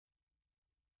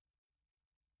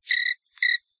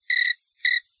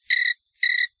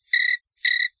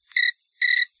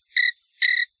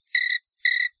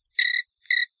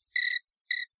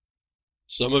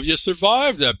Some of you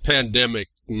survived that pandemic.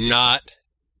 Not.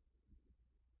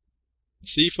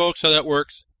 See, folks, how that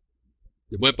works?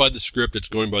 It went by the script. It's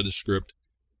going by the script.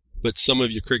 But some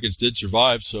of you crickets did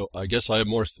survive, so I guess I have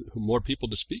more people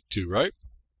to speak to, right?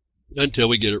 Until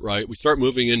we get it right. We start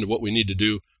moving into what we need to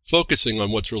do, focusing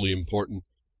on what's really important.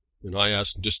 And I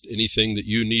ask just anything that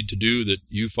you need to do that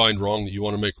you find wrong that you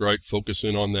want to make right, focus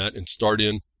in on that and start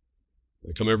in.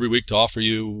 I come every week to offer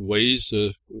you ways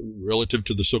relative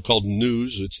to the so-called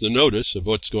news. It's the notice of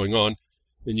what's going on.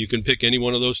 And you can pick any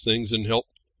one of those things and help.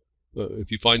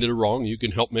 If you find it wrong, you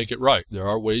can help make it right. There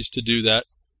are ways to do that.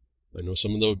 I know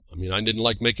some of those, I didn't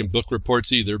like making book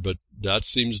reports either, but that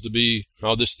seems to be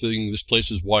how this place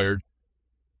is wired.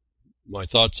 My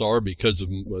thoughts are, because of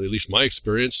at least my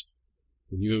experience,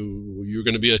 when you're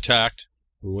going to be attacked,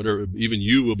 or whatever, even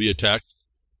you will be attacked,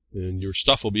 and your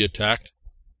stuff will be attacked.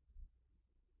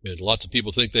 And lots of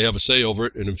people think they have a say over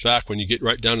it, and in fact, when you get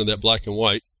right down to that black and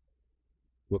white,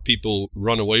 what people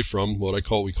run away from, we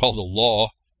call the law,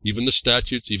 even the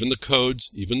statutes, even the codes,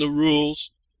 even the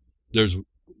rules, there's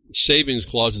savings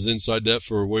clauses inside that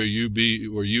for where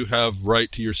you have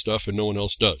right to your stuff and no one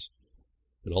else does.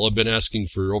 And all I've been asking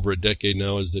for over a decade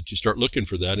now is that you start looking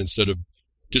for that instead of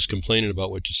just complaining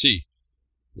about what you see.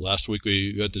 Last week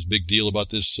we got this big deal about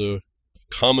this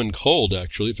common cold,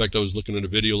 actually. In fact, I was looking at a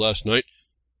video last night.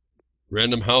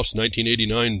 Random House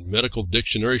 1989 medical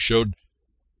dictionary showed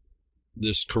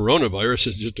this coronavirus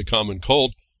is just a common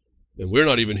cold, and we're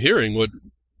not even hearing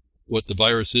what the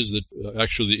virus is that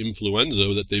actually the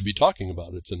influenza that they'd be talking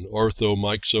about. It's an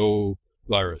orthomyxo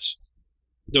virus.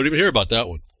 Don't even hear about that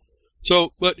one.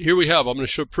 So, but here we have, I'm going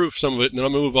to show proof some of it, and then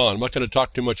I'm going to move on. I'm not going to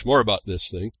talk too much more about this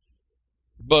thing.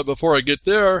 But before I get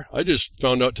there, I just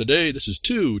found out today, this is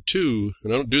 2,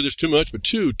 and I don't do this too much, but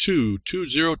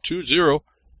 2020.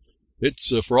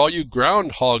 It's for all you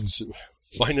groundhogs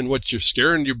finding what you're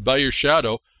scaring you by your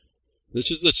shadow. This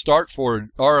is the start for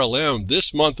RLM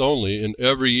this month only and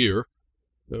every year.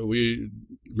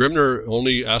 Grimner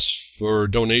only asks for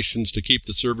donations to keep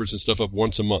the servers and stuff up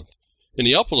once a month. And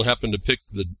the Apple happened to pick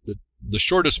the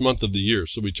shortest month of the year,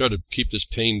 so we try to keep this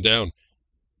pain down.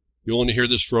 You'll only hear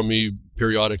this from me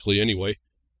periodically anyway.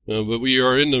 But we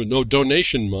are in the no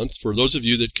donation month for those of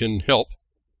you that can help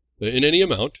in any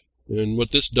amount. And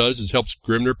what this does is helps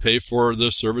Grimner pay for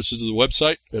the services of the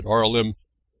website at RLM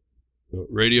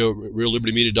Radio,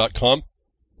 reallibertymedia.com.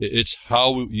 It's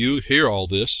how you hear all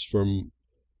this from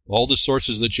all the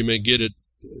sources that you may get it.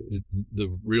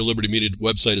 The Real Liberty Media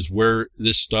website is where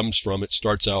this stems from. It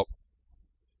starts out.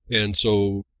 And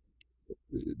so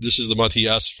this is the month he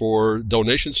asks for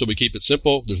donations, so we keep it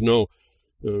simple.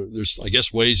 There's I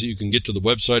guess ways that you can get to the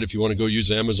website if you want to go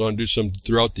use Amazon, do some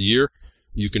throughout the year.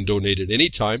 You can donate at any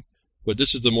time, but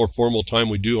this is the more formal time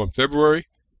we do on February.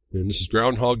 And this is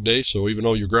Groundhog Day, so even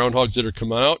though your groundhogs that are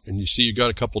coming out and you see you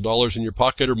got a couple dollars in your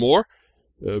pocket or more,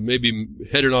 maybe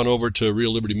head it on over to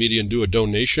Real Liberty Media and do a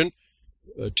donation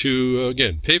to,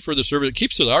 again, pay for the service. It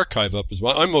keeps the archive up.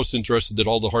 I'm most interested that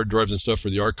all the hard drives and stuff for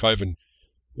the archive, and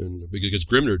because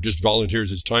Grimner just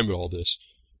volunteers his time to all this.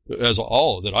 As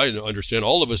all that I understand,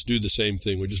 all of us do the same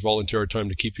thing. We just volunteer our time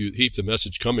to keep the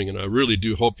message coming, and I really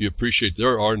do hope you appreciate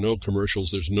there are no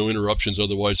commercials. There's no interruptions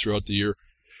otherwise throughout the year.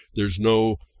 There's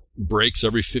no breaks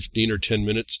every 15 or 10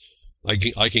 minutes. I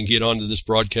can get onto this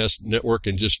broadcast network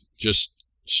and just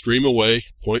stream away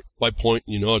point by point,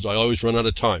 as I always run out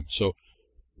of time. So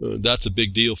that's a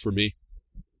big deal for me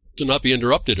to not be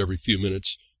interrupted every few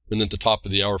minutes and at the top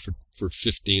of the hour for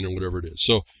 15 or whatever it is.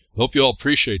 So I hope you all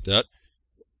appreciate that.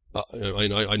 I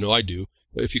know I do.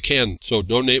 If you can, so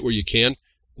donate where you can.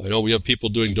 I know we have people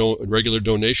doing regular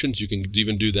donations. You can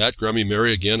even do that. Grammy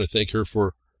Mary, again, I thank her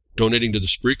for donating to the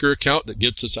Spreaker account that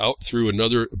gets us out through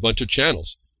a bunch of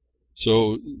channels.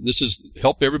 So this is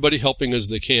everybody helping as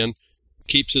they can,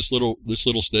 keeps this little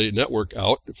state network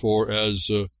out for as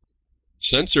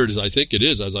censored as I think it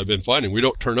is, as I've been finding. We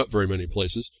don't turn up very many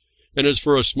places. And as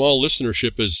for a small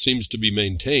listenership as seems to be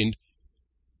maintained,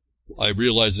 I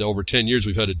realize that over 10 years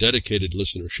we've had a dedicated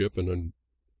listenership, and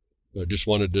I just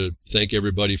wanted to thank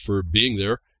everybody for being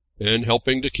there and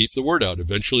helping to keep the word out.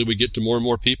 Eventually we get to more and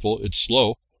more people. It's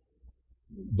slow.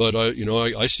 But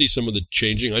I see some of the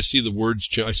changing. I see the words.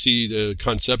 I see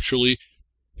conceptually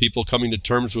people coming to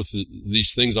terms with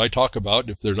these things I talk about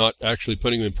if they're not actually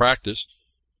putting them in practice.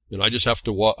 And I just have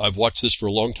to. I've watched this for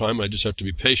a long time. I just have to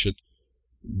be patient.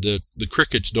 The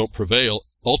crickets don't prevail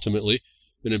ultimately,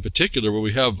 and in particular where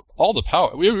we have all the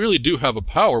power. We really do have a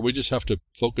power. We just have to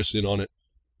focus in on it,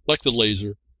 like the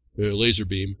laser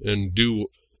beam, and do.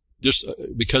 Just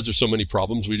because there's so many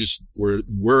problems,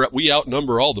 we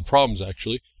outnumber all the problems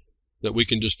actually, that we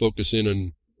can just focus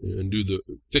in and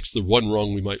fix the one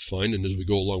wrong we might find, and as we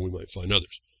go along, we might find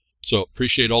others. So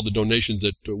appreciate all the donations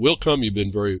that will come. You've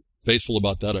been very faithful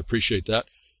about that. I appreciate that.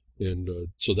 And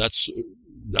so this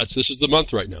is the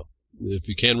month right now. If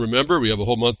you can remember, we have a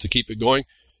whole month to keep it going.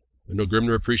 I know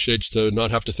Grimner appreciates to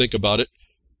not have to think about it,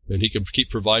 and he can keep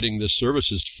providing this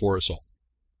services for us all.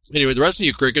 Anyway, the rest of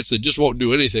you crickets that just won't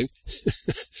do anything,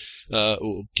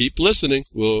 we'll keep listening.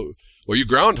 Or you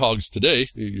groundhogs today,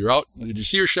 you're out. Did you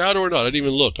see your shadow or not? I didn't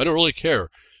even look. I don't really care.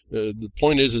 The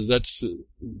point is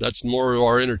that's more of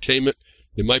our entertainment.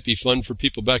 It might be fun for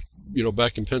people back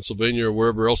in Pennsylvania or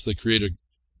wherever else they create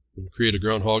a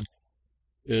groundhog.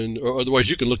 Or otherwise,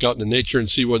 you can look out into nature and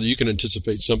see whether you can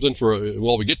anticipate something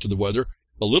while we get to the weather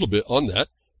a little bit on that.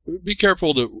 Be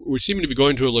careful that we seem to be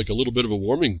going to a little bit of a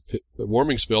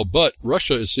warming spell, but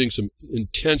Russia is seeing some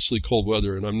intensely cold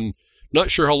weather, and I'm not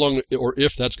sure how long or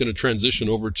if that's going to transition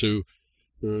over to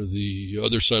the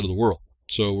other side of the world.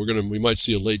 So we might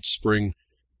see a late spring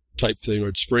type thing, or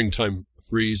it's springtime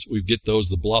freeze. We get those,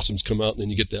 the blossoms come out, and then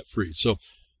you get that freeze. So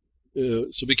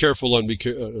be careful on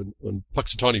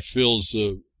Puxatawny Phil's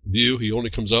view. He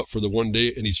only comes out for the one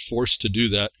day, and he's forced to do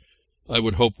that. I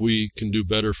would hope we can do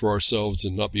better for ourselves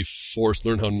and not be forced,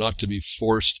 learn how not to be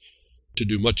forced to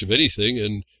do much of anything,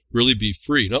 and really be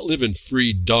free, not live in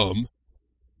freedom.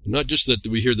 Not just that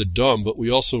we hear the dumb, but we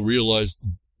also realize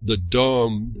the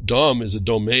dumb is a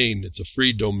domain. It's a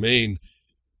free domain.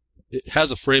 It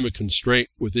has a frame of constraint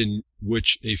within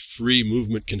which a free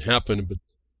movement can happen, but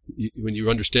when you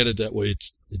understand it that way,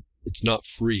 it's not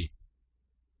free.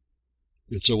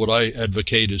 And so what I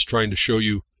advocate is trying to show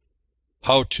you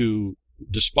how to,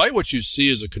 despite what you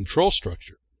see as a control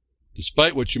structure,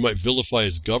 despite what you might vilify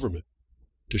as government,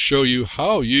 to show you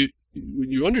how when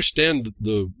you understand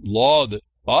the law that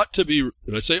ought to be,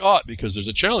 and I say ought because there's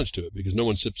a challenge to it, because no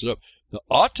one sips it up, that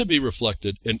ought to be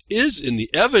reflected and is in the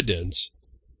evidence.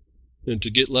 And to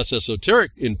get less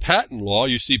esoteric, in patent law,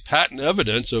 you see patent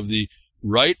evidence of the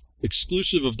right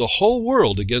exclusive of the whole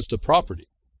world against a property,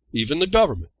 even the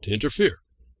government, to interfere.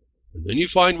 And then you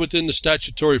find within the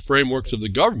statutory frameworks of the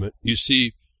government, you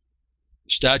see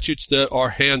statutes that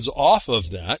are hands off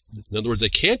of that. In other words, they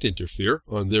can't interfere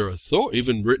on their authority,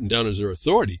 even written down as their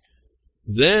authority.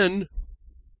 Then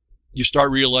you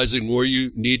start realizing where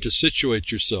you need to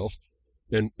situate yourself,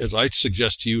 and as I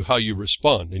suggest to you, how you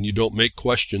respond. And you don't make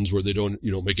questions where you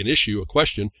don't make an issue a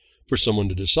question for someone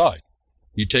to decide.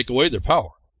 You take away their power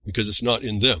because it's not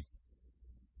in them.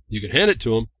 You can hand it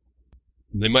to them,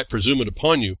 and they might presume it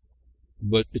upon you,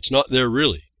 but it's not there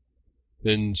really.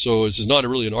 And so this is not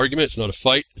really an argument. It's not a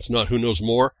fight. It's not who knows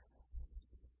more.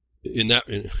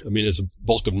 As a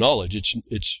bulk of knowledge,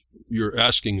 you're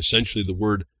asking essentially the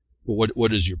word, well,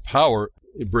 what is your power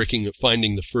in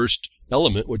finding the first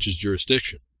element, which is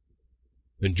jurisdiction.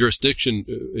 And jurisdiction,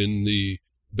 in the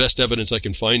best evidence I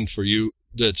can find for you,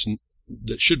 that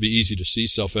should be easy to see,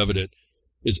 self-evident,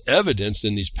 is evidenced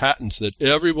in these patents that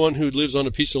everyone who lives on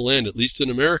a piece of land, at least in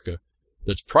America,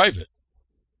 that's private,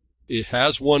 it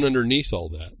has one underneath all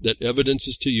that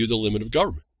evidences to you the limit of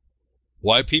government.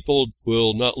 Why people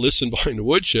will not listen behind a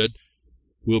woodshed,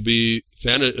 will be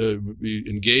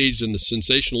engaged in the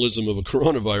sensationalism of a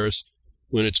coronavirus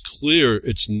when it's clear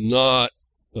it's not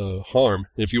harm.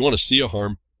 And if you want to see a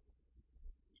harm,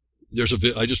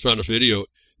 I just found a video.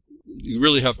 You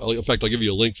really have, in fact, I'll give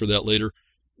you a link for that later.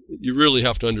 You really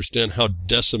have to understand how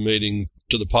decimating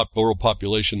to the world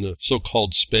population the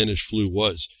so-called Spanish flu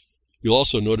was. You'll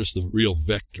also notice the real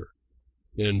vector.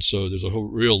 And so there's a whole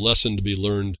real lesson to be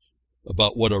learned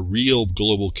about what a real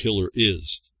global killer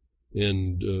is.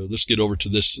 And let's get over to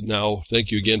this now.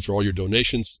 Thank you again for all your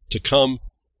donations to come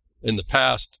in the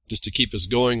past, just to keep us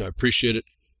going. I appreciate it.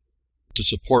 To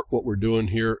support what we're doing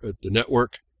here at the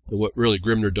network and what really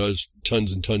Grimner does,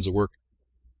 tons and tons of work.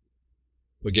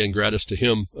 Again, gratis to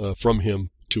him, from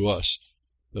him to us.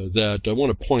 That I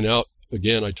want to point out,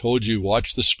 again, I told you,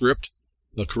 watch the script.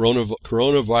 The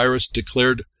coronavirus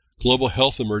declared global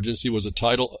health emergency was a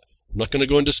title. I'm not going to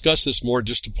go and discuss this more,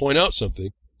 just to point out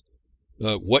something.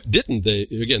 What didn't they,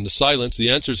 again, the silence, the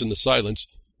answer's in the silence.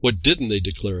 What didn't they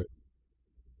declare it?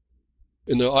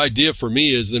 And the idea for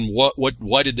me is then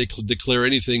why did they declare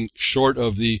anything short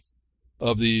of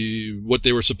what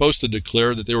they were supposed to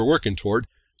declare that they were working toward?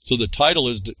 So the title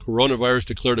is Coronavirus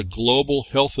Declared a Global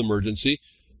Health Emergency.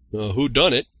 Who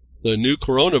done it? The new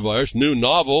coronavirus, new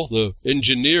novel, the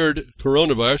engineered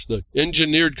coronavirus, the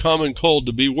engineered common cold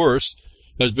to be worse,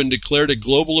 has been declared a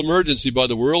global emergency by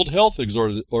the World Health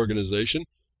Organization,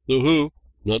 the WHO,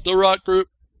 not the Rock Group,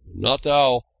 not the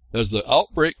Owl, as the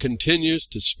outbreak continues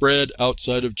to spread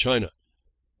outside of China.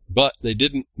 But they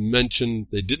didn't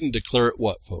declare it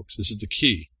what, folks? This is the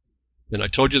key. And I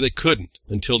told you they couldn't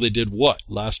until they did what?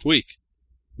 Last week.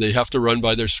 They have to run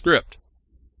by their script.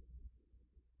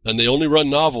 And they only run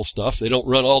novel stuff. They don't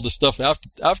run all the stuff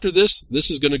after this. This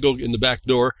is going to go in the back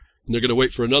door, and they're going to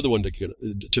wait for another one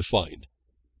to find.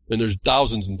 And there's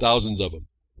thousands and thousands of them.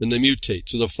 And they mutate,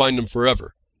 so they'll find them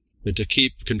forever. And to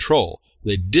keep control,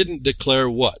 they didn't declare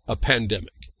what? A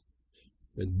pandemic.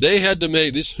 And they had to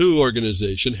make, this WHO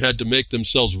organization had to make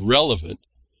themselves relevant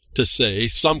to say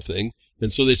something,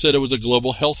 and so they said it was a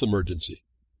global health emergency.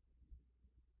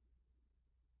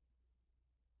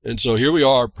 And so here we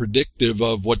are, predictive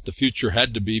of what the future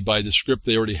had to be by the script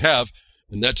they already have,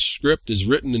 and that script is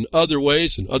written in other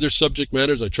ways, in other subject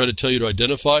matters. I try to tell you to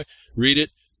identify, read it,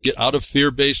 get out of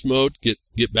fear-based mode,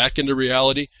 get back into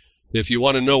reality. If you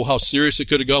want to know how serious it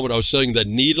could have gone, what I was saying, that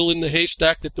needle in the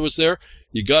haystack that was there,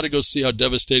 you got to go see how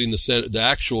devastating the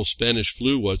actual Spanish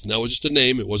flu was. And that was just a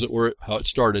name. It wasn't how it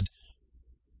started.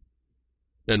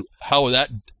 And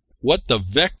what the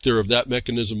vector of that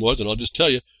mechanism was, and I'll just tell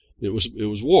you, it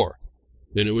was war,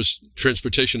 and it was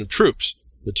transportation of troops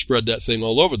that spread that thing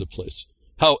all over the place.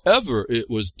 However, it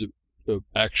was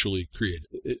actually created.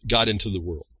 It got into the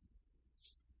world.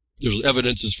 There's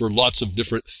evidences for lots of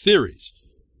different theories.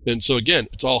 And so again,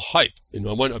 it's all hype.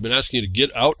 I've been asking you to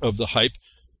get out of the hype,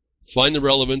 find the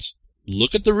relevance,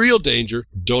 look at the real danger.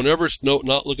 Don't ever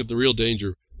not look at the real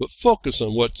danger, but focus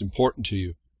on what's important to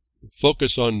you.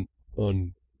 Focus on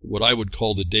what I would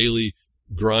call the daily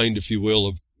grind, if you will,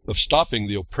 of stopping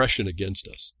the oppression against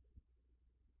us.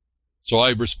 So I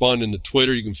respond in the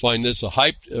Twitter. You can find this.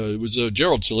 It was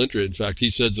Gerald Cilindra, in fact. He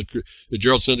says,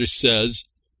 Gerald Cilindra says,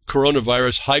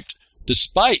 coronavirus hyped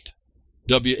despite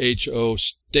WHO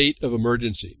state of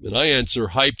emergency. And I answer,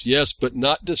 hyped, yes, but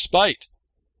not despite.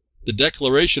 The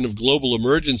declaration of global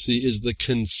emergency is the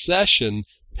concession.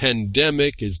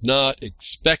 Pandemic is not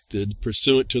expected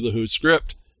pursuant to the WHO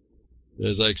script,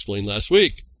 as I explained last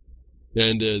week.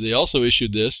 And they also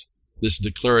issued this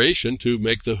declaration to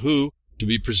make the WHO to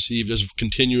be perceived as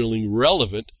continually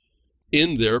relevant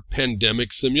in their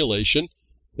pandemic simulation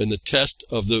and the test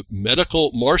of the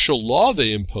medical martial law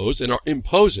they impose and are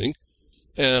imposing.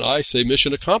 And I say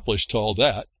mission accomplished to all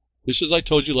that, just as I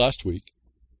told you last week.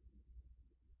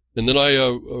 And then I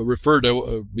referred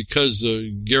to, because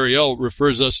Gary L.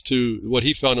 refers us to what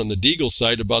he found on the Deagle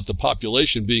site about the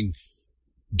population being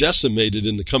decimated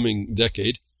in the coming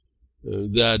decade,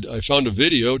 that I found a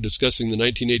video discussing the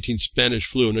 1918 Spanish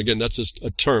flu. And again, that's just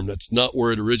a term. That's not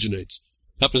where it originates.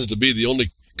 Happens to be the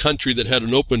only country that had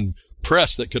an open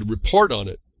press that could report on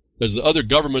it, as the other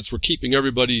governments were keeping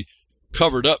everybody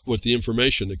covered up with the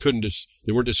information.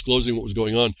 They weren't disclosing what was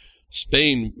going on.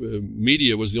 Spain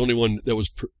media was the only one that was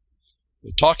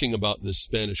talking about this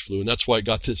Spanish flu, and that's why it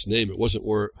got this name. It wasn't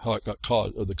how it got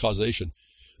caused, or the causation.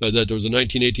 That there was a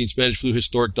 1918 Spanish flu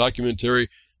historic documentary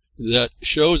that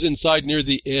shows inside near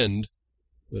the end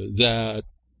that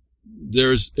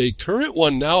there's a current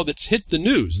one now that's hit the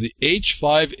news, the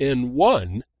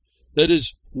H5N1, that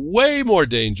is way more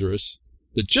dangerous,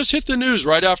 that just hit the news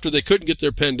right after they couldn't get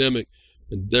their pandemic.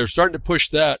 And they're starting to push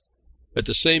that at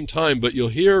the same time. But you'll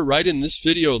hear right in this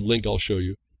video link I'll show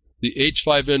you, the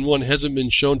H5N1 hasn't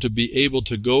been shown to be able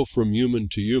to go from human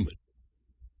to human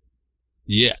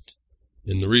yet.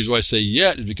 And the reason why I say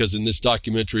yet is because in this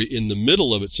documentary, in the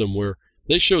middle of it somewhere,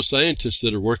 they show scientists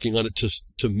that are working on it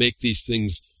to make these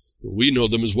things, we know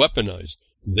them as weaponized.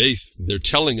 They're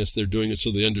telling us they're doing it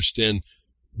so they understand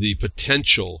the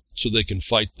potential so they can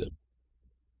fight them.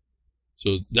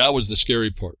 So that was the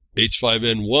scary part.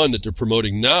 H5N1 that they're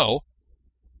promoting now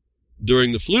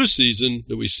during the flu season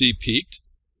that we see peaked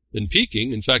and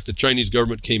peaking. In fact, the Chinese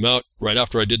government came out right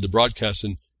after I did the broadcast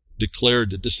and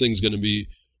declared that this thing's going to be,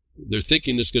 they're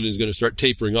thinking this is going to start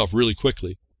tapering off really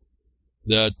quickly.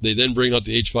 That they then bring out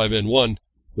the H5N1,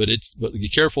 but be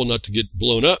careful not to get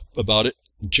blown up about it.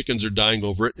 And chickens are dying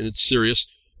over it, and it's serious,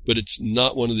 but it's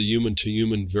not one of the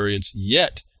human-to-human variants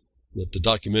yet. That the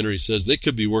documentary says they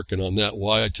could be working on that.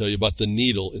 Why? I tell you about the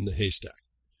needle in the haystack.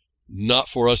 Not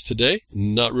for us today,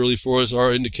 not really for us,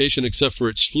 our indication, except for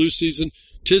it's flu season.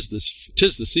 Tis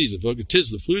the season, folks. Tis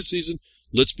the flu season.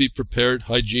 Let's be prepared.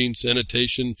 Hygiene,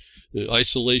 sanitation,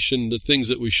 isolation, the things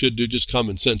that we should do. Just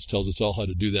common sense tells us all how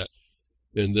to do that.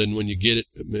 And then when you get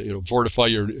it, fortify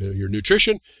your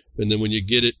nutrition. And then when you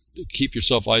get it, keep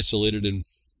yourself isolated and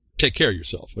take care of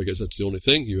yourself. I guess that's the only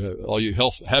thing. You have all your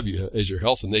health is your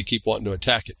health, and they keep wanting to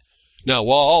attack it. Now,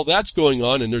 while all that's going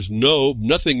on, and there's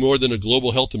nothing more than a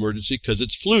global health emergency because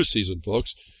it's flu season,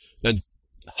 folks, and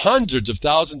hundreds of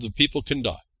thousands of people can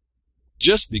die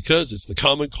just because it's the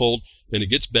common cold and it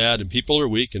gets bad and people are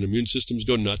weak and immune systems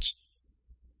go nuts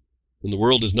and the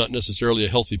world is not necessarily a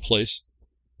healthy place.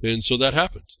 And so that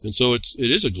happens. And so it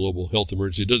is a global health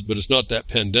emergency, but it's not that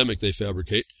pandemic they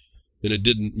fabricate, and it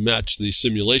didn't match the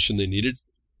simulation they needed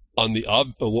on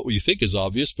what we think is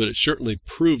obvious, but it certainly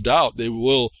proved out they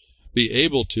will be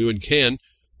able to and can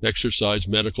exercise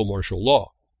medical martial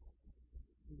law.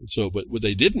 So, but what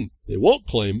they won't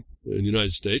claim in the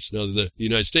United States, now the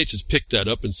United States has picked that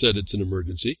up and said it's an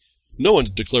emergency. No one's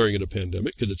declaring it a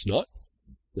pandemic because it's not.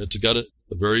 That's got a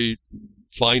very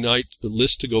finite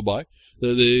list to go by.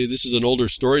 This is an older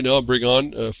story. Now I'll bring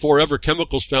on forever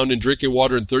chemicals found in drinking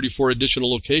water in 34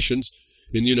 additional locations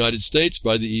in the United States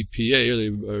by the EPA,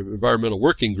 the Environmental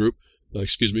Working Group.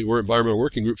 Environmental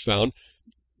Working Group found.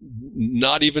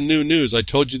 Not even new news. I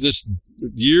told you this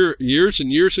years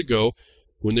and years ago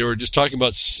when they were just talking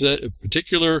about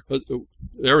particular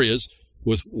areas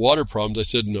with water problems. I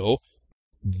said no.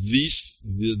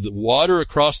 The water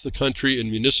across the country in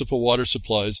municipal water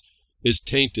supplies is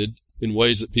tainted in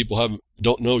ways that people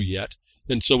don't know yet.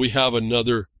 And so we have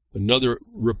another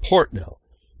report now.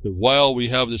 That while we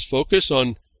have this focus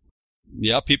on,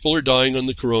 people are dying on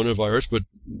the coronavirus, but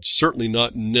certainly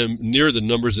not near the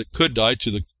numbers that could die to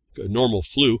the normal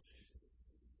flu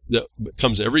that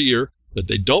comes every year that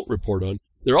they don't report on.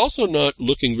 They're also not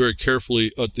looking very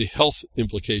carefully at the health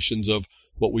implications of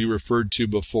what we referred to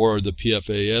before, the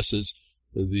PFASs,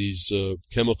 these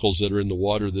chemicals that are in the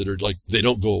water that are like, they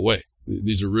don't go away.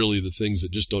 These are really the things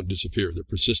that just don't disappear. They're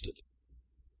persistent.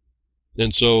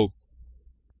 And so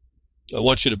I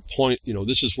want you to point,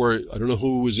 this is where, I don't know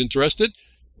who was interested,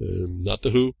 not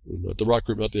the WHO, not the Rock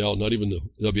Group, not the Owl, not even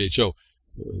the WHO.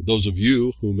 Those of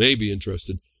you who may be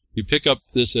interested, you pick up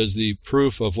this as the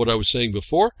proof of what I was saying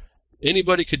before.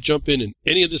 Anybody could jump in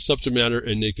any of this subject matter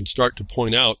and they can start to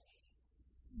point out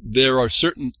there are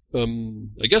certain,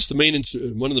 I guess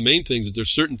one of the main things is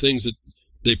there's certain things that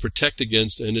they protect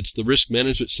against, and it's the risk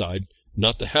management side,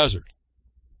 not the hazard.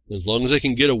 As long as they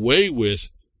can get away with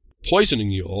poisoning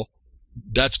you all,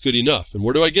 that's good enough. And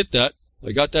where do I get that?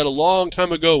 I got that a long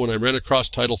time ago when I ran across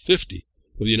Title 50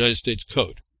 of the United States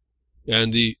Code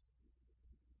and the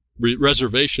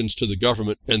reservations to the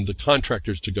government and the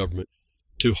contractors to government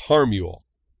to harm you all.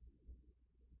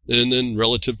 And then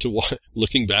relative to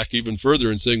looking back even further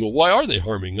and saying, well, why are they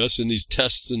harming us in these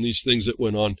tests and these things that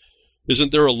went on?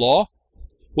 Isn't there a law?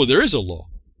 Well, there is a law,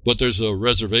 but there's a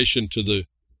reservation to the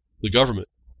government,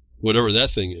 whatever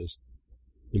that thing is,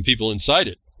 and people inside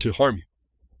it to harm you.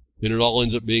 And it all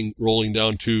ends up rolling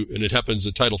down to, and it happens,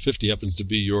 the Title 50 happens to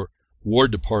be your War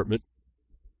Department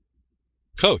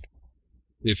code.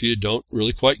 If you don't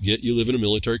really quite get, you live in a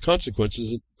military consequence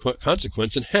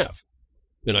and have.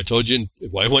 And I told you,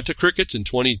 I went to crickets in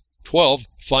 2012,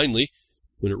 finally,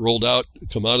 when it rolled out,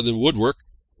 come out of the woodwork,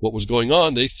 what was going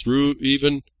on, they threw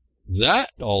even that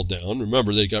all down.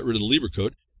 Remember, they got rid of the Lieber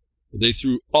Code. They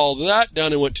threw all that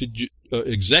down and went to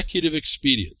executive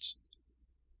expedience.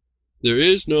 There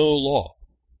is no law.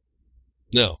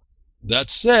 Now, that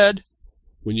said,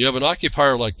 when you have an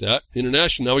occupier like that,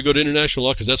 now we go to international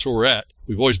law because that's where we're at.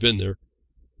 We've always been there.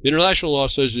 International law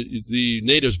says that the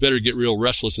natives better get real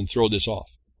restless and throw this off.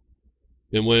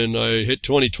 And when I hit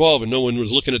 2012 and no one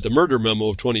was looking at the murder memo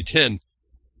of 2010,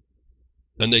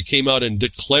 and they came out and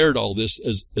declared all this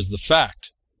as the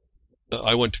fact,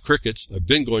 I went to crickets. I've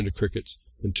been going to crickets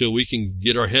until we can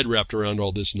get our head wrapped around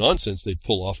all this nonsense they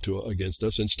pull off against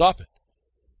us and stop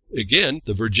it. Again,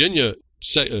 the Virginia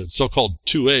so-called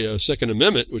 2A, Second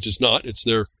Amendment, which is not, it's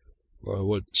their,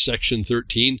 Section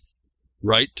 13,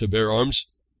 right to bear arms.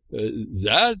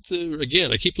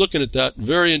 Again, I keep looking at that.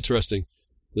 Very interesting.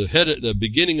 The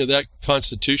beginning of that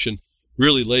Constitution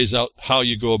really lays out how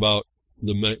you go about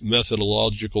the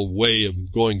methodological way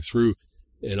of going through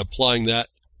and applying that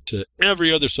to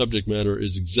every other subject matter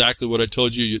is exactly what I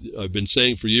told you. I've been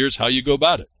saying for years how you go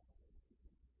about it.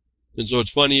 And so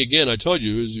it's funny, again, I told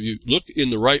you, is if you look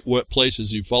in the right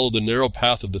places, you follow the narrow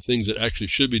path of the things that actually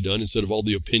should be done instead of all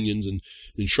the opinions and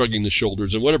shrugging the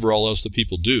shoulders and whatever all else the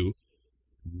people do,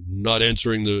 not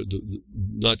answering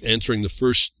the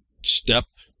first step,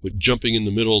 but jumping in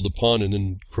the middle of the pond and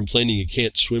then complaining you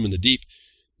can't swim in the deep.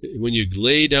 When you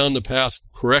lay down the path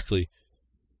correctly,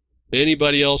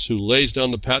 anybody else who lays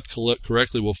down the path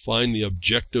correctly will find the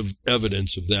objective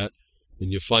evidence of that.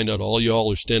 And you find out all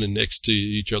y'all are standing next to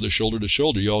each other, shoulder to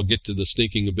shoulder. You all get to the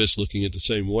stinking abyss looking at the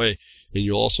same way. And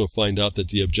you'll also find out that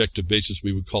the objective basis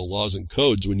we would call laws and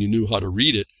codes, when you knew how to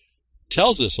read it,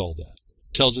 tells us all that.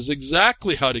 Tells us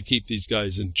exactly how to keep these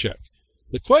guys in check.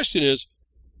 The question is,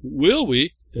 will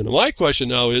we? And my question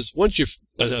now is, once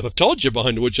I've told you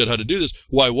behind the woodshed how to do this,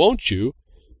 why won't you?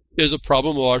 Is a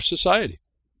problem of our society.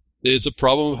 It's a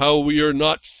problem of how we are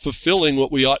not fulfilling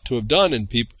what we ought to have done, and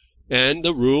And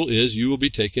the rule is you will be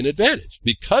taken advantage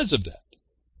because of that.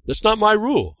 That's not my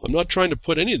rule. I'm not trying to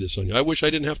put any of this on you. I wish I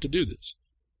didn't have to do this.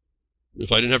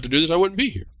 If I didn't have to do this, I wouldn't be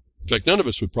here. In fact, none of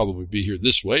us would probably be here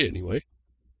this way anyway.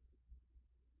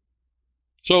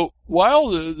 So while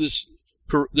this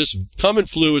common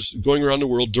flu is going around the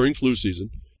world during flu season,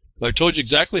 I told you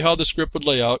exactly how the script would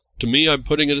lay out. To me, I'm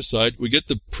putting it aside. We get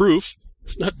the proof,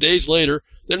 not days later,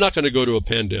 they're not going to go to a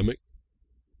pandemic.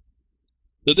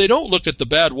 That they don't look at the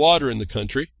bad water in the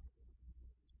country.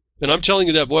 And I'm telling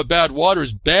you that bad water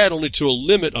is bad only to a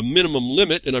limit, a minimum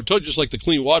limit. And I've told you, just like the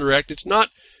Clean Water Act, it's not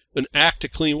an act to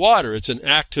clean water. It's an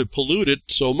act to pollute it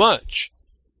so much.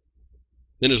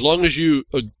 And as long as you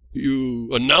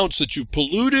announce that you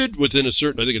polluted within a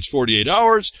certain, I think it's 48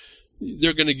 hours,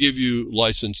 they're going to give you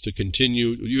license to continue.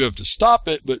 You have to stop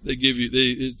it, but they give you,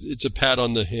 it's a pat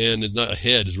on the hand. It's not a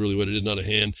head is really what it is, not a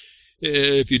hand.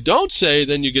 If you don't say,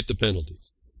 then you get the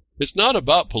penalties. It's not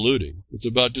about polluting. It's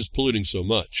about just polluting so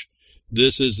much.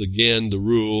 This is, again, the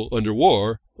rule under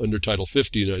war, under Title 50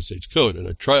 of the United States Code. And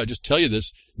I just tell you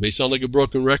this, it may sound like a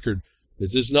broken record.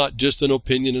 This is not just an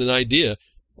opinion and an idea.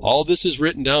 All this is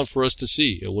written down for us to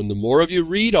see. And when the more of you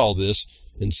read all this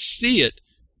and see it,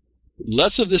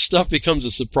 less of this stuff becomes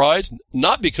a surprise,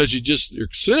 not because you're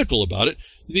cynical about it,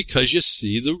 because you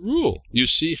see the rule. You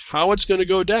see how it's going to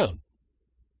go down.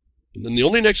 And then the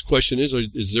only next question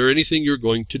is there anything you're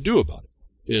going to do about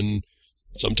it? And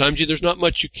sometimes there's not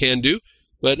much you can do,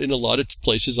 but in a lot of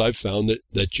places I've found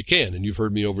that you can. And you've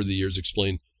heard me over the years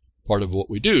explain part of what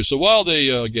we do. So while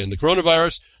again, the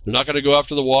coronavirus, they're not going to go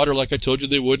after the water like I told you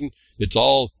they wouldn't. It's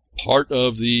all part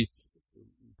of the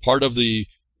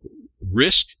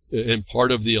risk and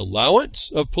part of the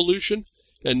allowance of pollution.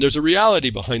 And there's a reality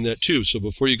behind that too. So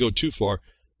before you go too far,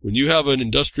 when you have an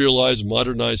industrialized,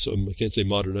 modernized, I can't say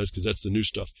modernized because that's the new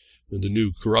stuff, the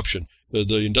new corruption,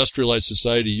 the industrialized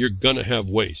society, you're going to have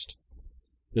waste.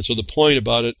 And so the point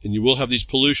about it, and you will have these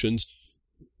pollutions,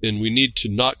 and we need to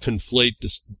not conflate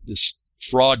this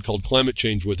fraud called climate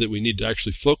change with it. We need to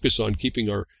actually focus on keeping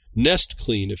our nest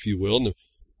clean, if you will. And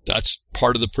that's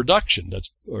part of the production.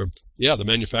 The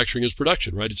manufacturing is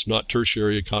production, right? It's not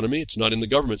tertiary economy. It's not in the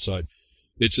government side.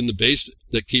 It's in the base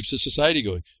that keeps the society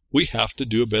going. We have to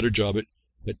do a better job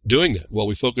at doing that. While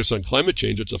we focus on climate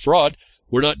change, it's a fraud.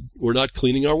 We're not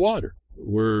cleaning our water.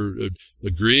 We're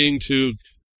agreeing to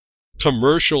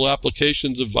commercial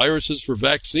applications of viruses for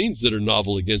vaccines that are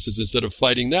novel against us instead of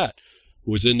fighting that.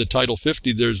 Within the Title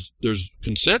 50, there's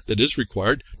consent that is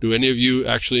required. Do any of you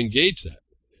actually engage that?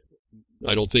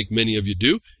 I don't think many of you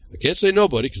do. I can't say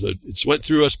nobody because it's went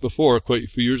through us before quite a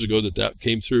few years ago that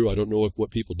came through. I don't know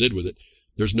what people did with it.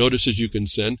 There's notices you can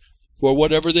send. For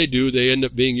whatever they do, they end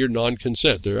up being your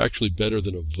non-consent. They're actually better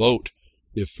than a vote,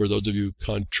 if for those of you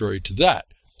contrary to that.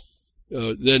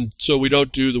 So we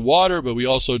don't do the water, but we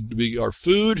also our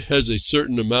food has a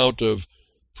certain amount of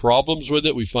problems with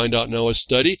it. We find out now a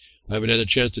study. I haven't had a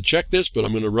chance to check this, but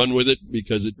I'm going to run with it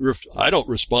because I don't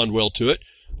respond well to it.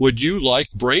 Would you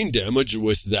like brain damage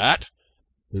with that?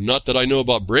 And not that I know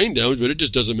about brain damage, but it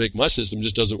just doesn't make my system,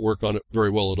 just doesn't work on it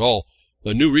very well at all.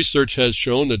 New research has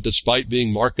shown that despite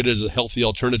being marketed as a healthy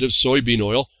alternative, soybean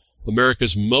oil,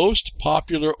 America's most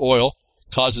popular oil,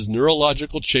 causes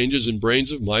neurological changes in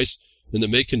brains of mice and that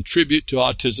may contribute to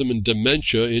autism and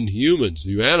dementia in humans,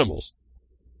 you animals.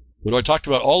 When I talked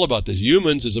all about this,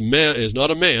 humans is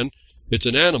not a man, it's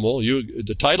an animal.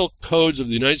 The title codes of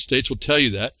the United States will tell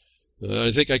you that.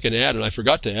 I think I can add, and I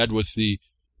forgot to add with the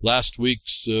last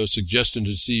week's suggestion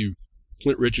to see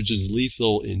Clint Richardson's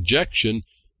lethal injection.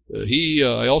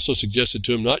 I also suggested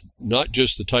to him not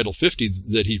just the Title 50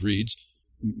 that he reads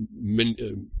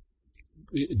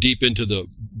deep into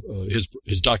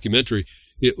his documentary.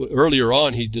 Earlier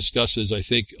on, he discusses, I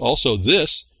think, also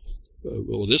this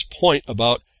point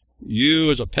about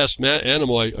you as a pest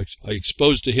animal. I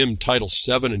exposed to him Title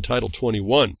 7 and Title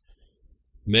 21.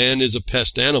 Man is a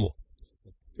pest animal.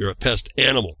 You're a pest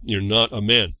animal. You're not a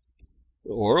man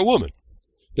or a woman.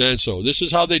 And so this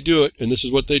is how they do it, and this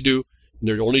is what they do. And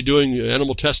they're only doing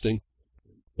animal testing,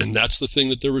 and that's the thing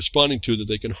that they're responding to that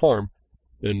they can harm.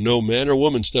 And no man or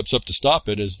woman steps up to stop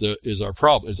it is our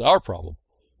problem.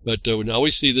 But now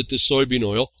we see that this soybean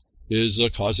oil is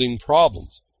causing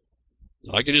problems.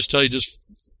 I can just tell you just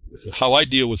how I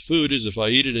deal with food is if I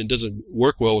eat it and it doesn't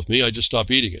work well with me, I just stop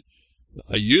eating it.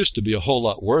 I used to be a whole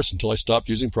lot worse until I stopped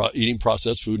eating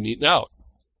processed food and eating out.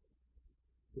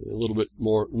 A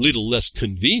little less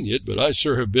convenient, but I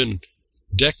sure have been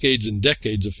decades and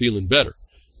decades of feeling better.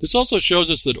 This also shows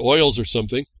us that oils are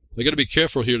something. I got to be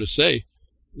careful here to say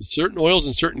certain oils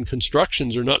and certain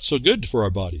constructions are not so good for our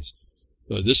bodies.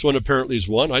 This one apparently is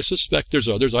one. I suspect there's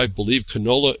others. I believe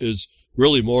canola is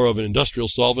really more of an industrial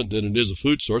solvent than it is a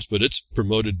food source, but it's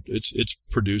promoted, it's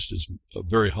produced as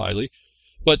very highly.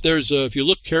 But there's, if you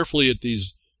look carefully at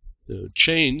these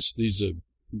chains, these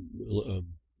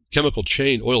chemical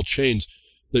chain, oil chains,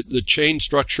 the chain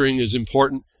structuring is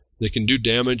important. They can do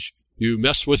damage. You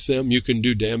mess with them, you can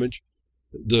do damage.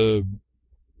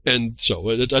 And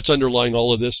so that's underlying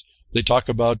all of this. They talk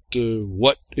about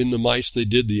what in the mice they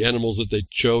did, the animals that they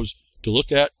chose to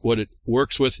look at, what it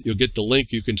works with. You'll get the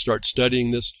link. You can start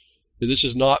studying this. This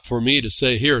is not for me to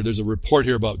say here. There's a report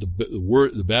here about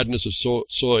the badness of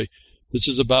soy. This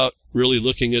is about really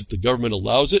looking at the government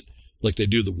allows it, like they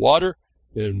do the water.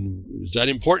 And is that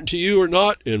important to you or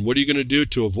not? And what are you going to do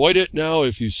to avoid it now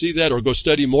if you see that, or go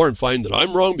study more and find that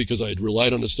I'm wrong because I had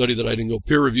relied on a study that I didn't go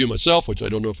peer review myself, which I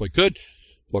don't know if I could,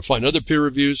 or find other peer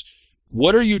reviews.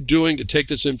 What are you doing to take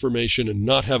this information and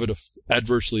not have it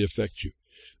adversely affect you?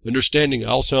 Understanding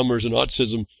Alzheimer's and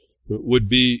autism would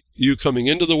be you coming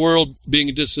into the world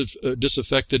being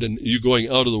disaffected and you going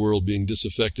out of the world being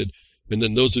disaffected. And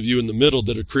then those of you in the middle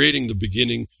that are creating the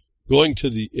beginning, going to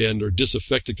the end, are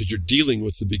disaffected because you're dealing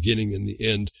with the beginning and the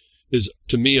end, is,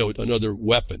 to me, another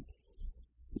weapon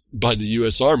by the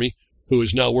U.S. Army, who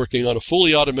is now working on a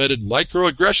fully automated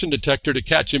microaggression detector to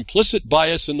catch implicit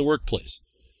bias in the workplace.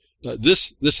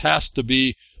 This has to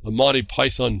be a Monty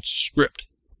Python script.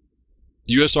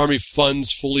 The U.S. Army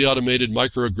funds fully automated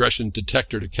microaggression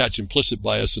detector to catch implicit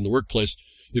bias in the workplace.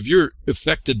 If you're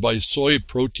affected by soy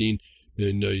protein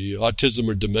and autism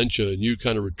or dementia and you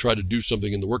kind of try to do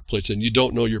something in the workplace and you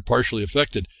don't know you're partially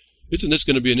affected, isn't this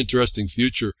going to be an interesting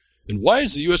future? And why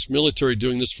is the U.S. military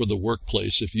doing this for the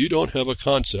workplace if you don't have a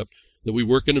concept that we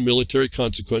work in a military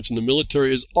consequence and the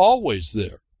military is always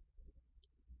there?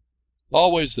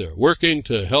 Always there, working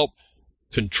to help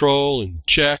control and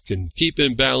check and keep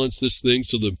in balance this thing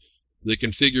so they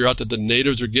can figure out that the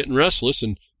natives are getting restless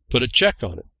and put a check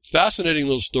on it. Fascinating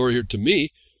little story here to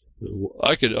me.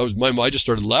 I just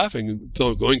started laughing,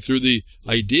 going through the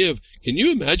idea of, can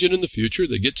you imagine in the future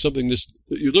they get something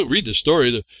read the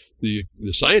story,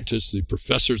 the scientists, the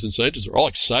professors and scientists are all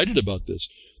excited about this.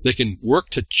 They can work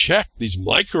to check these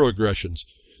microaggressions.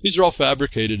 These are all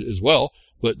fabricated as well,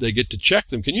 but they get to check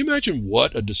them. Can you imagine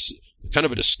what kind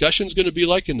of a discussion is going to be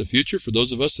like in the future for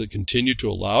those of us that continue to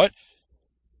allow it?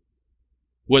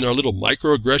 When our little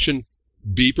microaggression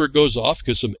beeper goes off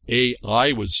because some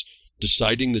AI was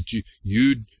deciding that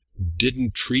you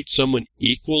didn't treat someone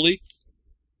equally.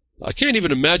 I can't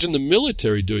even imagine the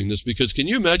military doing this, because can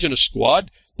you imagine a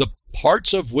squad, the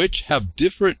parts of which have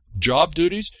different job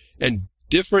duties and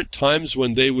different times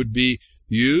when they would be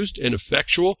used and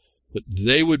effectual, but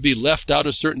they would be left out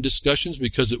of certain discussions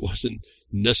because it wasn't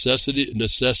necessary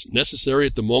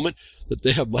at the moment, that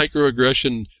they have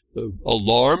microaggression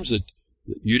alarms that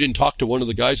you didn't talk to one of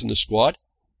the guys in the squad?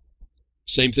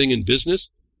 Same thing in business.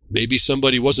 Maybe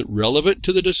somebody wasn't relevant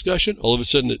to the discussion. All of a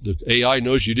sudden, the AI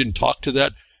knows you didn't talk to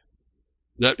that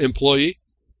employee.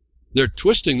 They're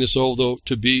twisting this, although,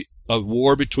 to be a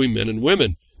war between men and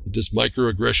women. This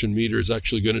microaggression meter is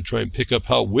actually going to try and pick up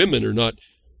how women are not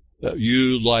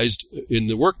utilized in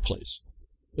the workplace.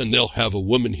 And they'll have a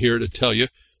woman here to tell you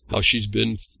how she's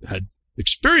had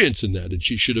experience in that, and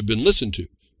she should have been listened to.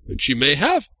 And she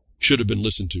should have been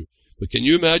listened to. But can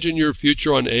you imagine your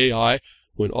future on AI,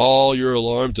 when all your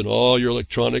alarms and all your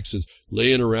electronics is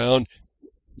laying around,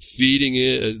 feeding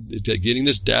it, getting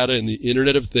this data and the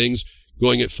Internet of Things,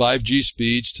 going at 5G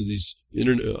speeds to these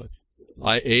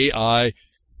AI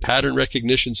pattern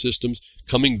recognition systems,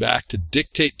 coming back to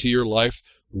dictate to your life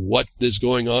what is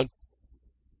going on?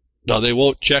 Now, they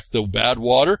won't check the bad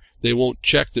water. They won't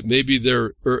check that maybe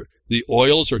the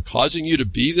oils are causing you to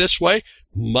be this way.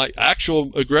 My actual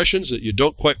aggressions that you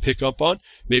don't quite pick up on.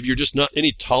 Maybe you're just not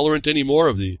any tolerant anymore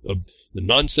of the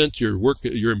nonsense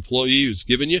your employee is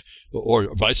giving you,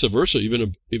 or vice versa.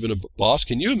 Even a boss.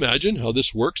 Can you imagine how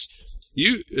this works?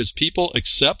 You, as people,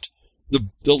 accept the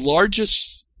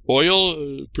largest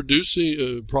oil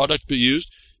producing product be used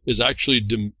is actually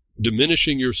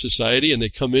diminishing your society, and they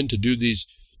come in to do these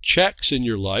checks in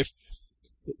your life,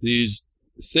 these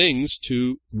things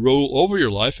to roll over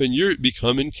your life, and you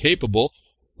become incapable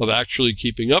of actually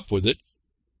keeping up with it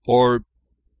or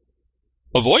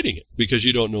avoiding it because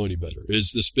you don't know any better.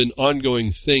 Is this been an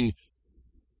ongoing thing?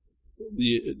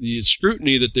 The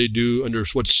scrutiny that they do under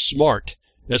what's SMART,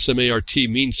 S-M-A-R-T,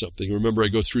 means something. Remember, I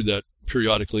go through that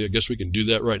periodically. I guess we can do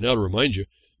that right now to remind you.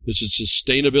 This is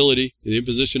sustainability. The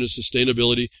imposition is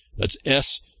sustainability. That's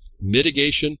S.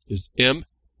 Mitigation is M.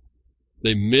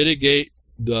 They mitigate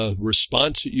the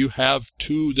response that you have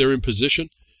to their imposition.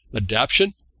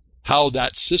 Adaption, how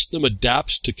that system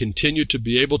adapts to continue to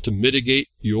be able to mitigate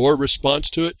your response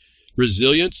to it,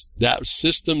 resilience, that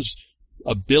system's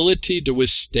ability to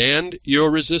withstand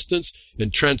your resistance,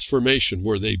 and transformation,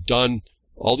 where they've done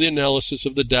all the analysis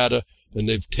of the data and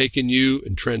they've taken you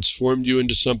and transformed you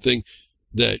into something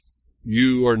that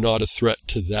you are not a threat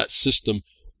to that system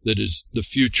that is the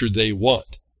future they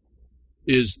want,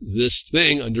 is this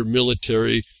thing under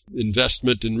military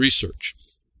investment and research.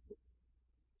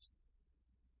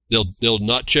 They'll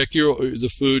not check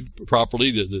the food properly.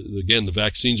 Again, the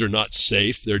vaccines are not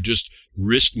safe. They're just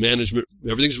risk management.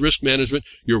 Everything's risk management.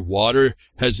 Your water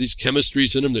has these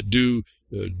chemistries in them that do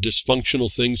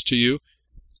dysfunctional things to you,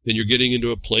 and you're getting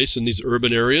into a place in these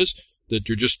urban areas that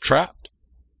you're just trapped.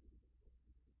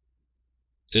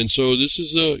 And so this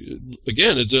is,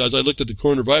 again, as I looked at the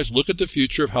coronavirus, look at the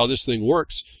future of how this thing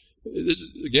works.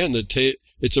 Again,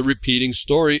 it's a repeating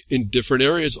story in different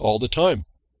areas all the time.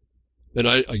 And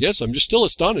I guess I'm just still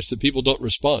astonished that people don't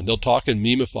respond. They'll talk and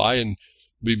memify and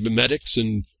be mimetics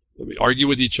and argue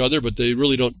with each other, but they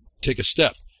really don't take a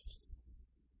step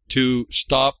to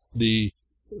stop the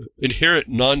inherent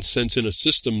nonsense in a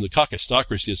system, the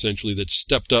caucustocracy essentially, that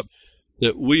stepped up,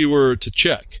 that we were to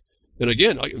check. And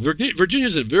again, Virginia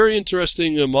is a very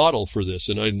interesting model for this,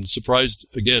 and I'm surprised,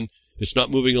 again, it's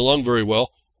not moving along very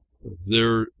well.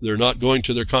 They're not going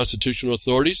to their constitutional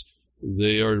authorities.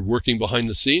 They are working behind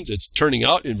the scenes. It's turning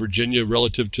out in Virginia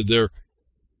relative to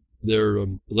their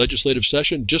legislative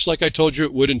session, just like I told you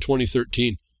it would in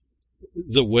 2013.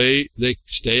 The way they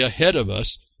stay ahead of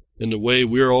us and the way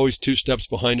we're always 2 steps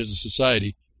behind as a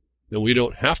society, and we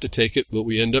don't have to take it, but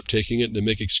we end up taking it and they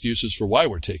make excuses for why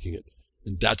we're taking it.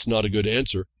 And that's not a good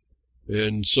answer.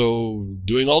 And so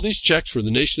doing all these checks for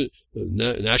the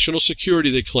national security,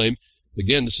 they claim,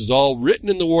 again, this is all written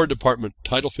in the War Department,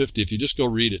 Title 50. If you just go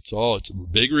read it, it's a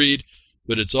big read,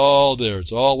 but it's all there.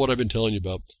 It's all what I've been telling you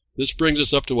about. This brings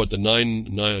us up to what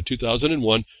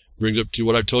 2001 brings up to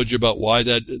what I've told you about why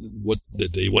that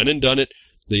they went and done it.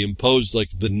 They imposed like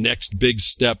the next big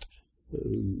step,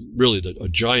 really a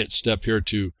giant step here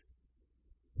to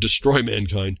destroy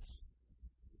mankind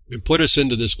and put us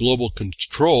into this global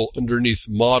control underneath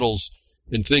models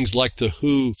and things like the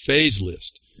WHO phase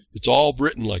list. It's all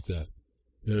written like that.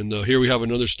 And here we have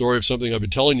another story of something I've been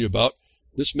telling you about.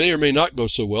 This may or may not go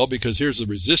so well, because here's the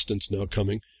resistance now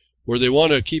coming, where they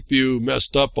want to keep you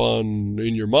messed up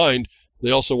in your mind.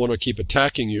 They also want to keep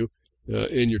attacking you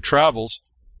in your travels.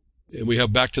 And we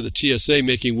have back to the TSA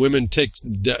making women take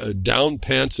down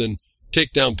pants and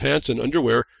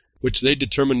underwear, which they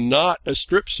determine not a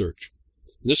strip search.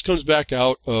 And this comes back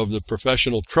out of the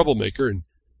professional troublemaker, and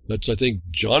that's, I think,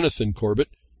 Jonathan Corbett.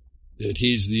 And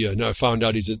he's now I found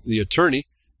out he's the attorney,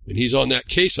 and he's on that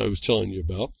case I was telling you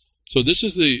about. So this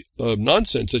is the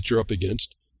nonsense that you're up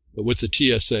against with the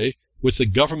TSA, with the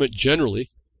government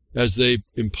generally, as they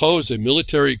impose a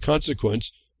military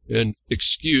consequence and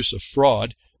excuse of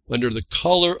fraud under the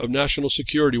color of national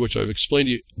security, which I've explained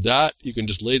to you. That you can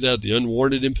just lay that, the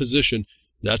unwarranted imposition,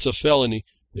 that's a felony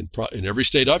in every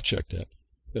state I've checked at.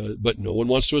 But no one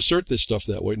wants to assert this stuff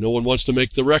that way. No one wants to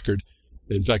make the record.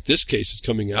 In fact, this case is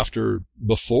coming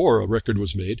before a record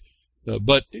was made.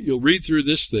 But you'll read through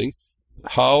this thing,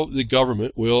 how the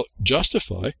government will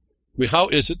justify. I mean, how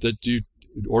is it that you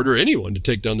order anyone to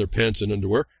take down their pants and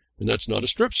underwear, and that's not a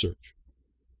strip search?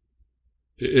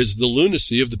 It is the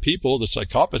lunacy of the people, the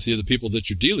psychopathy of the people that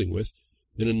you're dealing with.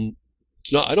 And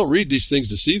it's not. I don't read these things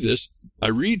to see this. I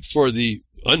read for the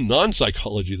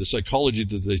non-psychology, the psychology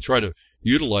that they try to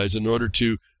utilize in order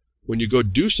to, when you go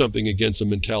do something against a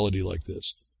mentality like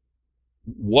this,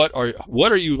 what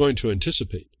are you going to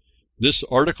anticipate? This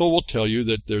article will tell you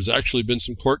that there's actually been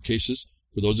some court cases,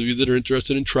 for those of you that are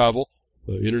interested in travel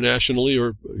internationally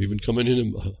or even coming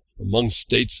in among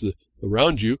states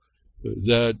around you,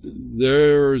 that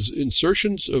there's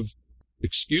insertions of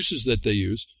excuses that they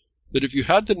use, that if you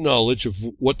had the knowledge of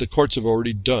what the courts have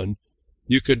already done,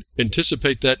 you could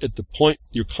anticipate that at the point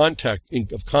of contact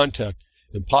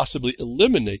and possibly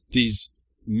eliminate these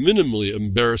minimally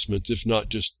embarrassments, if not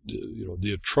just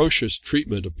the atrocious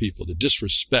treatment of people, the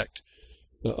disrespect.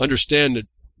 Understand that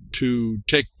to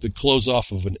take the clothes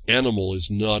off of an animal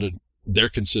is not their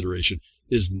consideration,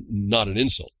 is not an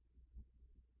insult.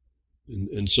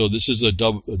 And so this is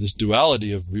this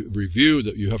duality of review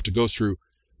that you have to go through.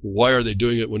 Why are they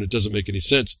doing it when it doesn't make any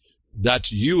sense?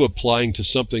 That's you applying to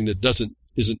something that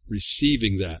isn't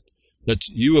receiving that. That's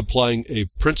you applying a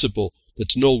principle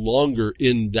that's no longer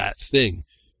in that thing,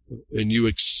 and you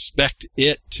expect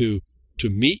it to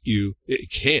meet you.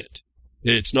 It can't,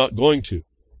 and it's not going to.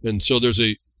 And so there's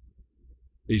a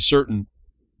certain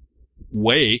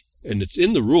way and it's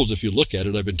in the rules if you look at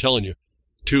it, I've been telling you,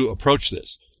 to approach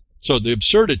this. So the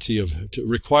absurdity of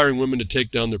requiring women to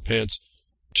take down their pants,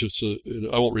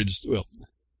 I won't read this, well,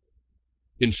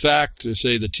 in fact,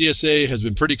 say the TSA has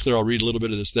been pretty clear, I'll read a little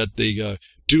bit of this, that they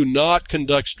do not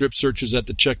conduct strip searches at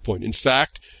the checkpoint. In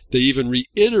fact, they even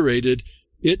reiterated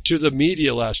it to the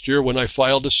media last year when I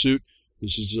filed a suit.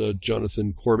 This is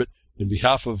Jonathan Corbett, on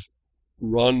behalf of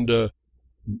Rhonda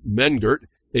Mengert,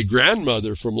 a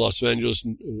grandmother from Las Vegas,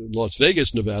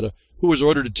 Nevada, who was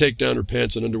ordered to take down her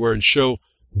pants and underwear and show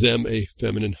them a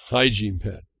feminine hygiene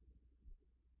pad.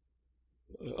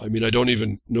 I mean, I don't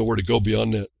even know where to go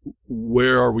beyond that.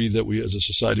 Where are we that we, as a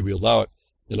society, we allow it?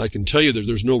 And I can tell you that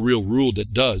there's no real rule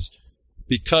that does,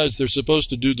 because they're supposed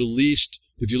to do the least.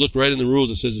 If you look right in the rules,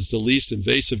 it says it's the least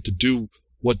invasive to do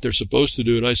what they're supposed to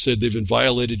do. And I said they've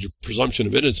violated your presumption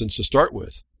of innocence to start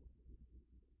with.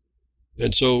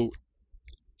 And so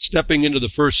stepping into the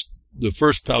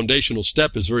first foundational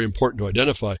step is very important to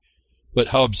identify. But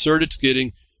how absurd it's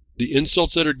getting, the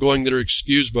insults that are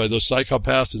excused by those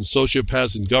psychopaths and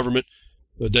sociopaths in government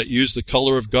that use the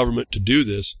color of government to do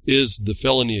this is the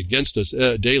felony against us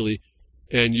daily.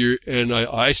 And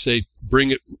I say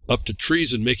bring it up to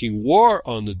treason, making war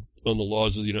on the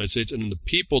laws of the United States and on the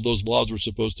people those laws were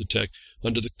supposed to protect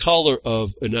under the color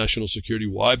of a national security.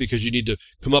 Why? Because you need to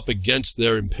come up against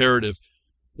their imperative,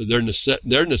 their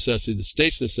necessity, the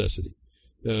state's necessity,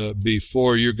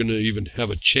 before you're going to even have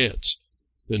a chance.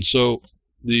 And so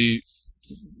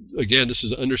again, this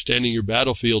is understanding your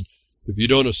battlefield. If you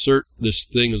don't assert this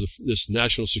thing as this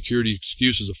national security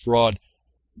excuse as a fraud,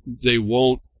 you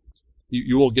won't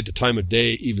get the time of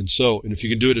day even so. And if you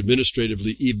can do it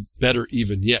administratively, even better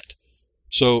even yet.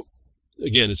 So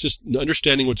again, it's just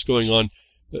understanding what's going on.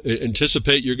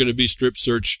 Anticipate you're going to be strip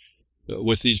searched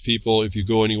with these people if you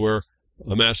go anywhere.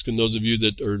 I'm asking those of you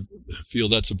that feel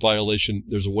that's a violation,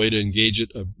 there's a way to engage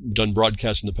it. I've done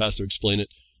broadcasts in the past to explain it.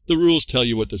 The rules tell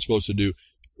you what they're supposed to do.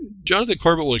 Jonathan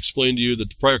Corbett will explain to you that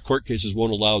the prior court cases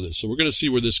won't allow this. So we're going to see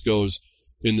where this goes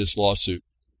in this lawsuit.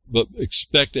 But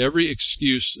expect every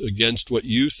excuse against what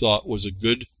you thought was a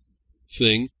good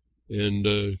thing, and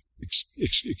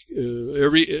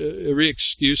every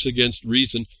excuse against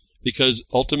reason, because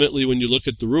ultimately when you look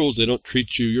at the rules, they don't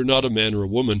treat you, you're not a man or a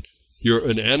woman. You're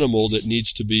an animal that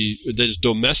is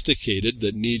domesticated,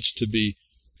 that needs to be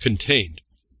contained.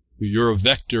 You're a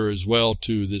vector as well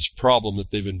to this problem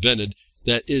that they've invented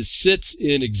that sits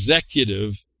in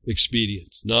executive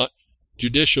expedience, not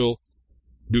judicial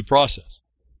due process.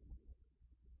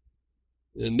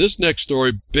 And this next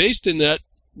story, based in that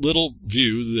little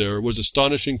view there, was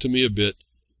astonishing to me a bit.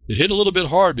 It hit a little bit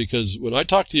hard because when I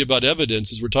talk to you about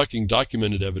evidence, we're talking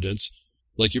documented evidence,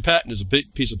 like your patent is a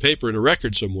piece of paper in a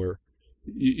record somewhere,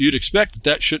 you'd expect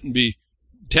that shouldn't be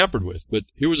tampered with. But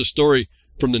here was a story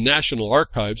from the National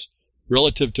Archives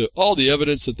relative to all the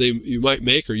evidence that you might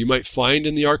make or you might find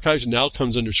in the archives, and now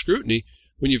comes under scrutiny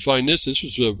when you find this. This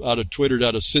was twittered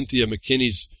out of Cynthia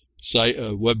McKinney's site,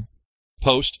 web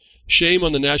post. Shame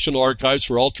on the National Archives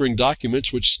for altering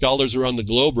documents which scholars around the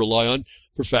globe rely on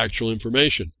for factual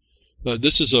information.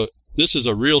 This is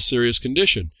a real serious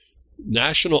condition.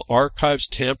 National Archives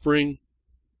tampering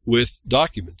with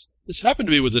documents. This happened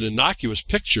to be with an innocuous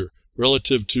picture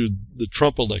relative to the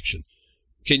Trump election.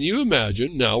 Can you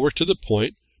imagine? Now we're to the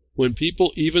point when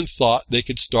people even thought they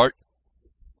could start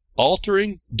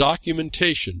altering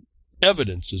documentation,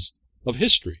 evidences of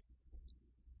history.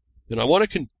 And I want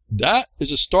to that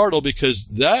is a startle, because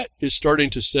that is starting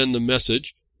to send the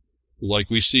message, like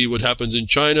we see what happens in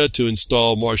China to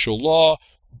install martial law,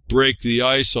 break the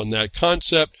ice on that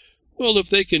concept. Well, if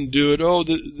they can do it,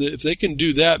 if they can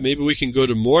do that, maybe we can go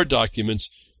to more documents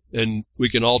and we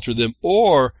can alter them,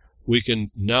 or we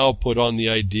can now put on the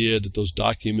idea that those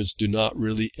documents do not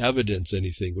really evidence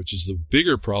anything, which is the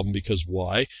bigger problem, because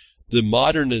why? The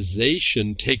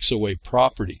modernization takes away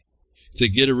property. If they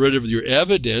get rid of your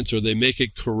evidence or they make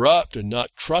it corrupt and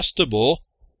not trustable,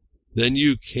 then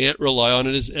you can't rely on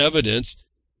it as evidence,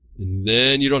 and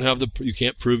then you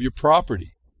can't prove your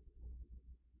property.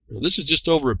 Now, this is just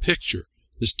over a picture.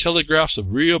 This telegraphs a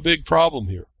real big problem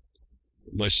here.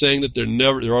 Am I saying that they're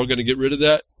all going to get rid of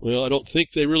that? Well, I don't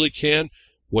think they really can.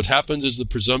 What happens is the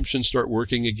presumptions start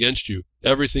working against you.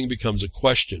 Everything becomes a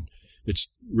question. It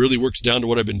really works down to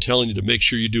what I've been telling you to make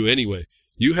sure you do anyway.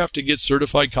 You have to get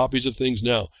certified copies of things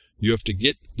now. You have to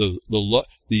get the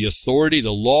authority,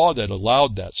 the law that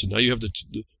allowed that. So now you have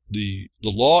the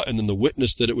law and then the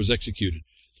witness that it was executed.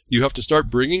 You have to start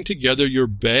bringing together your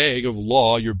bag of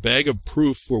law, your bag of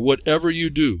proof for whatever you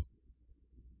do.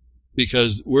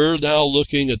 Because we're now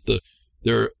looking at the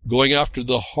They're going after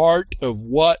the heart of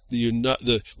what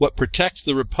what protects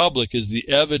the republic is the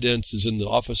evidence is in the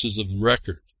offices of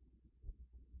record.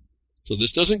 So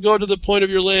this doesn't go to the point of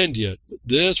your land yet. But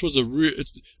this was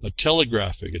a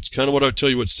telegraphing. It's kind of what I tell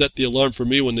you what set the alarm for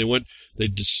me when they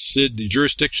said the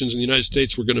jurisdictions in the United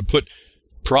States were going to put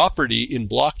property in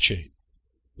blockchain.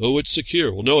 Oh, it's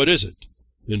secure. Well, no, it isn't.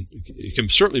 And it can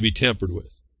certainly be tampered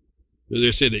with.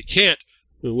 They say they can't.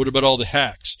 What about all the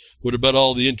hacks? What about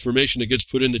all the information that gets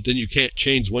put in that then you can't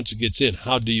change once it gets in?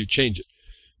 How do you change it?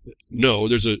 No,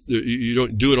 you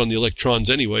don't do it on the electrons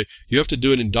anyway. You have to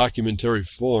do it in documentary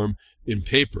form in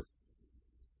paper.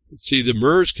 See, the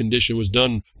MERS condition was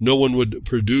done. No one would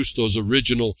produce those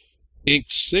original ink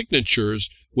signatures,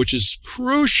 which is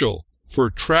crucial for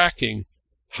tracking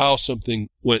how something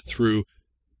went through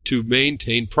to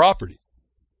maintain property.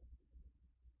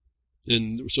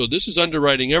 And so this is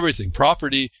underwriting everything.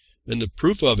 Property and the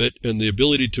proof of it and the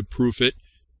ability to proof it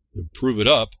and prove it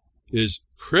up is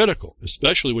critical,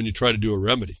 especially when you try to do a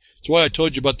remedy. That's why I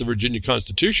told you about the Virginia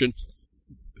Constitution.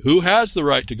 Who has the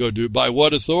right to go do it? By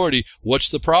what authority? What's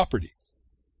the property?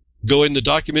 Go in the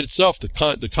document itself.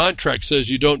 The contract says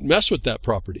you don't mess with that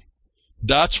property.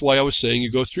 That's why I was saying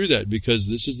you go through that, because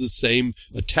this is the same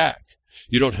attack.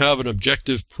 You don't have an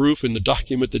objective proof in the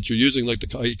document that you're using, like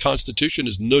the Constitution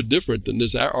is no different than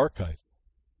this archive.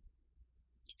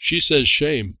 She says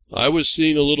shame. I was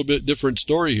seeing a little bit different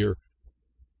story here.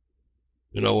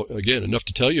 Again, enough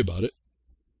to tell you about it.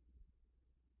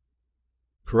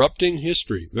 Corrupting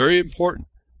history, very important.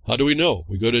 How do we know?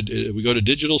 We go to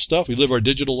digital stuff. We live our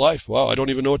digital life. Wow, I don't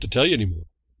even know what to tell you anymore.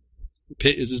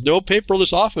 There's no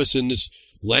paperless office in this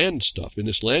land stuff, in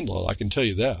this land law. I can tell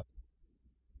you that.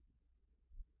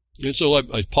 And so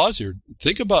I pause here.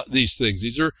 Think about these things.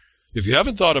 These are, if you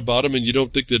haven't thought about them and you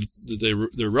don't think that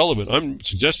they're relevant, I'm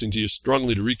suggesting to you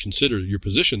strongly to reconsider your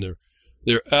position there.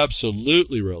 They're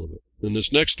absolutely relevant. In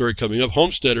this next story coming up,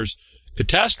 homesteaders,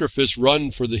 catastrophists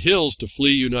run for the hills to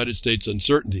flee United States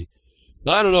uncertainty.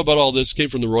 Now, I don't know about all this. It came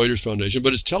from the Reuters Foundation,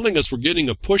 but it's telling us we're getting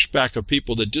a pushback of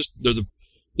people that they're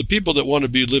the people that want to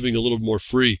be living a little more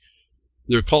free.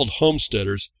 They're called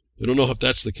homesteaders. I don't know if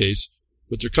that's the case,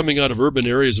 but they're coming out of urban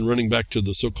areas and running back to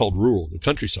the so-called rural, the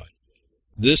countryside.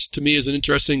 This, to me, is an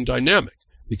interesting dynamic,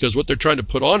 because what they're trying to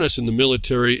put on us in the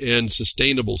military and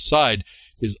sustainable side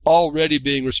is already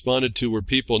being responded to where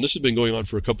people, and this has been going on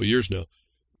for a couple of years now,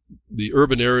 the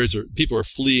urban areas, people are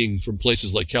fleeing from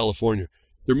places like California.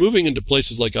 They're moving into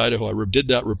places like Idaho. I did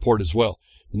that report as well,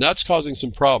 and that's causing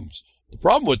some problems. The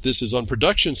problem with this is on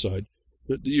production side,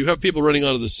 you have people running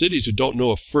out of the cities who don't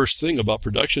know a first thing about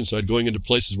production side, going into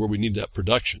places where we need that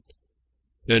production,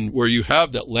 and where you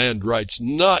have that land rights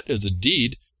not as a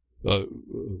deed, a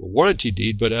warranty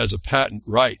deed, but as a patent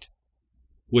right,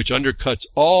 which undercuts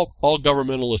all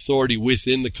governmental authority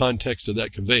within the context of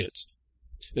that conveyance.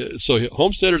 So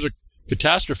homesteaders are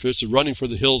catastrophists and running for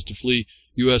the hills to flee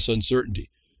U.S. uncertainty.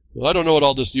 Well, I don't know what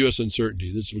all this U.S.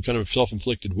 uncertainty. This is kind of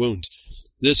self-inflicted wounds.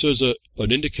 This is an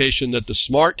indication that the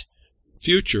smart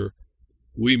future,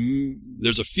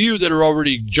 there's a few that are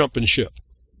already jumping ship,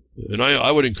 and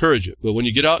I would encourage it. But when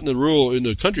you get out in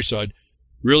the countryside,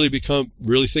 really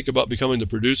think about becoming the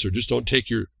producer. Just don't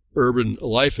take your urban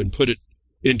life and put it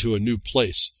into a new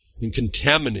place and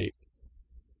contaminate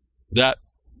that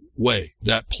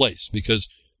place, because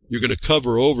you're going to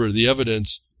cover over the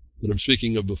evidence that I'm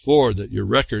speaking of before, that your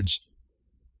records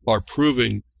are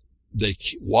proving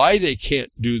why they can't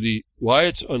why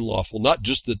it's unlawful, not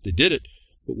just that they did it,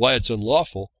 but why it's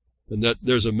unlawful, and that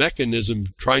there's a mechanism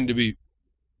trying to be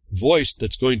voiced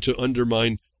that's going to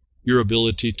undermine your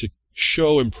ability to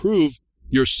show and prove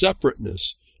your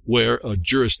separateness where a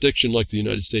jurisdiction like the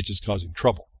United States is causing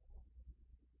trouble.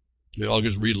 I'll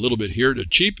just read a little bit here. To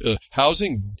cheap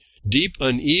housing, deep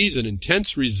unease, and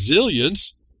intense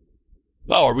resilience.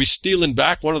 Oh, are we stealing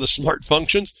back one of the smart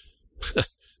functions?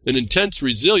 An intense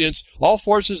resilience, all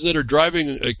forces that are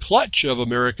driving a clutch of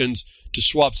Americans to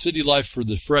swap city life for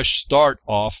the fresh start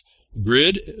off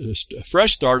grid,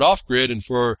 and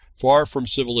for far from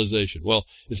civilization. Well,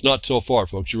 it's not so far,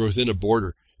 folks. You're within a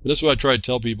border. And that's what I try to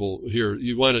tell people here.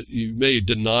 You may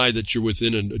deny that you're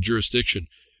within a jurisdiction,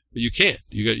 but you can't.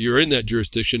 You're in that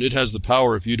jurisdiction. It has the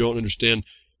power. If you don't understand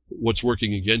what's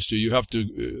working against you, you have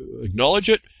to acknowledge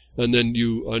it, and then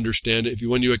you understand it.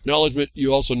 When you acknowledge it,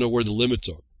 you also know where the limits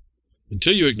are.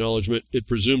 Until you acknowledge it, it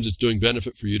presumes it's doing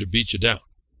benefit for you to beat you down,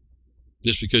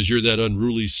 just because you're that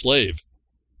unruly slave.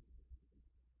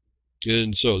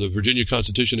 And so the Virginia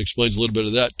Constitution explains a little bit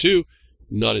of that too,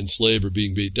 not enslaved or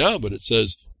being beat down, but it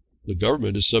says the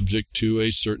government is subject to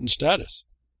a certain status.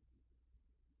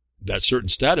 That certain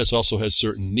status also has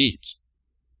certain needs.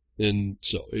 And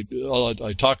so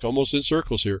I talk almost in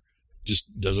circles here. Just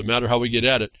doesn't matter how we get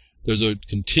at it. There's a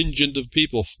contingent of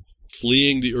people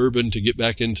fleeing the urban to get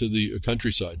back into the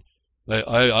countryside.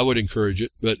 I would encourage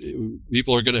it, but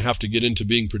people are going to have to get into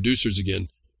being producers again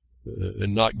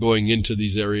and not going into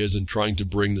these areas and trying to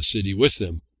bring the city with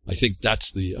them. I think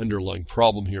that's the underlying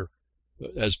problem here.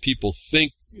 As people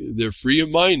think they're free of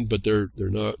mind, but they're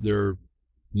not. Their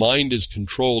mind is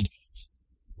controlled,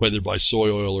 whether by soy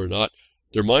oil or not.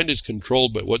 Their mind is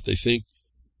controlled by what they think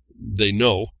they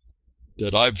know.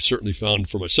 That I've certainly found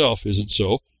for myself isn't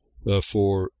so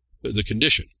for the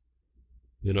condition.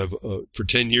 And I've for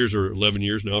 10 years or 11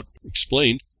 years now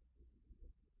explained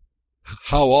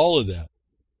how all of that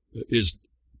is,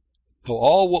 how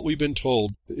all what we've been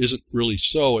told isn't really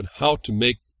so, and how to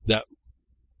make that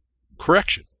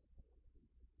correction.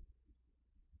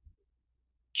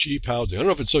 Cheap housing. I don't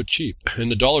know if it's so cheap, and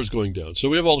the dollar's going down. So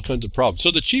we have all kinds of problems.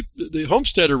 So the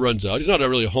homesteader runs out. He's not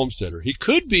really a homesteader. He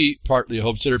could be partly a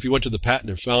homesteader if he went to the patent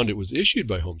and found it was issued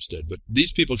by Homestead. But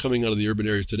these people coming out of the urban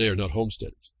areas today are not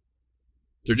homesteaders.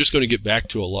 They're just going to get back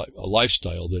to a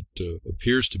lifestyle that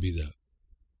appears to be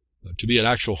that. To be an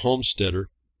actual homesteader,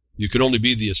 you can only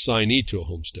be the assignee to a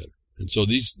homesteader. And so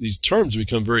these terms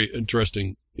become very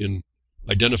interesting in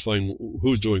identifying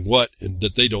who's doing what, and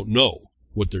that they don't know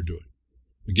what they're doing.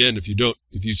 Again, if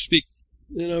you speak,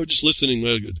 just listening,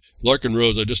 Larkin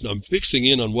Rose, I'm fixing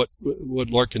in on what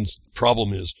Larkin's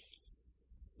problem is.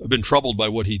 I've been troubled by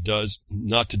what he does,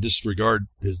 not to disregard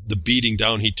the beating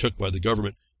down he took by the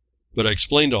government, but I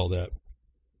explained all that.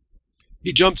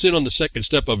 He jumps in on the second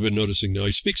step I've been noticing now.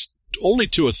 He speaks only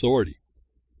to authority.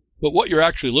 But what you're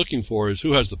actually looking for is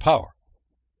who has the power.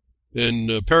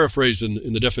 And paraphrased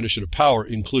in the definition of power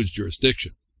includes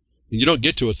jurisdiction. And you don't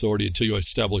get to authority until you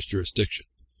establish jurisdiction.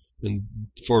 And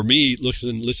for me,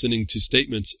 listening to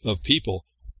statements of people,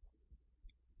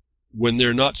 when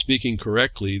they're not speaking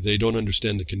correctly, they don't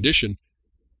understand the condition,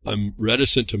 I'm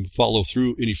reticent to follow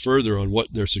through any further on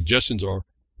what their suggestions are.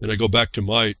 And I go back to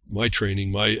my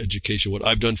training, my education, what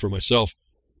I've done for myself,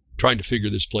 trying to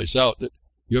figure this place out, that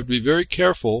you have to be very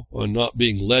careful on not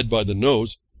being led by the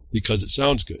nose because it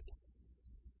sounds good.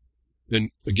 And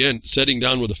again, setting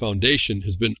down with a foundation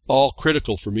has been all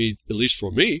critical for me, at least for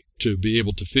me, to be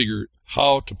able to figure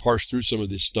how to parse through some of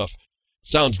this stuff.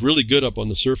 Sounds really good up on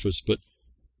the surface, but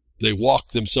they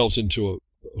walk themselves into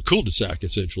a cul-de-sac,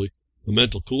 essentially, a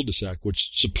mental cul-de-sac, which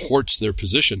supports their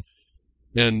position.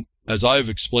 And as I've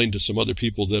explained to some other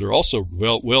people that are also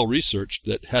well-researched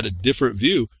that had a different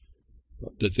view,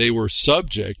 that they were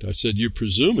subject, I said, you're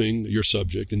presuming you're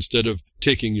subject instead of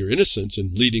taking your innocence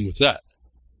and leading with that.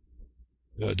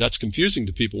 That's confusing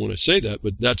to people when I say that,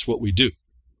 but that's what we do.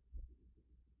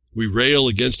 We rail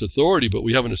against authority, but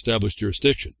we haven't established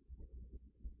jurisdiction.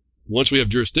 Once we have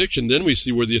jurisdiction, then we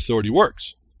see where the authority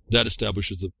works. That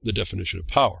establishes the definition of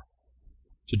power.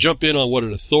 To jump in on what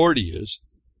an authority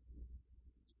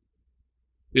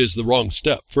is the wrong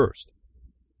step first.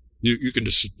 You can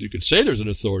say there's an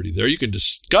authority there. You can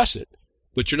discuss it,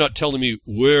 but you're not telling me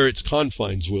where its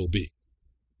confines will be.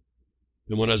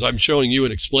 And as I'm showing you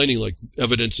and explaining like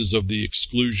evidences of the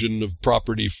exclusion of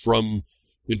property from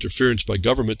interference by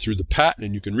government through the patent,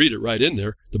 and you can read it right in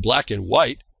there, the black and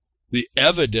white, the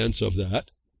evidence of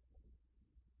that,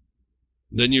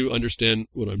 then you understand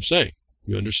what I'm saying.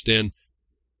 You understand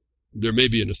there may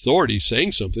be an authority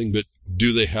saying something, but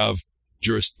do they have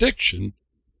jurisdiction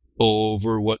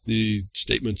over what the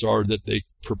statements are that they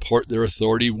purport their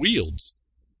authority wields?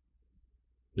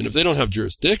 And if they don't have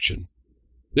jurisdiction,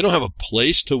 they don't have a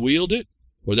place to wield it,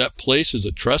 or that place is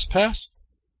a trespass,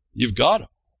 you've got them.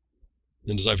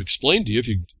 And as I've explained to you, if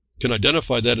you can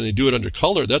identify that and they do it under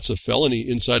color, that's a felony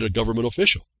inside a government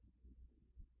official.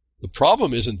 The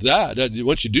problem isn't that.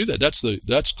 Once you do that,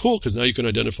 that's cool, because now you can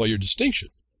identify your distinction.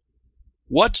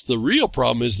 What's the real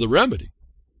problem is the remedy.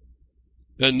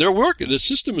 And the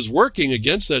system is working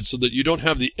against that so that you don't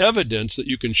have the evidence that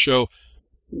you can show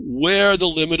where the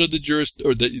limit of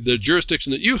the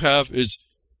jurisdiction that you have is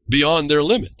beyond their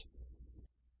limit.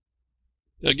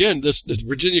 Again, this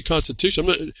Virginia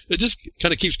Constitution, it just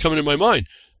kind of keeps coming in my mind.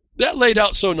 That laid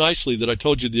out so nicely that I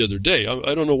told you the other day.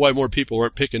 I don't know why more people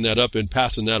aren't picking that up and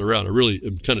passing that around. I really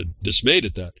am kind of dismayed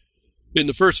at that. In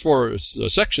the first four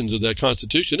sections of that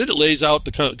Constitution, it lays out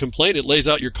the complaint, it lays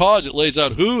out your cause, it lays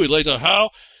out who, it lays out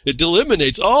how, it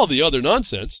eliminates all the other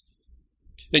nonsense.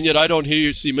 And yet I don't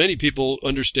see many people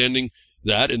understanding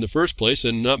that in the first place,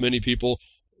 and not many people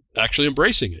actually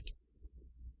embracing it.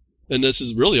 And this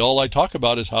is really all I talk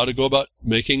about, is how to go about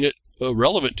making it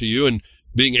relevant to you and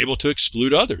being able to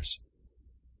exclude others.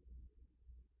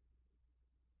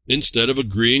 Instead of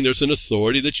agreeing there's an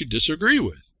authority that you disagree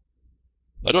with.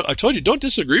 I told you, don't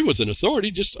disagree with an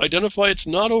authority. Just identify it's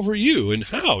not over you. And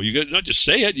how? You got not just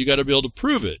say it. You got to be able to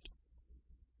prove it.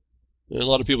 And a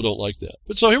lot of people don't like that.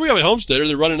 But so here we have a homesteader.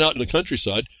 They're running out in the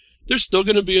countryside. There's still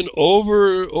going to be an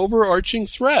overarching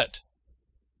threat.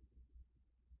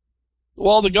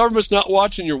 While the government's not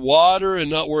watching your water and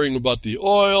not worrying about the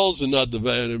oils and not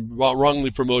about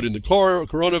wrongly promoting the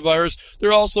coronavirus,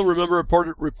 they're also, remember,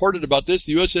 reported about this.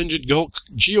 The U.S.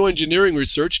 geoengineering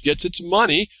research gets its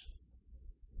money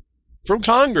from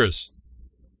Congress.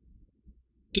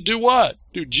 To do what?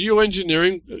 Do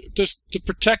geoengineering to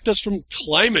protect us from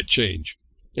climate change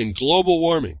and global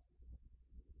warming.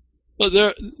 But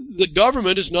the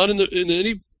government is not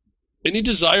in any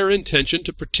desire or intention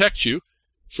to protect you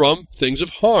from things of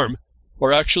harm,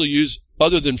 or actually use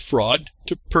other than fraud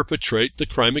to perpetrate the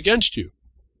crime against you.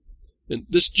 And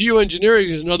this geoengineering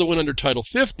is another one under Title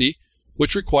 50,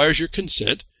 which requires your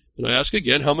consent. And I ask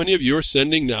again, how many of you are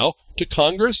sending now to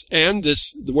Congress and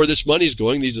where this money is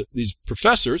going, these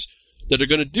professors that are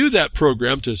going to do that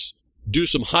program to do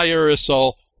some high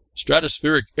aerosol,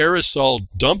 stratospheric aerosol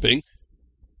dumping,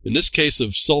 in this case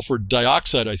of sulfur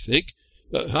dioxide, I think.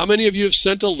 How many of you have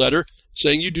sent a letter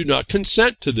saying you do not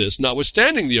consent to this,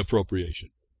 notwithstanding the appropriation?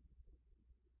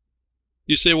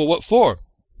 You say, well, what for?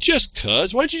 Just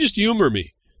 'cause. Why don't you just humor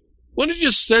me? Why don't you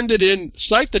just send it in,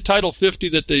 cite the Title 50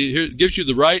 that gives you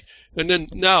the right, and then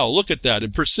now look at that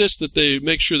and persist that they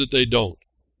make sure that they don't.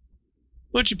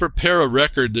 Why don't you prepare a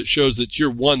record that shows that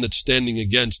you're one that's standing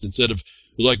against, instead of,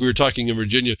 like we were talking in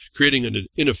Virginia, creating an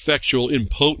ineffectual,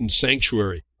 impotent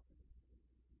sanctuary.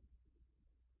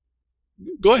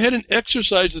 Go ahead and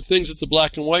exercise the things that the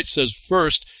black and white says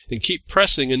first, and keep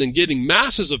pressing and then getting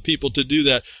masses of people to do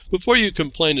that before you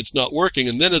complain it's not working.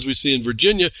 And then, as we see in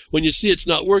Virginia, when you see it's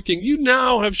not working, you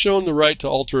now have shown the right to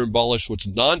alter and abolish what's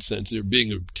nonsense you're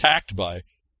being attacked by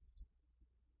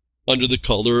under the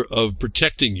color of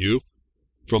protecting you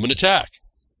from an attack.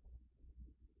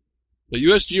 The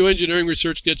U.S. geoengineering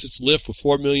research gets its lift with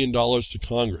 $4 million to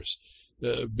Congress.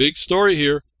 Big story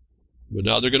here. But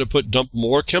now they're going to dump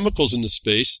more chemicals into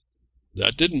space.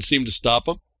 That didn't seem to stop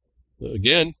them.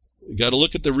 Again, you got to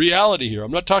look at the reality here.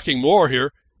 I'm not talking more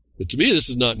here. But to me, this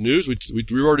is not news. We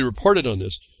already reported on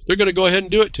this. They're going to go ahead and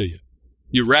do it to you.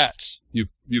 You rats. You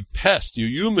pests. You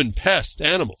human pest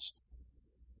animals.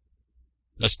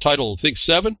 That's Title, I think,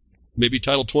 7. Maybe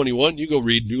Title 21. You go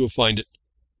read. You go find it.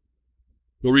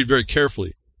 Go read very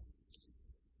carefully.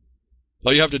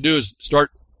 All you have to do is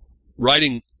start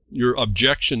writing your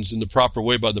objections in the proper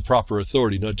way by the proper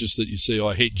authority, not just that you say, oh,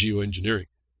 I hate geoengineering.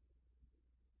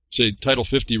 Say, Title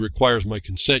 50 requires my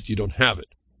consent. You don't have it.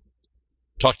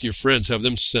 Talk to your friends. Have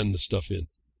them send the stuff in.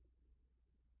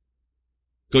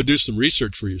 Go do some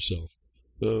research for yourself.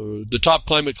 The top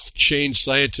climate change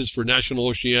scientist for National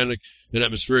Oceanic and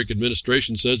Atmospheric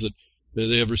Administration says that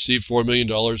they have received $4 million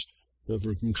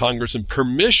from Congress and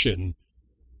permission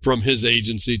from his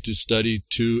agency to study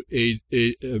two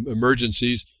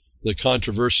emergencies, the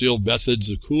controversial methods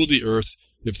to cool the earth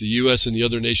if the U.S. and the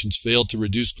other nations fail to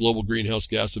reduce global greenhouse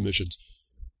gas emissions.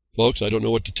 Folks, I don't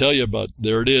know what to tell you, but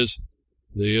there it is.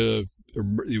 You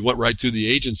went right through the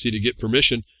agency to get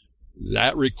permission.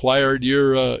 That required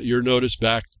your notice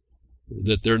back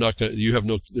that they're not going.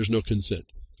 There's no consent.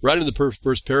 Right in the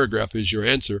first paragraph is your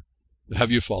answer.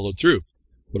 Have you followed through?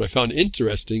 What I found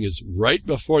interesting is right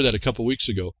before that, a couple weeks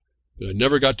ago, and I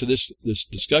never got to this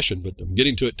discussion, but I'm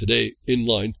getting to it today in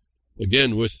line,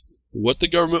 again, with what the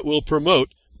government will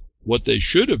promote, what they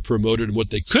should have promoted, and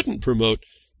what they couldn't promote,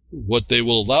 what they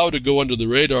will allow to go under the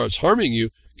radar as harming you,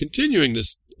 continuing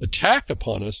this attack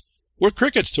upon us. We're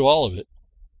crickets to all of it.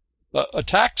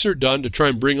 Attacks are done to try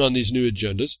and bring on these new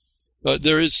agendas.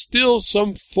 There is still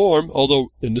some form,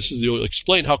 although, and this is to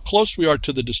explain how close we are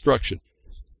to the destruction,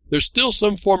 there's still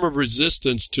some form of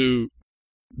resistance to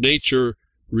nature,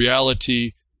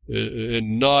 reality,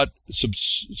 and not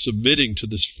submitting to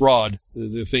this fraud,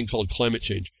 the thing called climate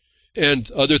change, and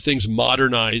other things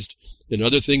modernized, and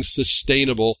other things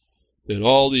sustainable, and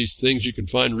all these things you can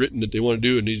find written that they want to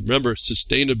do. And remember,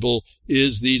 sustainable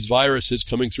is these viruses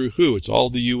coming through who? It's all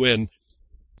the UN.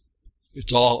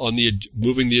 It's all on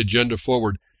moving the agenda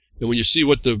forward. And when you see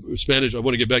what the Spanish, I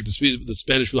want to get back to the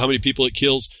Spanish, how many people it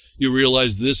kills, you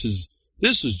realize this is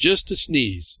just a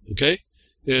sneeze, okay?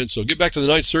 And so get back to the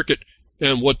Ninth Circuit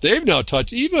and what they've now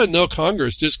touched, even though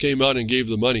Congress just came out and gave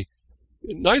the money.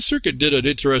 Ninth Circuit did an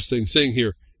interesting thing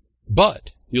here, but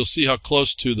you'll see how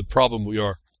close to the problem we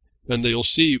are. And you'll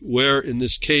see where, in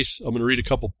this case, I'm going to read a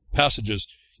couple passages,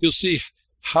 you'll see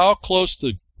how close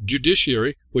the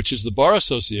judiciary, which is the Bar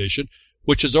Association,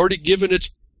 which has already given its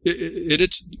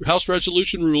House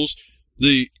resolution rules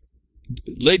the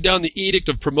laid down the edict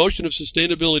of promotion of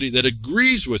sustainability that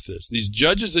agrees with this. These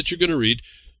judges that you're going to read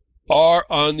are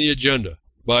on the agenda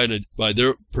by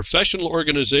their professional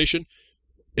organization,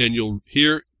 and you'll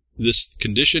hear this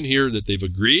condition here that they've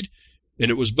agreed. And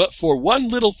it was but for one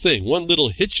little thing, one little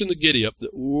hitch in the giddy-up,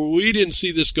 that we didn't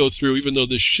see this go through, even though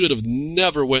this should have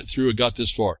never went through and got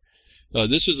this far.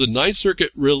 This is the Ninth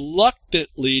Circuit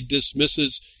reluctantly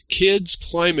dismisses kids'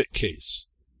 climate case.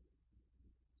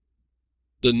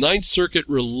 The Ninth Circuit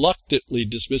reluctantly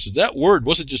dismisses. That word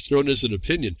wasn't just thrown as an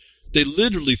opinion. They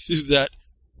literally threw that.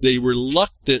 They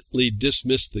reluctantly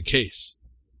dismissed the case.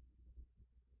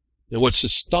 And what's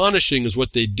astonishing is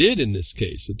what they did in this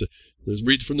case. Let's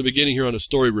read from the beginning here on a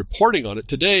story reporting on it.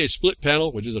 Today, a split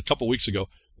panel, which is a couple weeks ago,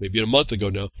 maybe a month ago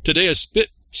now. Today, a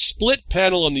split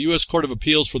panel on the U.S. Court of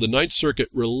Appeals for the Ninth Circuit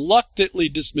reluctantly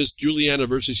dismissed Juliana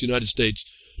versus United States,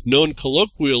 known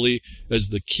colloquially as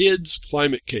the kids'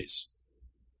 climate case.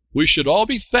 We should all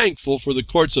be thankful for the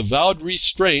court's avowed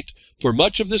restraint. For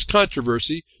much of this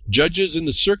controversy, judges in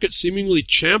the circuit seemingly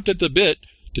champed at the bit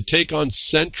to take on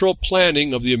central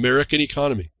planning of the American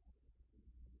economy.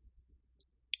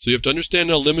 So you have to understand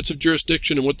now limits of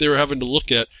jurisdiction and what they were having to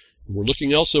look at. And we're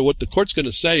looking also what the court's going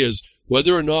to say is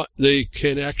whether or not they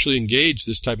can actually engage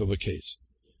this type of a case.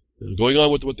 Going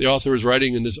on with what the author is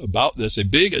writing in this about this, a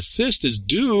big assist is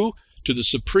due to the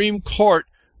Supreme Court,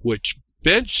 which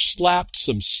bench slapped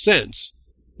some sense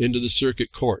into the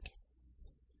circuit court.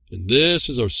 And this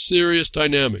is a serious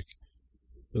dynamic.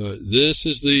 This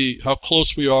is how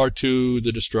close we are to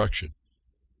the destruction.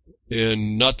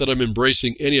 And not that I'm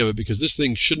embracing any of it, because this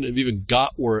thing shouldn't have even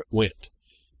got where it went.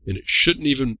 And it shouldn't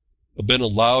even have been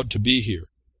allowed to be here.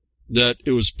 That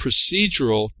it was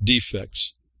procedural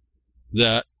defects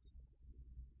that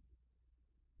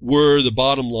were the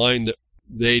bottom line that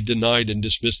they denied and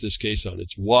dismissed this case on.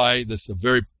 It's why the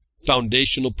very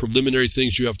foundational preliminary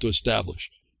things you have to establish.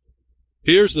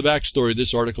 Here's the backstory of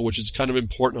this article, which is kind of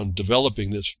important on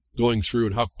developing this, going through,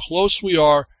 and how close we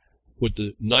are with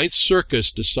the Ninth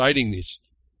Circuit deciding these,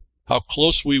 how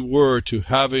close we were to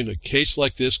having a case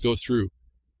like this go through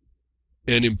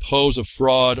and impose a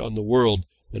fraud on the world,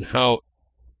 and how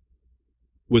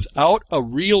without a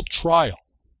real trial,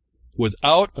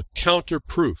 without a counter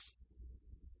proof,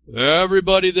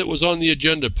 everybody that was on the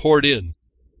agenda poured in,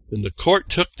 and the court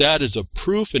took that as a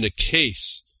proof in a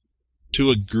case to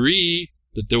agree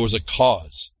that there was a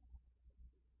cause.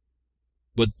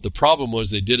 But the problem was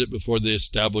they did it before they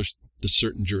established the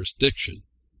certain jurisdiction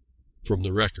from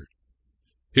the record.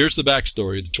 Here's the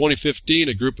backstory. In 2015,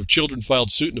 a group of children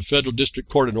filed suit in a federal district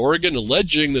court in Oregon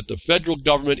alleging that the federal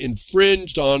government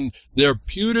infringed on their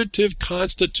putative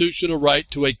constitutional right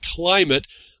to a climate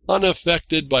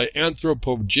unaffected by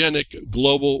anthropogenic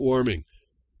global warming.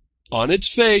 On its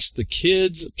face, the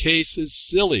kids' case is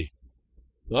silly.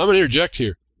 Now, I'm going to interject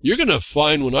here. You're going to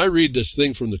find when I read this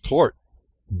thing from the court,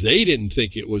 they didn't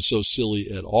think it was so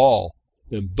silly at all.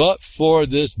 And but for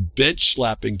this bench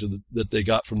slapping that they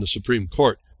got from the Supreme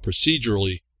Court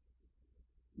procedurally,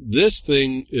 this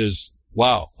thing is,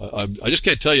 wow. I just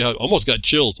can't tell you how, almost got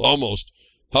chills,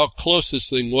 how close this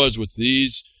thing was with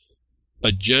these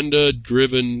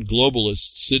agenda-driven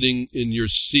globalists sitting in your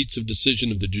seats of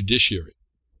decision of the judiciary.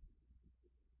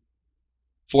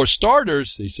 For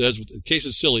starters, he says, the case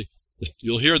is silly.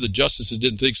 You'll hear the justices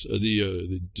didn't think,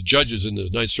 the judges in the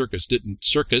Ninth Circuit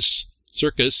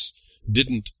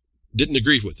didn't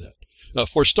agree with that.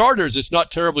 For starters, it's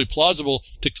not terribly plausible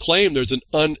to claim there's an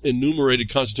unenumerated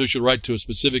constitutional right to a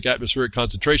specific atmospheric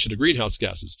concentration of greenhouse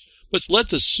gases. But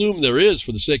let's assume there is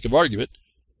for the sake of argument.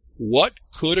 What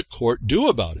could a court do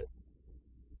about it?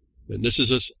 And this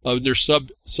is under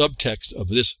subtext of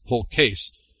this whole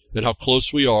case, and how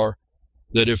close we are,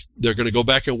 that if they're going to go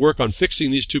back and work on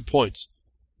fixing these 2 points,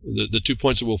 the 2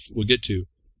 points that we'll get to,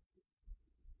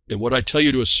 and what I tell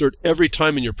you to assert every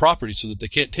time in your property so that they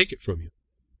can't take it from you.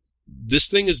 This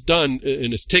thing is done,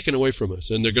 and it's taken away from us,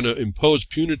 and they're going to impose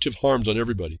punitive harms on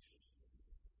everybody.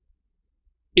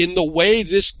 In the way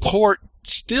this court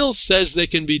still says they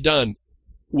can be done,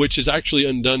 which is actually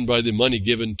undone by the money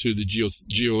given to the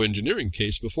geoengineering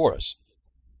case before us.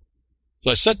 So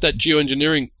I set that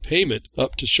geoengineering payment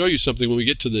up to show you something when we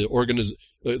get to the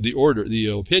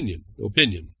opinion,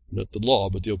 not the law,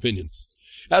 but the opinion.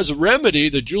 As a remedy,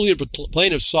 the Julian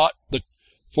plaintiff sought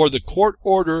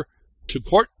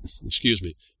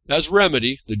As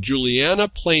remedy, the Juliana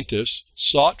plaintiffs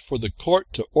sought for the court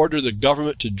to order the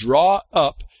government to draw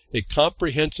up a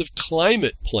comprehensive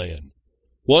climate plan,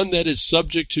 one that is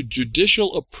subject to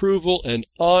judicial approval and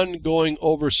ongoing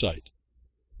oversight.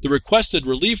 The requested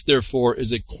relief, therefore,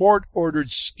 is a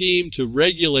court-ordered scheme to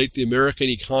regulate the American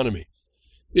economy.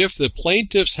 If the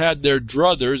plaintiffs had their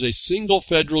druthers, a single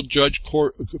federal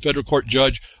court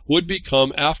judge would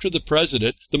become, after the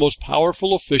president, the most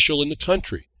powerful official in the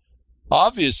country.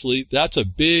 Obviously, that's a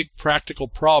big practical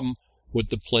problem with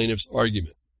the plaintiff's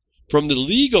argument. From the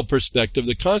legal perspective,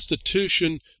 the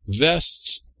Constitution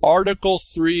vests Article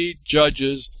 3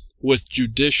 judges with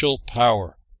judicial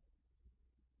power.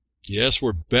 Yes,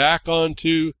 we're back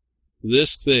onto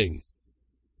this thing.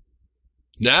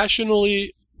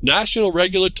 National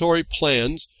regulatory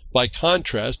plans, by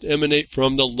contrast, emanate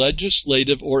from the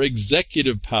legislative or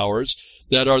executive powers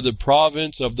that are the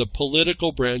province of the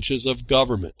political branches of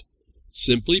government.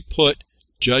 Simply put,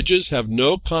 judges have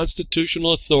no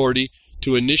constitutional authority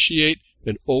to initiate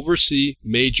and oversee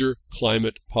major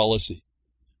climate policy.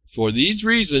 For these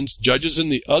reasons, judges in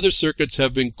the other circuits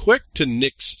have been quick to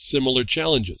nix similar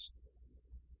challenges.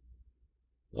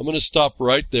 I'm going to stop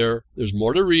right there. There's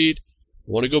more to read.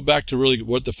 I want to go back to really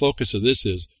what the focus of this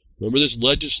is. Remember this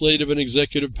legislative and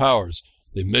executive powers.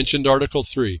 They mentioned Article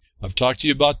 3. I've talked to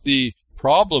you about the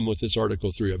problem with this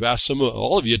Article 3. I've asked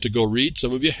all of you to go read.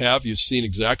 Some of you have. You've seen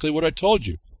exactly what I told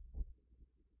you.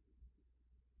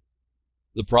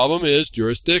 The problem is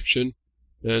jurisdiction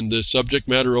and the subject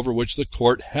matter over which the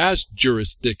court has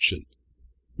jurisdiction.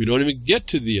 We don't even get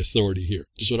to the authority here.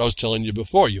 Just what I was telling you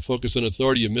before. You focus on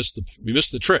authority, you miss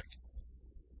the trick.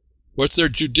 What's their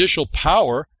judicial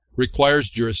power requires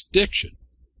jurisdiction.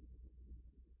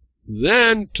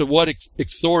 Then, to what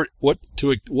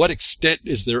extent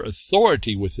is there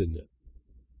authority within them?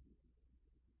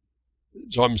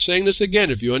 So I'm saying this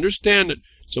again. If you understand that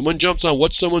someone jumps on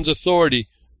what's someone's authority,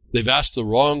 they've asked the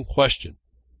wrong question.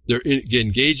 They're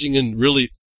engaging in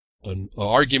really an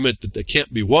argument that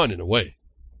can't be won in a way.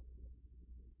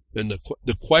 And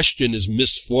the question is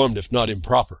misformed, if not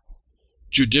improper.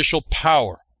 Judicial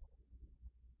power.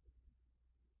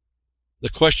 The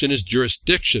question is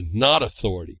jurisdiction, not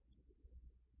authority.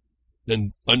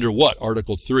 And under what?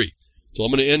 Article 3. So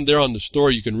I'm going to end there on the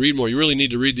story. You can read more. You really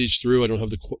need to read these through. I don't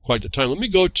have quite the time. Let me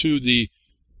go to the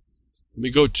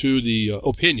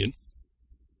opinion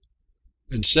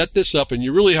and set this up, and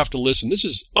you really have to listen. This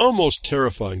is almost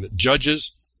terrifying that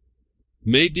judges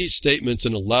made these statements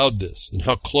and allowed this, and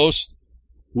how close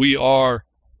we are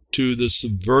to the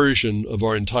subversion of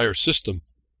our entire system,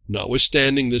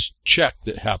 notwithstanding this check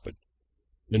that happened.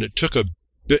 And it took a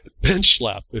bench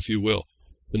slap, if you will.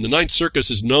 And the Ninth Circus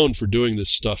is known for doing this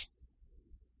stuff.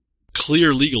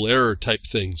 Clear legal error type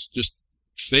things, just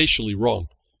facially wrong,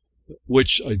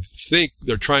 which I think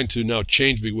they're trying to now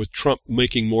change with Trump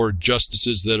making more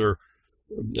justices that are,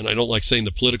 and I don't like saying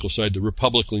the political side, the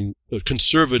Republican,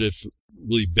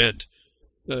 conservatively bent.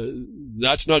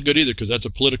 That's not good either, because that's a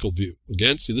political view.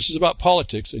 Again, see, this is about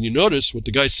politics, and you notice what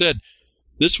the guy said.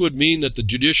 This would mean that the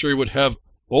judiciary would have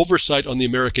oversight on the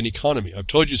American economy. I've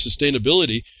told you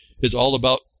sustainability is all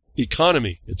about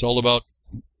economy. It's all about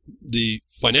the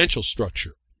financial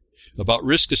structure, about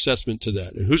risk assessment to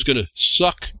that, and who's going to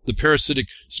suck the parasitic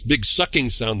big sucking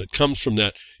sound that comes from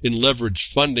that in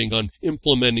leveraged funding on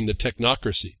implementing the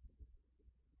technocracy.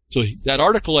 So that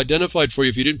article identified for you,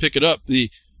 if you didn't pick it up,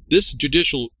 this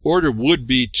judicial order would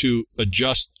be to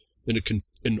adjust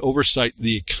and oversight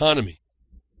the economy.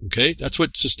 Okay? That's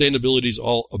what sustainability is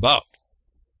all about.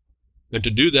 And to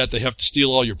do that, they have to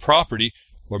steal all your property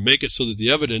or make it so that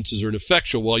the evidences are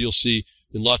ineffectual. While you'll see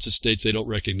in lots of states they don't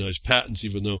recognize patents,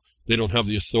 even though they don't have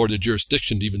the authority, the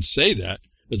jurisdiction to even say that,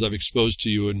 as I've exposed to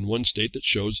you in one state that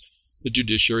shows the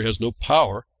judiciary has no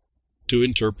power to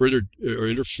interpret or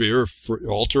interfere or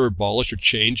alter or abolish or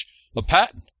change a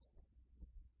patent.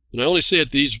 And I only say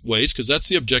it these ways because that's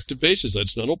the objective basis.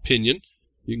 That's not opinion.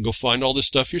 You can go find all this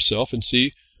stuff yourself and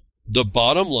see the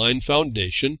bottom line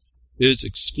foundation is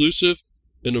exclusive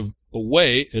in a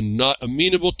way and not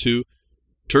amenable to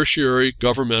tertiary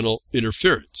governmental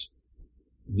interference.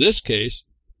 This case,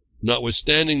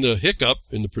 notwithstanding the hiccup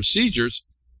in the procedures,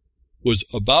 was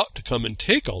about to come and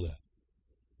take all that.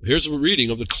 Here's a reading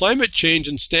of the climate change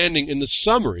and standing in the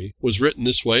summary was written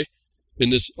this way in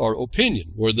this our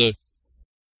opinion, where the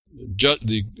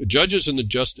judges in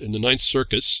the Ninth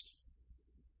Circus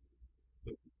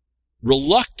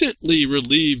reluctantly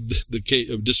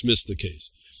dismissed the case.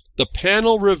 The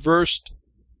panel reversed.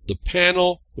 The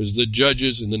panel was the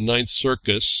judges in the Ninth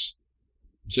Circus.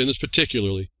 I'm saying this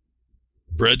particularly.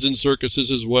 Breads and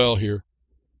circuses as well here.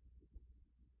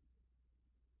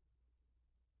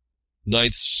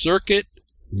 Ninth Circuit.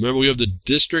 Remember, we have the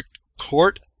district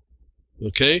court.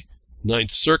 Okay?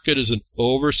 Ninth Circuit is an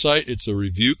oversight. It's a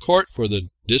review court for the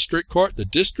district court. The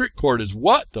district court is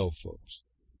what, though, folks?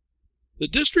 The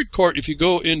district court, if you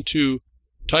go into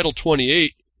Title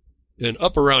 28, and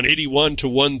up around 81 to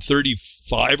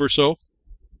 135 or so,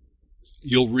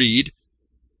 you'll read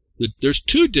that there's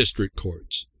 2 district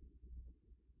courts.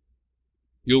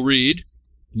 You'll read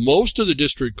most of the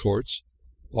district courts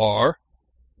are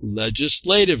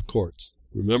legislative courts.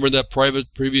 Remember that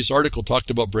previous article talked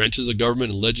about branches of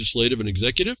government and legislative and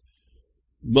executive?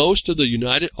 Most of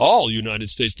all United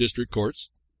States district courts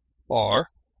are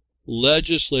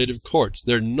legislative courts.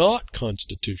 They're not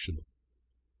constitutional.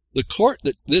 The court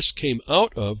that this came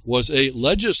out of was a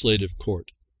legislative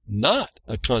court, not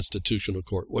a constitutional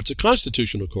court. What's a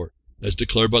constitutional court? As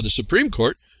declared by the Supreme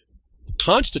Court, the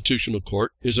constitutional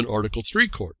court is an Article III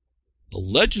court. The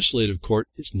legislative court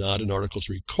is not an Article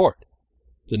III court.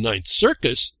 The Ninth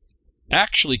Circuit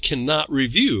actually does not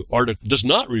review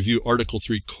Article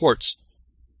III courts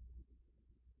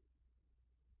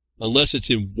unless it's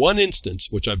in one instance,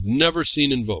 which I've never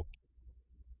seen invoked.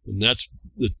 And that's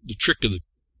the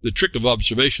trick of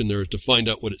observation there is to find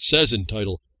out what it says in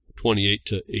Title 28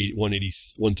 to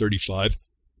 135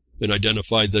 and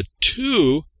identify the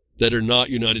 2 that are not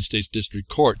United States district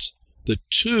courts, the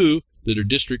 2 that are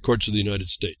district courts of the United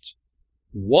States,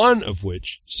 one of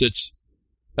which sits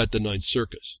at the Ninth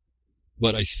Circuit.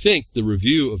 But I think the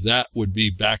review of that would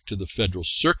be back to the Federal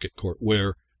Circuit Court,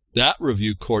 where that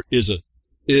review court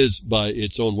is by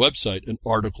its own website an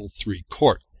Article III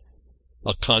court,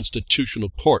 a constitutional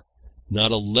court,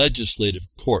 not a legislative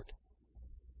court.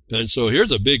 And so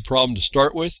here's a big problem to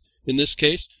start with in this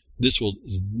case. This will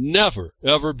never,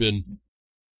 ever been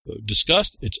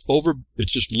discussed. It's over.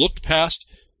 It's just looked past.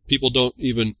 People don't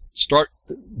even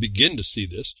begin to see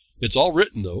this. It's all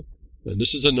written, though. And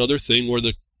this is another thing where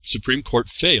the Supreme Court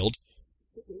failed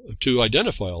to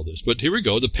identify all this. But here we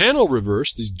go. The panel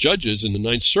reversed, these judges in the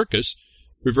Ninth Circuit,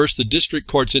 reversed the district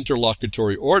court's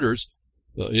interlocutory orders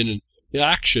in an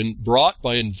action brought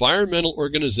by environmental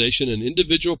organization and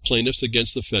individual plaintiffs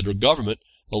against the federal government,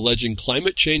 alleging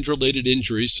climate change-related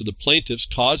injuries to the plaintiffs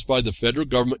caused by the federal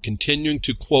government continuing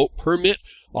to, quote, permit,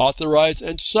 authorize,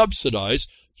 and subsidize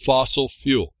fossil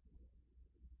fuel,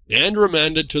 and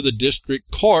remanded to the district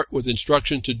court with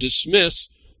instruction to dismiss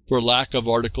for lack of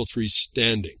Article III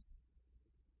standing.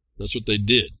 That's what they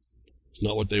did. It's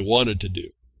not what they wanted to do.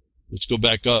 Let's go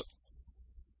back up.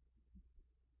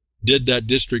 Did that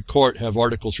district court have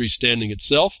Article III standing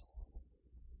itself?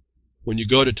 When you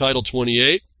go to Title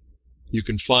 28, you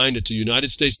can find it's a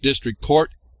United States district court,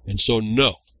 and so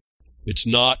no, it's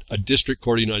not a district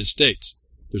court of the United States.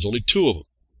 There's only 2 of them.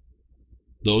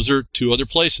 Those are 2 other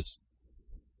places.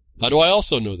 How do I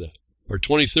also know that? Our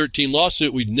 2013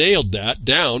 lawsuit, we nailed that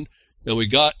down, and we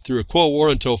got, through a quo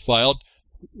warranto filed,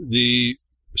 the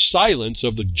silence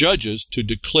of the judges to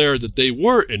declare that they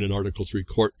were in an Article III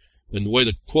court. And the way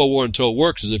the quo warranto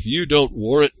works is if you don't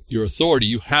warrant your authority,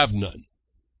 you have none.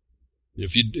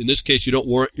 If you, in this case, you don't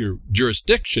warrant your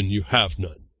jurisdiction, you have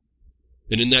none.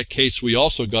 And in that case, we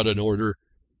also got an order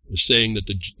saying that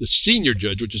the senior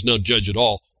judge, which is no judge at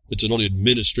all, it's an only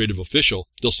administrative official.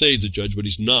 They'll say he's a judge, but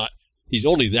he's not. He's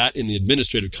only that in the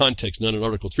administrative context, not an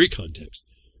Article III context.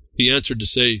 He answered to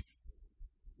say,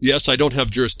 yes, I don't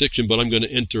have jurisdiction, but I'm going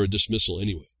to enter a dismissal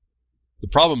anyway. The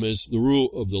problem is the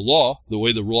rule of the law, the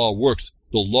way the law works,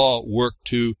 the law worked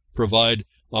to provide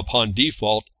upon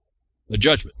default a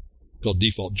judgment called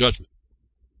default judgment.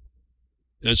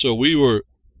 And so we were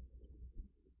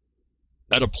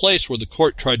at a place where the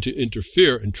court tried to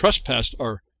interfere and trespassed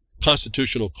our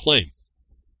constitutional claim.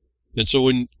 And so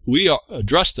when we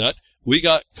addressed that, we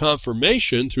got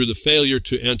confirmation through the failure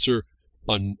to answer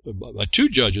by 2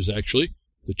 judges, actually,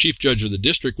 the chief judge of the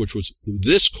district, which was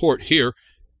this court here,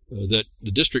 that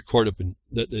the district court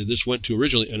that this went to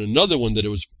originally, and another one that it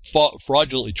was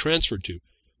fraudulently transferred to.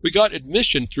 We got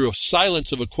admission through a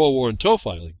silence of a quo warranto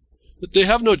filing that they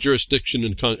have no jurisdiction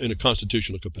in a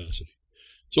constitutional capacity.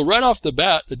 So right off the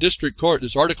bat, the district court,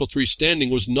 this Article III standing,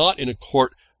 was not in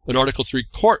an Article III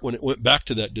court when it went back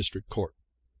to that district court.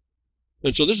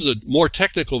 And so this is a more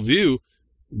technical view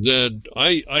that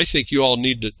I think you all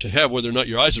need to have, whether or not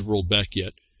your eyes have rolled back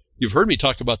yet. You've heard me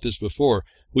talk about this before.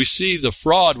 We see the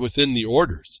fraud within the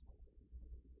orders.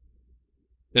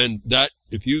 And that,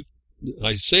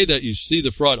 I say that you see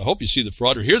the fraud, I hope you see the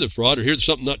fraud or hear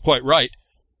something not quite right.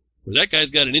 Well, that guy's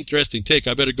got an interesting take.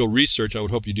 I better go research. I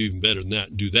would hope you do even better than that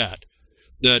and do that.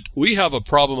 That we have a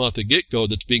problem out the get-go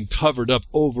that's being covered up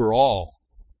overall.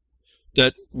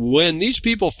 That when these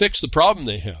people fix the problem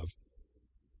they have,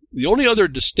 the only other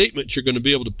statement you're going to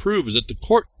be able to prove is that the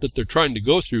court that they're trying to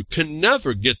go through can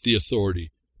never get the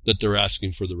authority that they're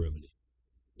asking for the remedy.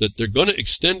 That they're going to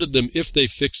extend to them if they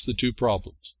fix the 2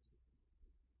 problems.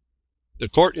 The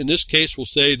court in this case will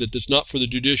say that it's not for the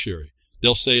judiciary.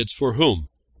 They'll say it's for whom?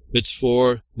 It's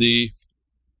for the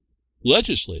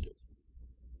legislative.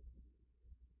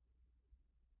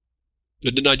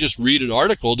 And then I just read an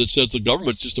article that says the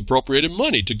government just appropriated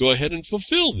money to go ahead and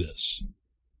fulfill this.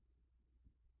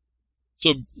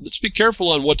 So let's be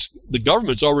careful on what's the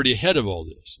government's already ahead of all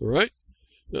this, all right?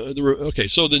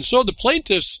 So the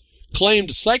plaintiffs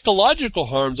claimed psychological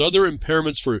harms, other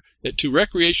impairments to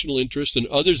recreational interests, and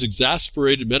others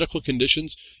exasperated medical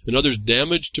conditions, and others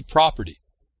damage to property.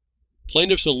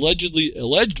 Plaintiffs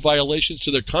alleged violations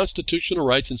to their constitutional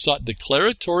rights and sought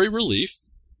declaratory relief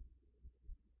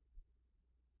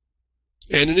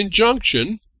and an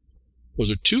injunction.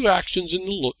 Those are two actions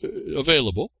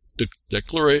available: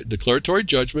 declaratory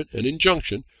judgment and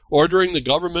injunction, ordering the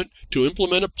government to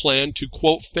implement a plan to,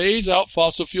 quote, phase out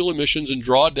fossil fuel emissions and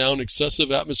draw down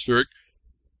excessive atmospheric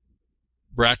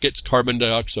carbon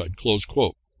dioxide, close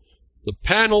quote. The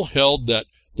panel held that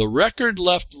the record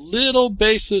left little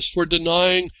basis for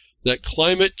denying that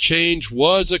climate change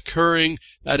was occurring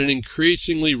at an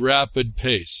increasingly rapid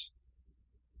pace.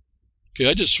 Okay,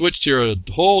 I just switched here a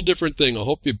whole different thing. I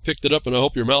hope you picked it up, and I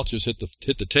hope your mouth just hit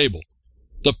the table.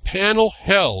 The panel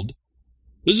held,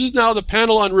 this is now the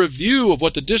panel on review of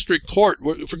what the district court,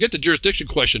 forget the jurisdiction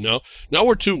question now. Now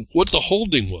we're to what the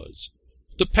holding was.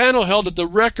 The panel held that the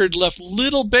record left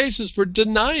little basis for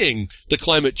denying the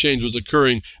climate change was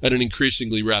occurring at an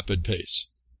increasingly rapid pace.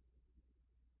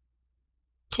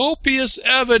 Copious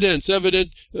expert evidence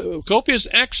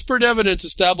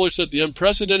established that the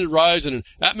unprecedented rise in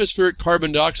atmospheric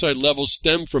carbon dioxide levels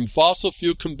stem from fossil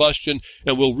fuel combustion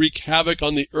and will wreak havoc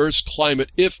on the Earth's climate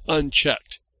if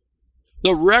unchecked.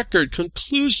 The record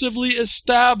conclusively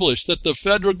established that the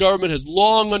federal government has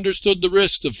long understood the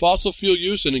risks of fossil fuel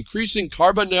use and increasing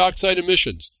carbon dioxide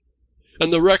emissions.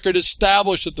 And the record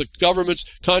established that the government's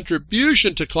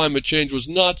contribution to climate change was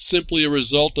not simply a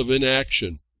result of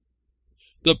inaction.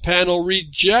 The panel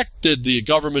rejected the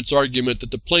government's argument that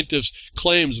the plaintiff's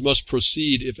claims must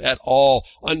proceed, if at all,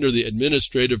 under the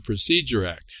Administrative Procedure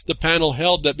Act. The panel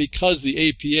held that because the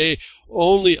APA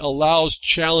only allows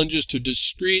challenges to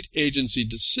discrete agency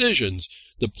decisions,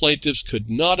 the plaintiffs could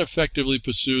not effectively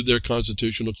pursue their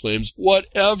constitutional claims,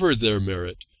 whatever their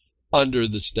merit, under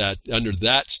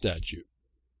that statute.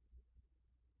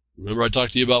 Remember I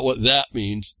talked to you about what that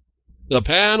means. The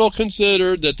panel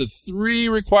considered that the three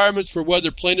requirements for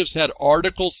whether plaintiffs had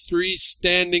Article III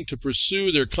standing to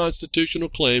pursue their constitutional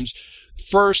claims.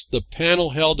 First, the panel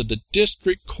held that the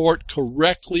district court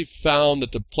correctly found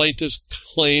that the plaintiffs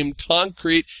claimed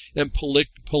concrete and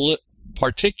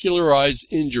particularized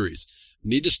injuries. I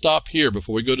need to stop here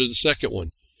before we go to the second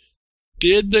one.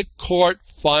 Did the court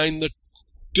find the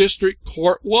district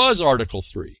court was Article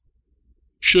III?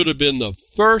 Should have been the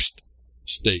first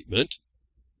statement.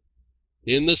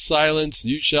 In the silence,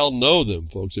 you shall know them,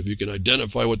 folks, if you can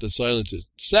identify what the silence is.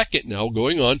 Second, now,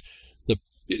 going on,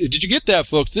 did you get that,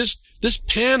 folks? This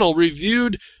panel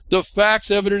reviewed the facts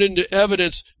evident into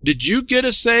evidence. Did you get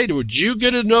a say? Would you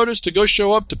get a notice to go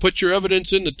show up to put your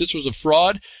evidence in that this was a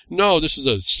fraud? No, this is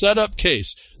a set-up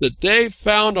case that they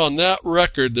found on that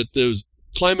record that those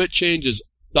climate change is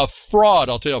a fraud.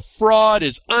 I'll tell you, fraud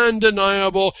is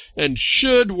undeniable and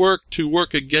should work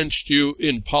against you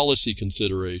in policy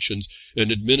considerations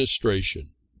and administration.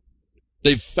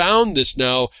 They've found this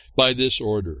now by this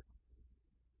order.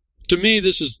 To me,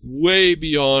 this is way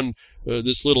beyond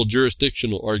this little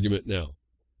jurisdictional argument now.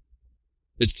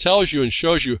 It tells you and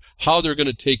shows you how they're going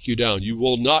to take you down. You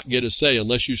will not get a say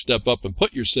unless you step up and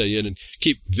put your say in and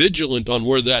keep vigilant on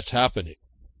where that's happening.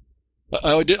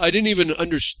 I didn't even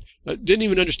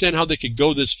understand how they could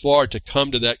go this far to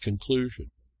come to that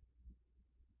conclusion.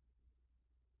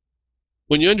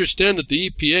 When you understand that the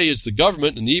EPA is the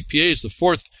government and the EPA is the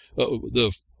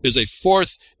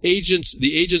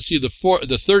agency of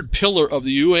the third pillar of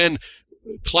the UN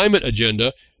climate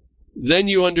agenda, then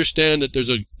you understand that there's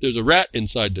a rat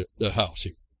inside the house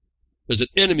here. There's an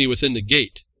enemy within the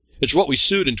gate. It's what we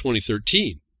sued in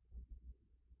 2013.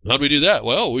 How do we do that?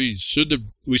 Well, we sued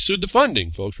the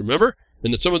funding, folks, remember?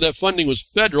 And that some of that funding was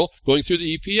federal going through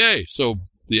the EPA. So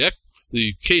the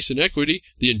case in equity,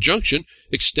 the injunction,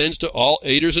 extends to all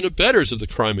aiders and abettors of the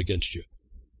crime against you.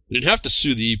 I didn't have to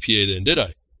sue the EPA then, did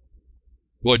I?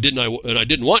 Well, I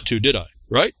didn't want to, did I?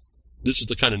 Right? This is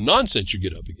the kind of nonsense you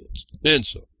get up against. And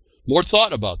so, more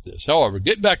thought about this. However,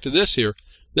 get back to this here.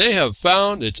 They have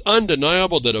found it's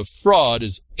undeniable that a fraud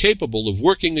is capable of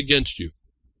working against you.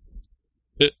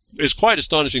 It's quite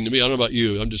astonishing to me. I don't know about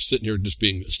you. I'm just sitting here just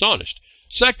being astonished.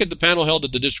 Second, the panel held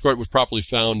that the district court was properly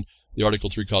found the Article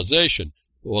III causation.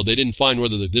 Well, they didn't find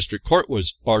whether the district court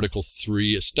was Article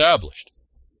III established.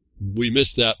 We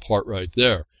missed that part right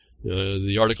there.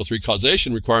 The Article 3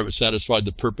 causation requirement satisfied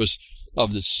the purpose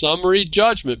of the summary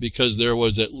judgment because there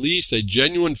was at least a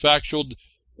genuine factual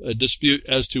dispute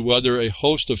as to whether a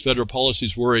host of federal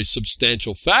policies were a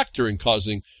substantial factor in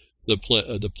causing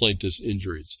the plaintiff's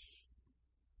injuries.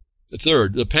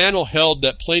 Third, the panel held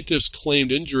that plaintiffs'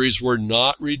 claimed injuries were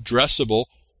not redressable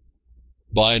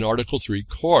by an Article 3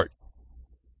 court.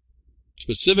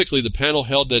 Specifically, the panel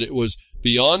held that it was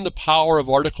beyond the power of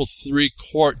Article 3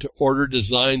 court to order,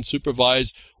 design,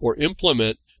 supervise, or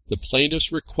implement the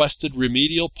plaintiff's requested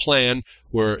remedial plan,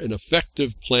 where an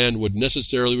effective plan would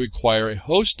necessarily require a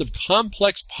host of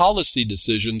complex policy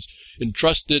decisions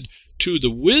entrusted to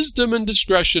the wisdom and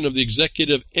discretion of the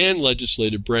executive and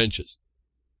legislative branches.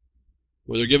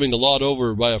 Well, they're giving a lot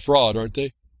over by a fraud, aren't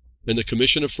they? And the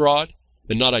commission of fraud,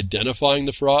 and not identifying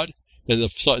the fraud. And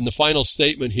the final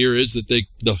statement here is that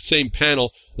the same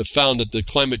panel have found that the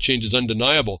climate change is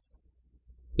undeniable.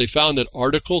 They found that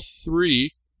Article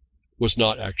 3 was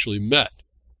not actually met.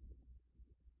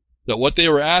 That what they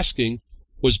were asking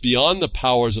was beyond the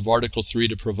powers of Article 3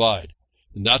 to provide.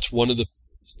 And that's one of the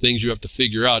things you have to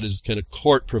figure out is, can a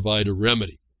court provide a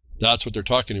remedy? That's what they're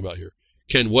talking about here.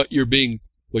 Can what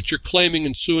you're claiming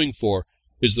and suing for,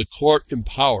 is the court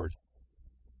empowered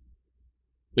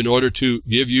in order to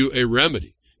give you a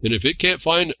remedy? And if it can't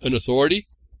find an authority,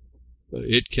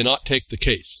 it cannot take the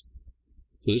case.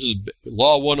 So this is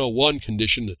Law 101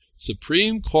 condition. The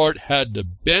Supreme Court had to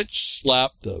bench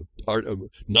slap the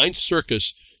Ninth Circuit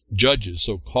judges,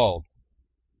 so-called,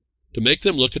 to make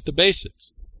them look at the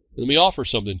basics. Let me offer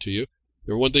something to you.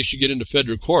 Everyone thinks you get into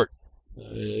federal court.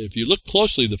 If you look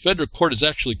closely, the federal court is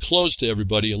actually closed to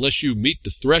everybody unless you meet the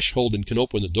threshold and can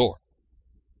open the door.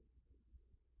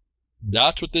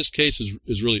 That's what this case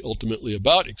is really ultimately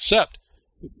about, except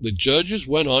the judges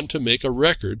went on to make a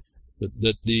record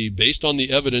that based on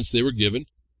the evidence they were given,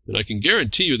 and I can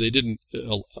guarantee you they didn't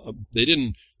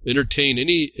entertain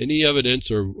any evidence,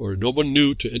 or no one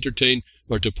knew to entertain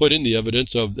or to put in the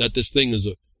evidence of that this thing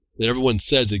that everyone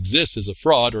says exists as a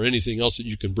fraud or anything else that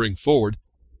you can bring forward.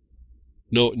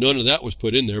 No, none of that was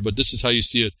put in there, but this is how you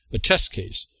see a test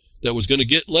case that was going to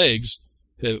get legs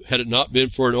had it not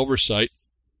been for an oversight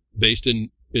based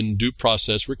in due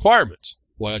process requirements.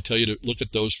 Why I tell you to look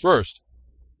at those first.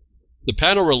 The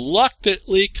panel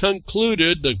reluctantly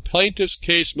concluded the plaintiff's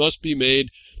case must be made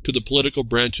to the political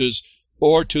branches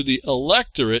or to the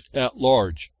electorate at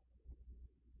large.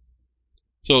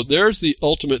 So there's the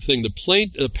ultimate thing.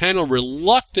 The panel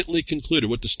reluctantly concluded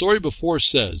what the story before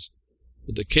says,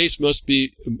 that the case must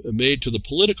be made to the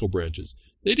political branches.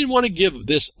 They didn't want to give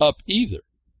this up either.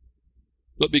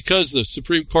 But because the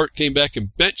Supreme Court came back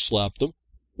and bench slapped them,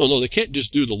 no, they can't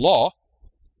just do the law.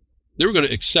 They were going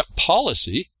to accept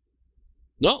policy,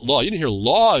 not law. You didn't hear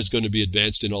law is going to be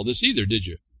advanced in all this either, did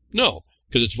you? No,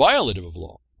 because it's violative of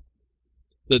law.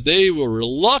 That they were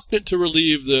reluctant to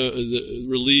relieve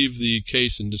the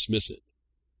case and dismiss it.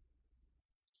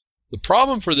 The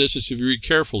problem for this is, if you read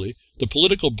carefully, the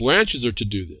political branches are to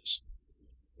do this.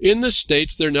 In the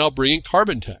states, they're now bringing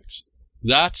carbon tax.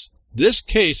 This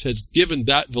case has given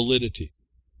that validity.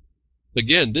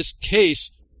 Again, this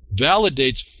case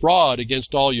validates fraud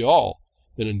against all y'all,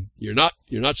 and you're not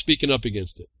speaking up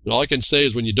against it. And all I can say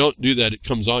is, when you don't do that, it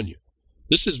comes on you.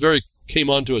 This came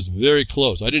on to us very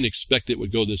close. I didn't expect it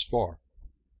would go this far.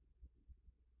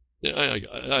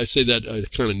 I say that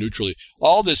kind of neutrally.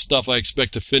 All this stuff I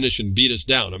expect to finish and beat us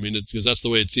down. I mean, because that's the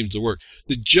way it seems to work.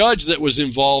 The judge that was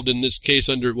involved in this case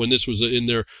when this was in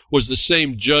there was the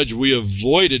same judge we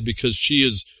avoided because she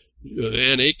is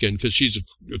Ann Aiken, because she's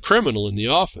a criminal in the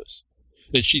office.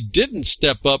 And she didn't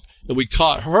step up, and we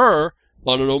caught her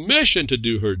on an omission to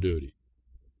do her duty.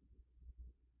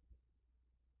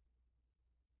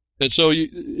 And so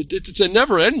it's a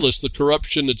never endless, the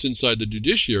corruption that's inside the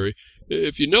judiciary.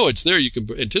 If you know it's there, you can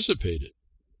anticipate it.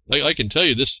 I can tell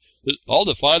you this all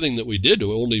the filing that we did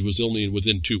was only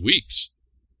within 2 weeks.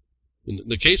 And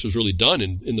the case was really done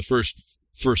in the first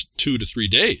 2 to 3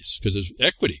 days because there's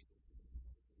equity.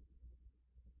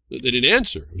 They didn't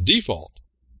answer, default.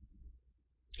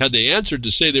 Had they answered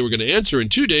to say they were going to answer in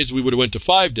 2 days, we would have went to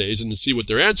 5 days and to see what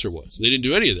their answer was. They didn't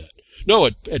do any of that. No,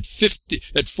 at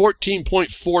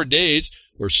 14.4 days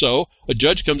or so, a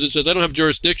judge comes and says, I don't have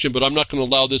jurisdiction, but I'm not going to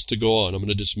allow this to go on. I'm going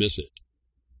to dismiss it.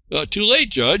 Too late,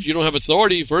 Judge. You don't have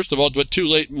authority, first of all, but too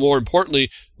late, more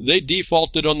importantly, they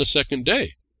defaulted on the second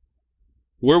day.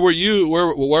 Where were you?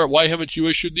 Why haven't you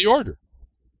issued the order?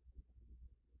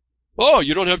 Oh,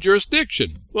 you don't have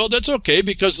jurisdiction. Well, that's okay,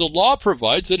 because the law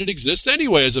provides that it exists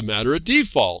anyway as a matter of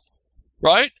default,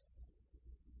 right?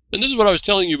 And this is what I was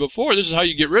telling you before. This is how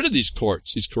you get rid of these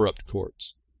courts, these corrupt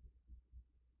courts.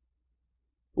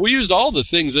 We used all the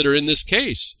things that are in this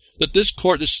case. That this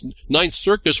court, this Ninth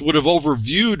Circus, would have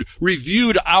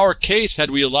reviewed our case had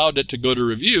we allowed it to go to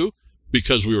review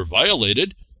because we were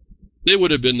violated. They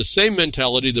would have been the same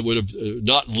mentality that would have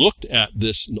not looked at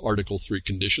this Article 3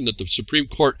 condition, that the Supreme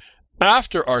Court,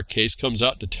 after our case, comes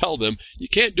out to tell them, you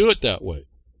can't do it that way.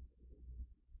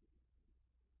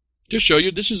 To show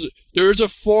you, there is a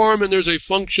form and there's a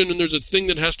function and there's a thing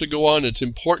that has to go on. It's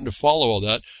important to follow all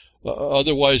that.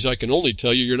 Otherwise, I can only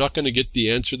tell you, you're not going to get the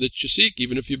answer that you seek,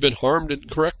 even if you've been harmed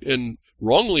and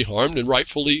wrongly harmed and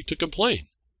rightfully to complain.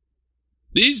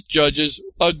 These judges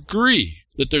agree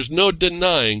that there's no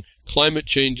denying climate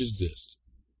change exists.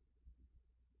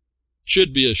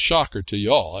 Should be a shocker to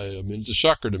y'all. I mean, it's a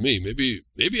shocker to me.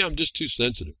 Maybe I'm just too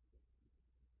sensitive.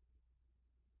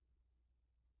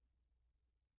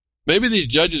 Maybe these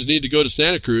judges need to go to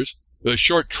Santa Cruz, a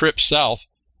short trip south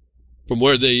from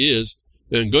where they is,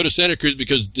 and go to Santa Cruz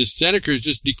because Santa Cruz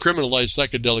just decriminalized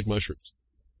psychedelic mushrooms.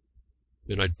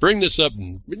 And I bring this up,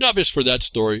 not just for that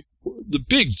story. The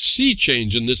big sea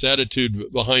change in this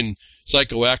attitude behind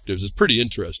psychoactives is pretty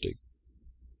interesting.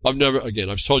 I've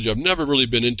told you, I've never really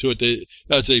been into it.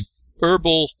 As a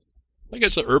herbalist,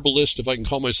 if I can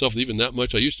call myself even that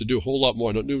much. I used to do a whole lot more.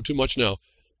 I don't do too much now,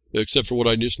 except for what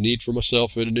I just need for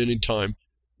myself at any time.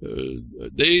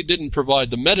 They didn't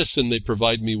provide, the medicine they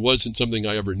provide me wasn't something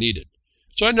I ever needed.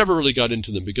 So I never really got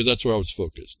into them because that's where I was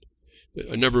focused.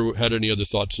 I never had any other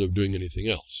thoughts of doing anything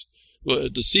else.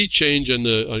 But the sea change and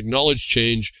the acknowledged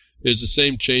change is the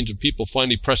same change of people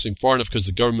finally pressing far enough because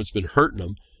the government's been hurting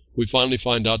them. We finally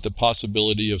find out the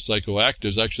possibility of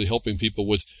psychoactives actually helping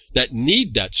people that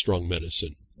need that strong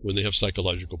medicine when they have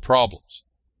psychological problems.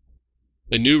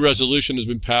 A new resolution has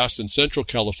been passed in Central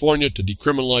California to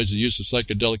decriminalize the use of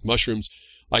psychedelic mushrooms.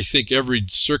 I think every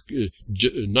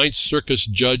Ninth Circus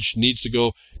judge needs to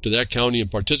go to that county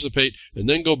and participate, and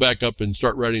then go back up and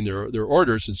start writing their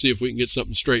orders and see if we can get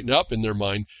something straightened up in their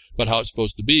mind about how it's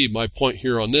supposed to be. My point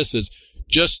here on this is,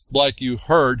 just like you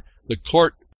heard, the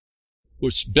court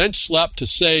was bench slapped to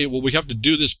say, well, we have to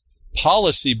do this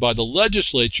policy by the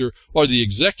legislature or the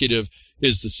executive,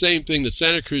 is the same thing that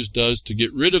Santa Cruz does to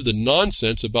get rid of the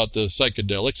nonsense about the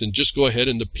psychedelics and just go ahead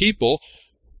and the people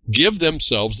give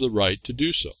themselves the right to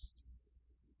do so.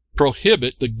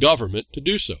 Prohibit the government to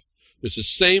do so. It's the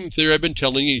same theory I've been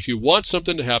telling you. If you want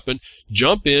something to happen,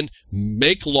 jump in,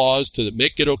 make laws to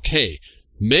make it okay.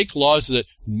 Make laws that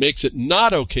makes it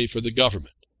not okay for the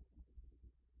government.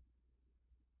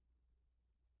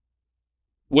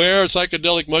 Where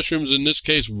psychedelic mushrooms, in this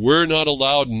case, were not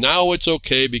allowed, now it's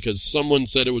okay because someone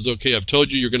said it was okay. I've told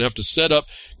you, you're going to have to set up,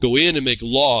 go in and make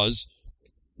laws,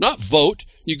 not vote.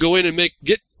 You go in and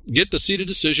get the seat of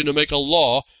decision to make a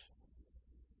law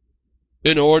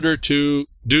in order to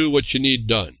do what you need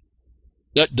done.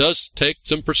 That does take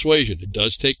some persuasion. It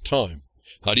does take time.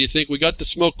 How do you think we got the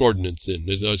smoke ordinance in?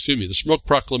 The smoke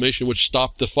proclamation, which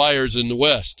stopped the fires in the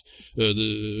West,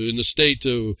 in the state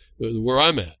where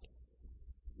I'm at?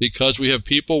 Because we have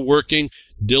people working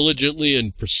diligently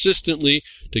and persistently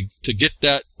to get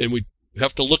that, and we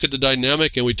have to look at the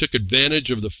dynamic, and we took advantage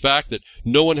of the fact that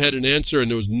no one had an answer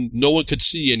and no one could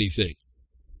see anything.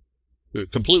 We were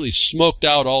completely smoked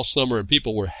out all summer, and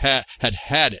people had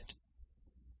it.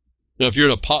 Now, if you're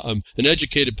an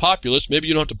educated populace, maybe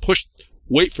you don't have to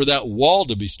wait for that wall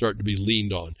to start to be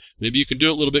leaned on. Maybe you can do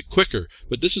it a little bit quicker,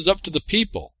 but this is up to the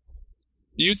people.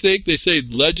 You think they say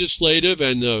legislative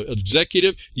and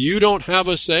executive, you don't have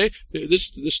a say?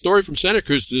 This story from Santa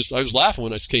Cruz, I was laughing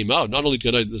when it came out. Not only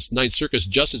did this Ninth Circus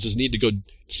justices need to go to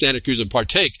Santa Cruz and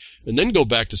partake and then go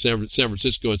back to San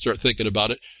Francisco and start thinking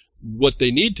about it, what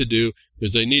they need to do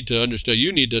is you need to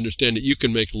understand that you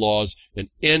can make laws and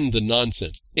end the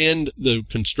nonsense, end the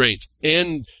constraints,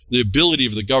 end the ability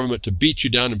of the government to beat you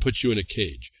down and put you in a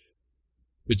cage.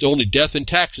 It's only death and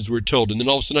taxes, we're told. And then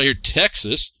all of a sudden I hear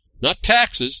Texas, not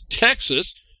taxes,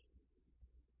 Texas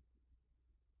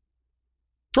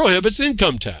prohibits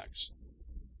income tax.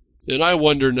 And I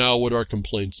wonder now what our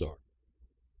complaints are.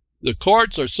 The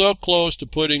courts are so close to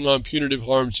putting on punitive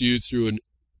harm to you through an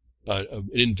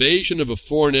invasion of a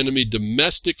foreign enemy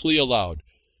domestically allowed.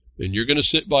 And you're going to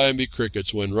sit by and be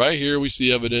crickets when right here we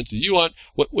see evidence that you want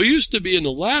what we used to be in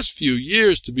the last few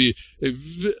years to be a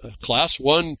class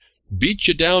 1 beat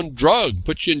you down drug,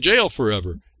 put you in jail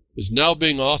forever, is now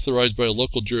being authorized by a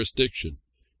local jurisdiction.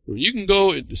 You can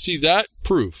go and see that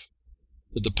proof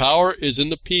that the power is in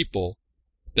the people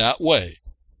that way.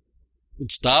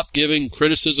 And stop giving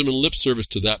criticism and lip service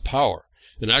to that power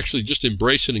and actually just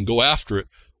embrace it and go after it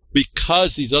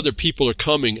because these other people are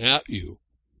coming at you.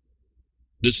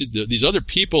 These other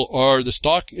people are the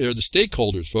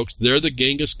stakeholders, folks. They're the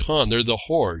Genghis Khan. They're the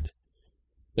horde.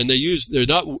 And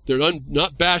they're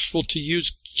not bashful to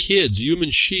use kids,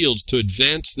 human shields, to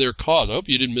advance their cause. I hope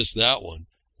you didn't miss that one.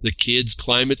 The kids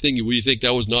climate thing. You think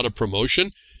that was not a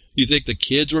promotion? You think the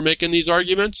kids were making these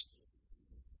arguments?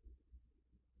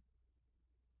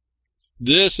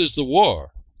 This is the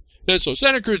war. And so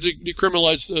Santa Cruz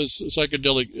decriminalized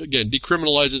psychedelic, again,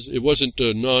 decriminalizes. It wasn't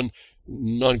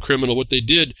non-criminal what they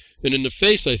did. And in the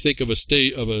face, I think, of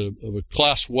a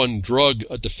class 1 drug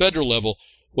at the federal level,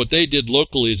 what they did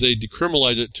locally is they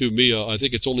decriminalized it to me. I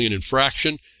think it's only an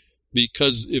infraction,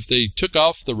 because if they took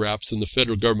off the wraps, then the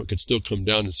federal government could still come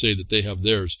down and say that they have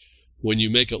theirs. When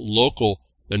you make it local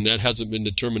and that hasn't been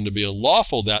determined to be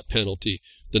unlawful, that penalty,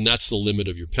 then that's the limit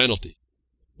of your penalty.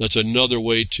 That's another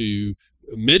way to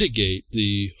mitigate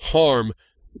the harm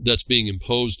that's being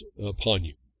imposed upon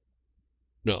you.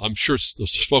 Now, I'm sure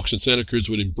those folks in Santa Cruz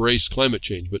would embrace climate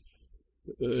change, but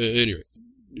anyway,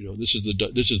 this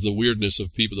is the weirdness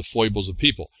of people, the foibles of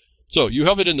people. So you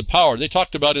have it in the power. They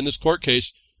talked about in this court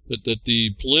case that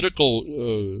the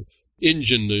political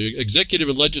engine, the executive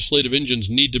and legislative engines,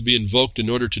 need to be invoked in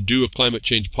order to do a climate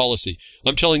change policy.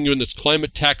 I'm telling you, in this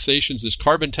climate taxation, this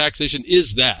carbon taxation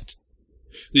is that.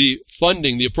 The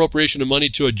funding, the appropriation of money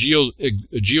to a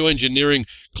geoengineering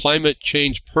climate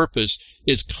change purpose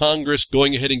is Congress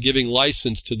going ahead and giving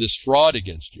license to this fraud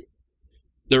against you.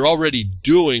 They're already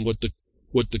doing what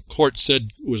the court said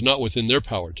was not within their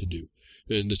power to do.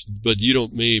 But you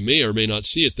may or may not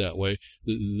see it that way.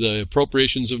 The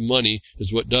appropriations of money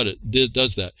is what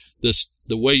does that.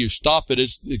 The way you stop it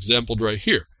is exampled right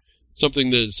here. Something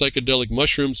that psychedelic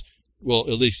mushrooms, well,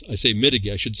 at least I say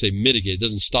mitigate. I should say mitigate. It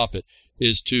doesn't stop it.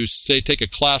 Is to say take a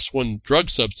class 1 drug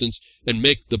substance and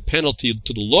make the penalty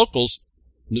to the locals,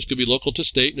 and this could be local to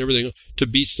state and everything, to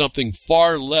be something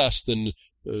far less than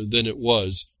it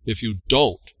was if you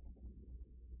don't.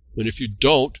 And if you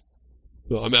don't,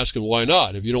 well, I'm asking why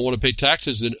not? If you don't want to pay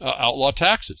taxes, then outlaw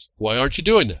taxes. Why aren't you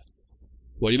doing that?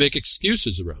 Why do you make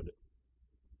excuses around it?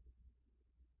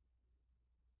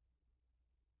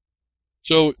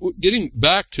 So getting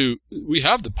back to, we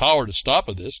have the power to stop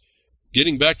this.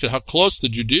 Getting back to how close the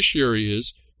judiciary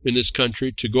is in this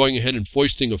country to going ahead and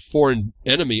foisting a foreign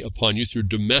enemy upon you through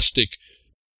domestic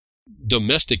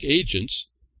agents.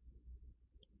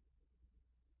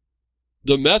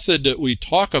 The method that we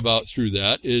talk about through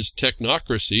that is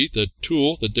technocracy, the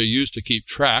tool that they use to keep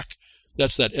track.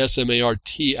 That's that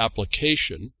SMART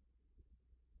application.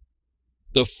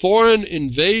 The foreign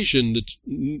invasion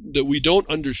that we don't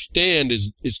understand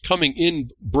is coming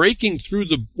in, breaking through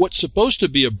what's supposed to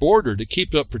be a border to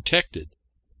keep it protected,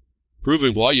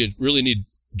 proving why you really need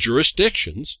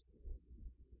jurisdictions,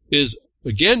 is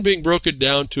again being broken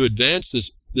down to advance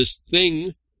this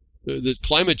thing that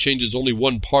climate change is only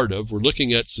one part of. We're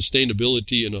looking at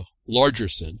sustainability in a larger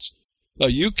sense.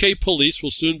 UK police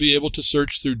will soon be able to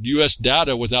search through US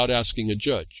data without asking a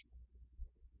judge.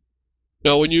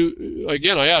 Now,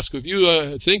 I ask, if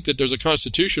you think that there's a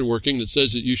constitution working that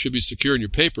says that you should be secure in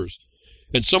your papers,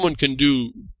 and someone can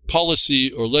do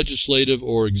policy or legislative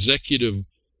or executive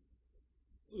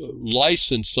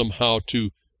license somehow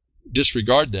to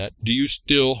disregard that, do you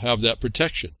still have that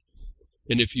protection?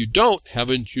 And if you don't,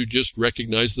 haven't you just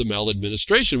recognized the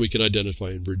maladministration we can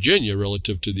identify in Virginia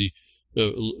relative to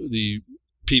the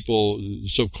people,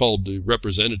 so-called the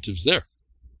representatives there?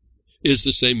 Is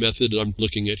the same method I'm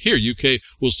looking at here. UK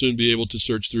will soon be able to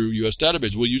search through U.S.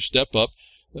 databases. Will you step up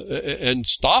and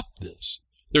stop this?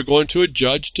 They're going to a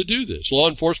judge to do this. Law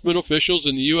enforcement officials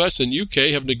in the U.S. and UK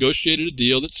have negotiated a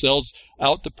deal that sells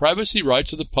out the privacy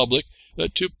rights of the public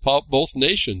to both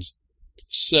nations.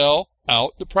 Sell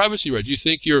out the privacy rights. You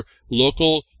think your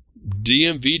local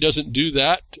DMV doesn't do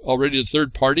that already to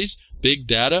third parties? Big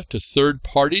data to third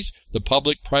parties? The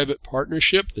public-private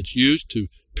partnership that's used to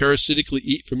parasitically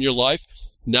eat from your life.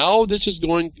 Now this is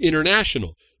going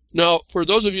international. Now, for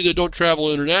those of you that don't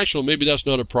travel international, maybe that's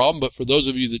not a problem, but for those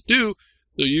of you that do,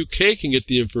 the UK can get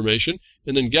the information,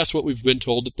 and then guess what we've been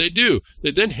told that they do?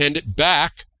 They then hand it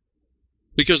back,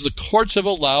 because the courts have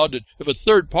allowed that if a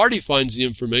third party finds the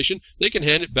information, they can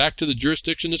hand it back to the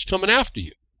jurisdiction that's coming after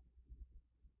you.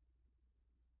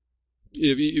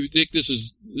 If you think this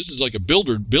is like a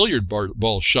billiard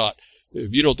ball shot,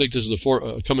 if you don't think this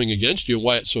is coming against you and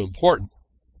why it's so important.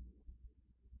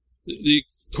 The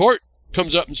court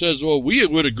comes up and says, well, we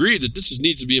would agree that this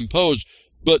needs to be imposed,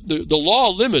 but the law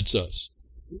limits us.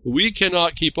 We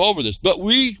cannot keep over this. But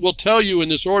we will tell you in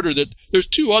this order that there's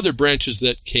two other branches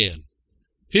that can.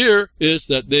 Here is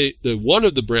that one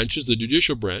of the branches, the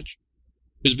judicial branch,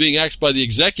 is being axed by the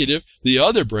executive. The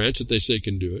other branch that they say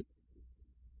can do it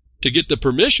to get the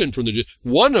permission from the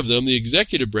one of them, the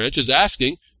executive branch, is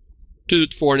asking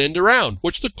for an end around,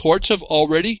 which the courts have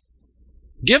already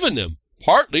given them,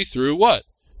 partly through what?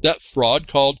 That fraud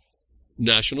called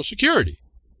national security.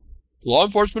 Law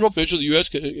enforcement officials of the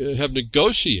U.S. have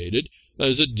negotiated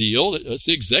as a deal. That's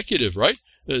the executive, right?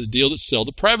 A deal that sell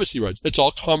the privacy rights. It's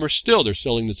all commerce still. They're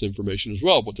selling this information as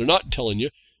well, but they're not telling you.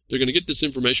 They're going to get this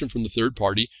information from the third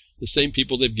party, the same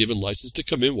people they've given license to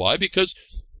come in. Why? Because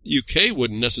the UK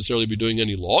wouldn't necessarily be doing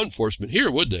any law enforcement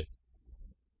here, would they?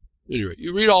 Anyway,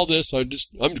 you read all this, I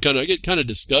get kind of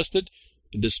disgusted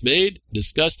and dismayed,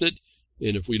 disgusted,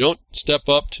 and if we don't step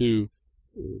up to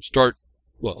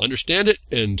understand it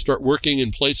and start working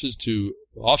in places to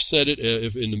offset it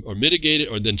or mitigate it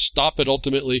or then stop it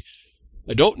ultimately,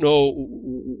 I don't know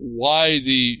why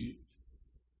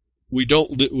we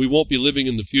won't be living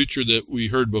in the future that we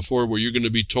heard before, where you're going to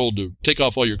be told to take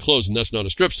off all your clothes, and that's not a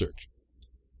strip search.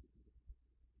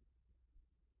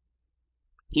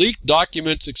 Leaked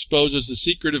documents exposes the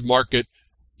secretive market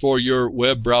for your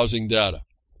web browsing data.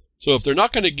 So if they're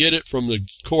not going to get it from the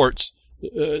courts,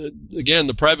 again,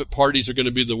 the private parties are going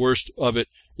to be the worst of it.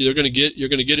 You're going to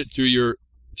get it through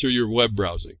your web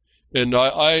browsing. And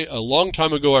I a long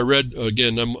time ago, I read,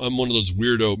 again, I'm one of those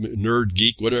weirdo nerd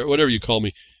geek, whatever you call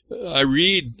me. I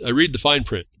read the fine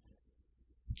print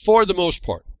for the most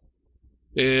part.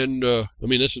 And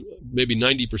this is maybe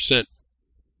 90%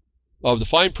 of the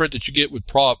fine print that you get with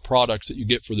products that you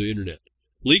get for the internet.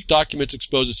 Leaked documents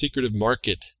expose a secretive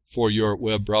market for your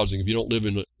web browsing. If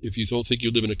you don't think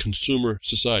you live in a consumer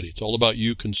society, it's all about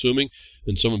you consuming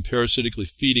and someone parasitically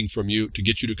feeding from you to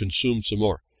get you to consume some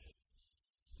more.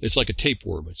 It's like a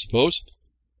tapeworm, I suppose.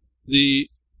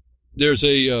 There's an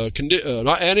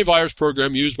antivirus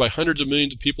program used by hundreds of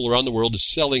millions of people around the world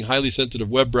is selling highly sensitive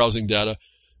web browsing data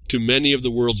to many of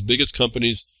the world's biggest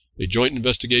companies. A joint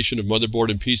investigation of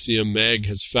Motherboard and PCM Mag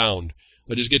has found.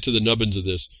 I just get to the nubbins of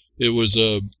this. It was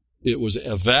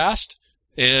Avast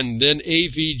and then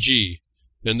AVG,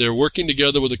 and they're working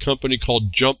together with a company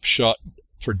called JumpShot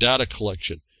for data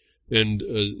collection. And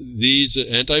these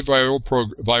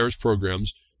virus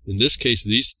programs, in this case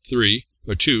these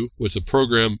two with a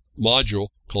program module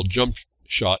called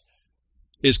JumpShot,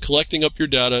 is collecting up your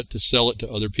data to sell it to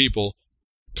other people,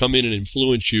 come in and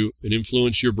influence you and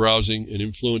influence your browsing and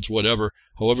influence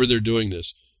however they're doing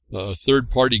this. A third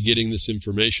party getting this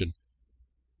information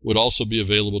would also be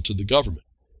available to the government.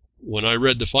 When I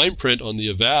read the fine print on the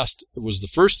Avast, it was the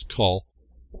first call,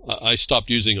 I stopped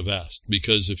using Avast,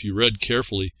 because if you read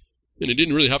carefully, and it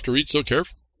didn't really have to read so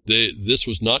carefully, this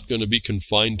was not going to be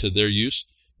confined to their use,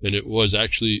 and there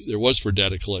was for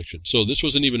data collection. So this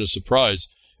wasn't even a surprise.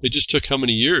 It just took how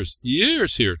many years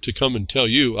here to come and tell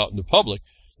you out in the public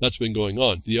that's been going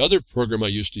on. The other program I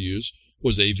used to use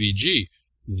was AVG.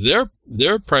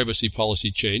 Their privacy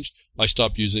policy changed. I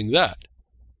stopped using that.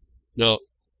 Now,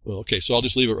 okay, so I'll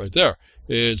just leave it right there.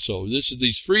 And so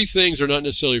these free things are not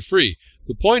necessarily free.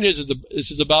 The point is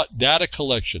this is about data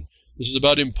collection. This is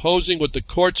about imposing what the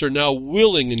courts are now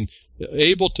willing and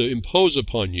able to impose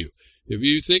upon you. If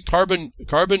you think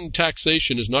carbon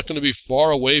taxation is not going to be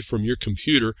far away from your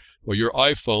computer or your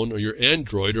iPhone or your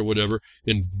Android or whatever,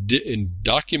 in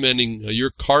documenting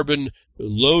your carbon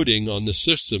loading on the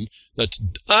system, that's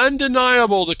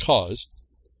undeniable the cause,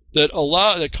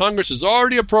 that Congress has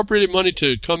already appropriated money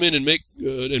to come in and make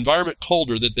environment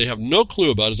colder that they have no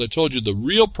clue about. As I told you, the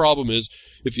real problem is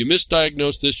if you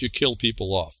misdiagnose this, you kill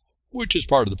people off, which is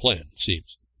part of the plan, it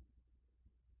seems.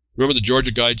 Remember the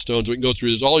Georgia Guidestones? We can go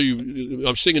through this.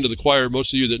 I'm singing to the choir,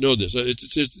 most of you that know this. It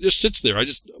just sits there.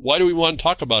 Why do we want to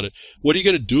talk about it? What are you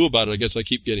going to do about it? I guess I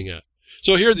keep getting at.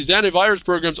 So here, these antivirus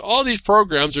programs, all these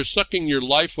programs are sucking your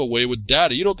life away with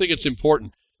data. You don't think it's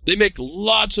important. They make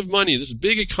lots of money. This is a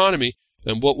big economy.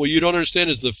 And what you don't understand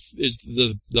is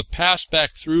the pass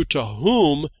back through to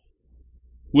whom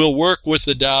will work with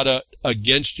the data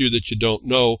against you that you don't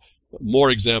know. More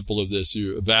example of this,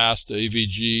 Avast,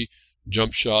 AVG,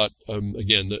 JumpShot.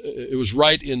 Again, it was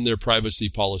right in their privacy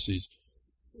policies.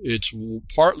 It's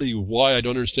partly why I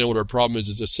don't understand what our problem is.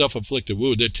 It's a self-inflicted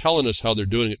wound. They're telling us how they're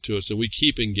doing it to us, and we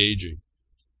keep engaging.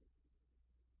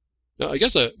 Now, I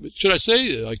guess should I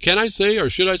say? Can I say, or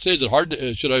should I say? Is it hard?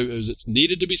 Is it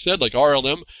needed to be said? Like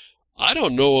RLM, I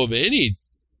don't know of any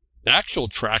actual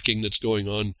tracking that's going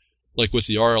on, like with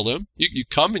the RLM. You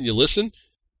come and you listen.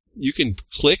 You can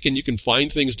click and you can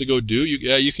find things to go do.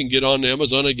 You can get on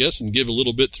Amazon, I guess, and give a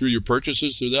little bit through your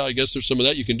purchases through that. I guess there's some of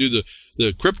that. You can do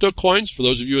the crypto coins. For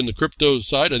those of you in the crypto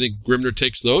side, I think Grimner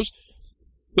takes those.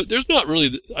 But there's not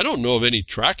really, I don't know of any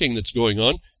tracking that's going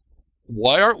on.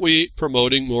 Why aren't we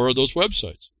promoting more of those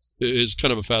websites? It is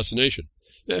kind of a fascination.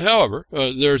 However,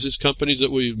 there's these companies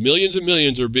that millions and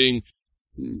millions are being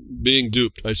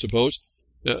duped, I suppose,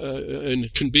 and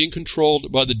being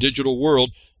controlled by the digital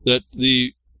world, that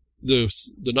the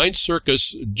Ninth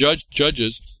Circus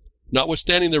judges,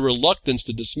 notwithstanding their reluctance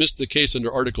to dismiss the case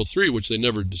under Article 3, which they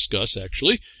never discuss,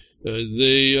 actually,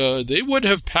 they would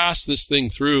have passed this thing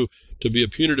through to be a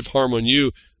punitive harm on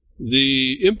you,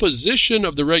 the imposition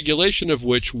of the regulation of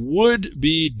which would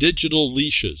be digital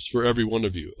leashes for every one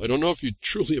of you. I don't know if you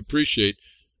truly appreciate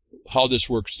how this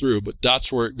works through, but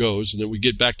that's where it goes. And then we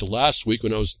get back to last week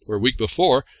week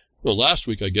before, last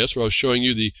week, I guess, where I was showing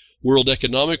you the World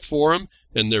Economic Forum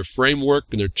and their framework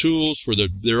and their tools for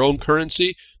their own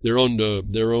currency, their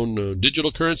own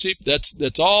digital currency.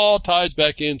 That's all ties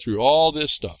back in through all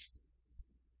this stuff.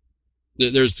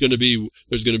 There's going to be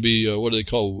what do they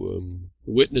call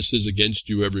witnesses against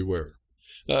you everywhere.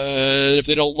 And if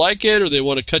they don't like it or they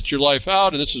want to cut your life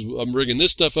out, and I'm bringing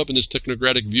this stuff up in this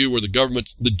technocratic view where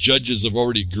the judges have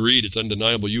already agreed, it's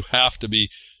undeniable. You have to be,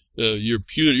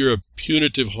 you're a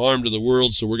punitive harm to the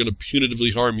world, so we're going to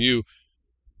punitively harm you.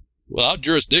 Without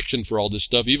jurisdiction for all this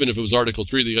stuff, even if it was Article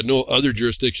 3, they got no other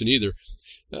jurisdiction either.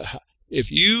 If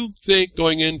you think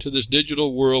going into this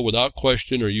digital world without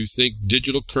question, or you think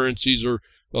digital currencies are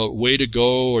a way to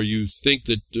go, or you think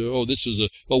that,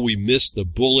 we missed the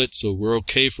bullet, so we're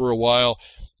okay for a while,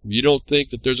 you don't think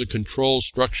that there's a control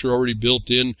structure already built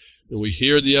in, and we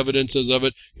hear the evidences of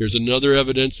it, here's another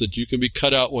evidence that you can be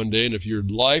cut out one day. And if your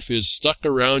life is stuck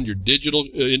around your digital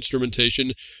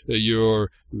instrumentation, your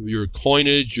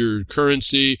coinage, your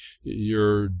currency,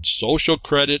 your social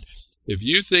credit, if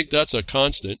you think that's a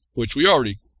constant, which we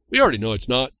already know it's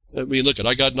not. I mean, look,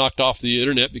 I got knocked off the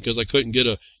internet because I couldn't get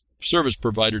a service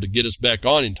provider to get us back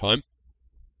on in time.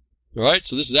 All right,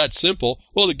 so this is that simple.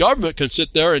 Well, the government can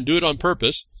sit there and do it on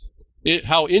purpose.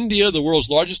 How India, the world's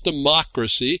largest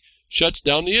democracy, shuts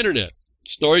down the internet.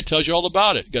 Story tells you all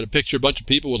about it. Got a picture of a bunch of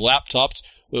people with laptops,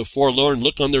 with a forlorn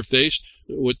look on their face,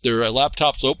 with their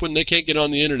laptops open. They can't get on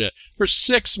the internet. For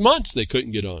 6 months, they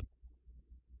couldn't get on.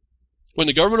 When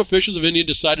the government officials of India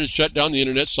decided to shut down the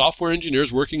internet, software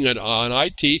engineers working on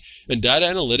IT and data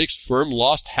analytics firm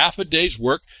lost half a day's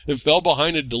work and fell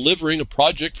behind in delivering a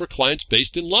project for clients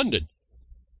based in London.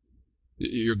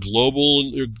 Your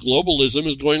globalism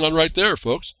is going on right there,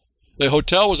 folks. The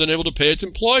hotel was unable to pay its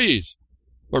employees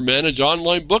or manage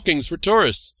online bookings for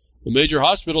tourists. A major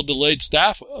hospital delayed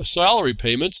staff salary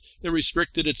payments and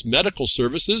restricted its medical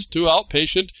services to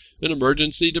outpatient and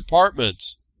emergency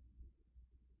departments.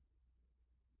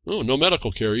 Oh, no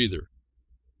medical care either.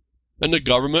 And the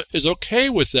government is okay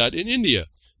with that in India.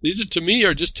 These, to me,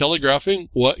 are just telegraphing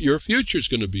what your future is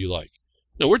going to be like.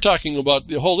 Now, we're talking about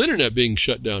the whole internet being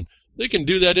shut down. They can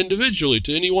do that individually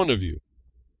to any one of you.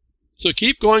 So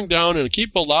keep going down and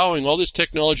keep allowing all this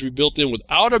technology to be built in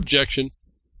without objection.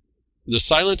 The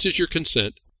silence is your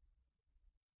consent.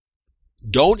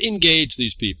 Don't engage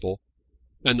these people.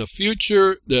 And the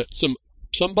future that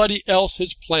somebody else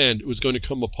has planned was going to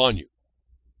come upon you.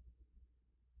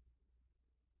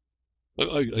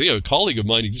 I think a colleague of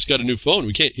mine, he just got a new phone.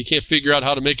 He can't figure out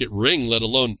how to make it ring, let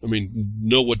alone,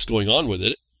 know what's going on with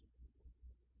it.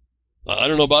 I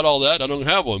don't know about all that. I don't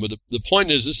have one. But the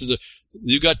point is,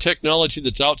 you got technology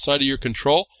that's outside of your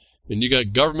control, and you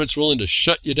got governments willing to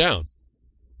shut you down.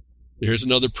 Here's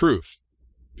another proof.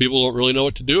 People don't really know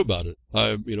what to do about it.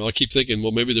 I keep thinking,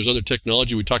 well, maybe there's other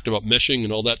technology. We talked about meshing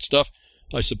and all that stuff,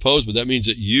 I suppose, but that means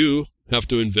that you have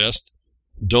to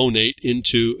donate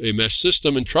into a mesh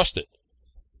system and trust it.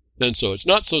 And so it's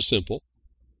not so simple.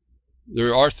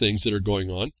 There are things that are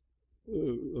going on,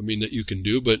 that you can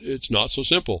do, but it's not so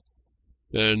simple.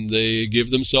 And they give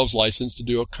themselves license to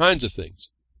do all kinds of things.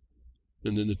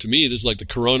 And then to me, this is like the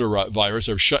coronavirus.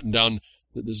 They're shutting down.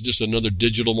 This is just another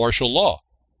digital martial law.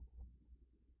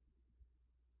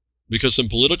 Because some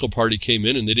political party came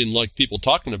in and they didn't like people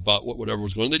talking about whatever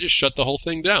was going on, they just shut the whole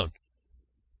thing down.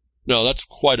 Now, that's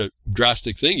quite a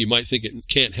drastic thing. You might think it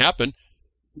can't happen,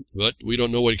 but we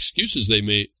don't know what excuses they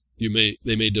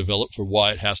may develop for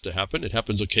why it has to happen. It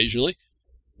happens occasionally.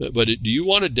 But do you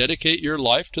want to dedicate your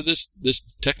life to this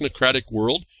technocratic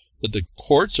world that the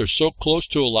courts are so close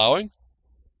to allowing?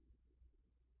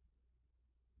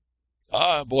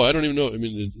 Boy, I don't even know.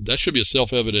 That should be a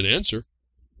self-evident answer.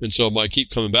 And so I keep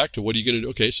coming back to, what are you going to do?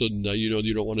 Okay, so now you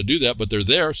don't want to do that, but they're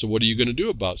there, so what are you going to do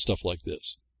about stuff like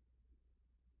this?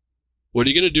 What are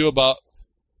you going to do about,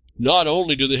 not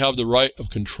only do they have the right of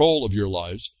control of your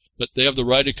lives, but they have the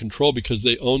right of control because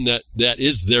they own that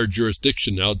is their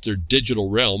jurisdiction now, it's their digital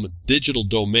realm, digital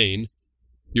domain.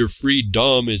 Your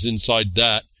freedom is inside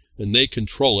that, and they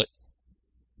control it.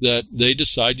 that they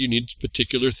decide you need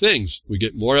particular things. We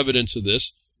get more evidence of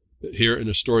this here in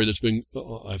a story that's been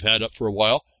I've had up for a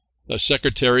while. A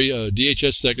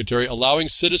DHS secretary, allowing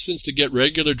citizens to get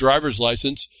regular driver's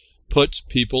license puts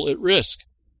people at risk.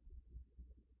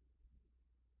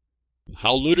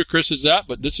 How ludicrous is that?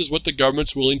 But this is what the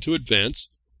government's willing to advance.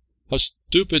 How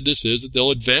stupid this is that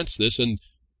they'll advance this, and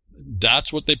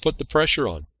that's what they put the pressure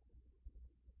on.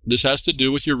 This has to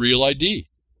do with your real ID.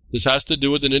 This has to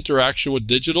do with an interaction with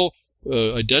digital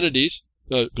identities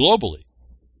globally.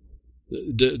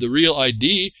 The real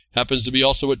ID happens to be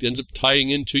also what ends up tying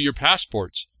into your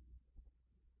passports.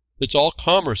 It's all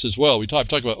commerce as well. I've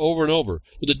talked about over and over.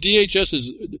 But the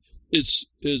DHS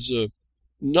is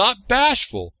not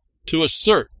bashful to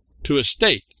assert to a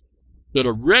state that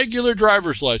a regular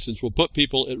driver's license will put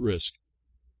people at risk.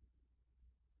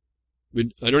 I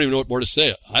mean, I don't even know what more to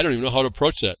say. I don't even know how to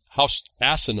approach that. How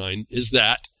asinine is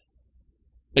that?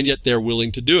 And yet they're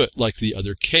willing to do it, like the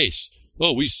other case.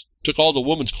 Oh, we took all the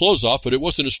woman's clothes off, but it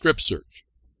wasn't a strip search.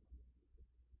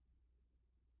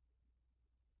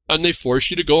 And they force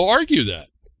you to go argue that.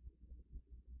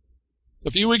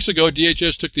 A few weeks ago,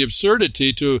 DHS took the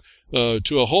absurdity to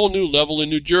a whole new level in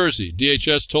New Jersey.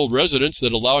 DHS told residents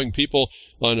that allowing people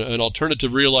on an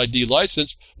alternative real ID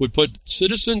license would put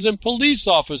citizens and police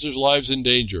officers' lives in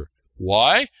danger.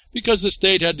 Why? Because the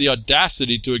state had the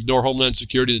audacity to ignore Homeland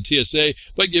Security and the TSA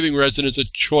by giving residents a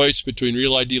choice between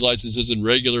real ID licenses and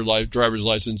regular driver's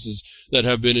licenses that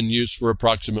have been in use for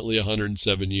approximately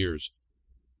 107 years.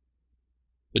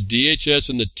 The DHS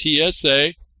and the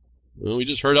TSA, well, we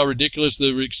just heard how ridiculous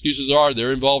the excuses are.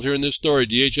 They're involved here in this story.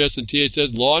 DHS and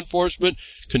TSA law enforcement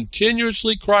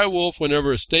continuously cry wolf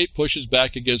whenever a state pushes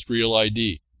back against real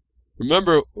ID.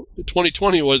 Remember,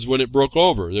 2020 was when it broke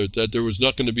over, that there was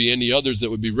not going to be any others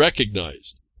that would be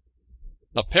recognized.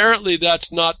 Apparently,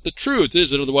 that's not the truth,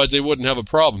 is it? Otherwise, they wouldn't have a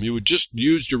problem. You would just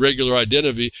use your regular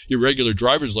identity, your regular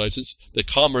driver's license, the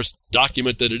commerce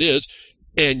document that it is,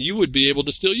 and you would be able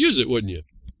to still use it, wouldn't you?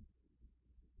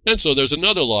 And so there's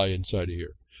another lie inside of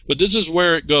here. But this is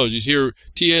where it goes. You hear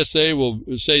TSA will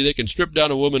say they can strip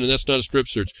down a woman, and that's not a strip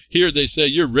search. Here they say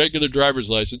your regular driver's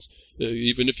license,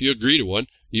 even if you agree to one,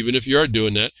 even if you are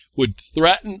doing that, would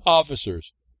threaten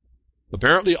officers.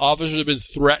 Apparently officers have been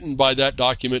threatened by that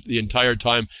document the entire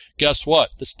time. Guess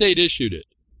what? The state issued it.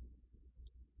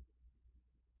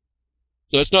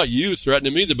 So it's not you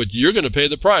threatening them either, but you're going to pay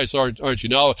the price, aren't you?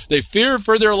 Now, they fear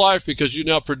for their life because you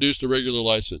now produced a regular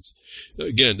license.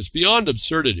 Again, it's beyond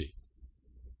absurdity.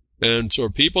 And so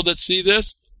people that see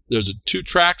this, there's two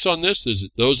tracks on this. There's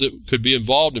those that could be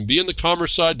involved and be in the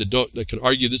commerce side that can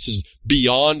argue this is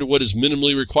beyond what is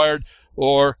minimally required,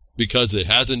 or because it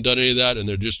hasn't done any of that and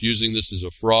they're just using this as a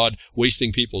fraud,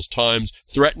 wasting people's times,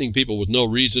 threatening people with no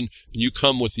reason. And you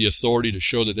come with the authority to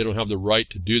show that they don't have the right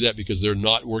to do that because they're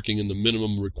not working in the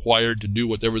minimum required to do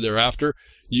whatever they're after.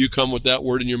 You come with that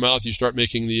word in your mouth, you start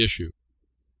making the issue.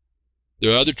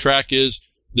 The other track is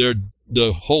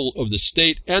the whole of the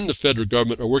state and the federal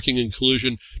government are working in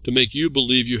collusion to make you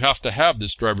believe you have to have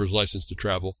this driver's license to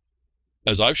travel.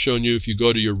 As I've shown you, if you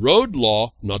go to your road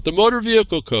law, not the motor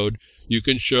vehicle code, you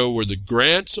can show where the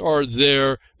grants are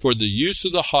there for the use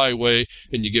of the highway,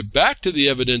 and you get back to the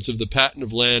evidence of the patent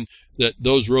of land that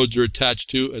those roads are attached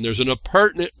to, and there's an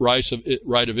appurtenant right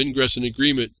of ingress and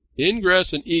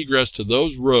egress to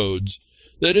those roads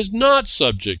that is not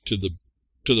subject to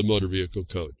the motor vehicle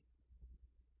code.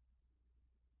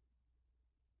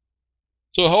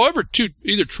 So however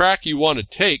either track you want to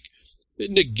take, it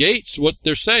negates what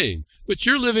they're saying. But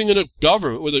you're living in a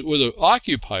government with an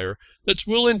occupier that's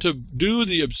willing to do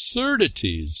the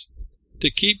absurdities to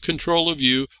keep control of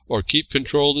you or keep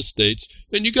control of the states.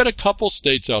 And you got a couple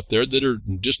states out there that are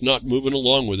just not moving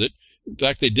along with it. In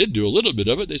fact, they did do a little bit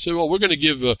of it. They said, well, we're going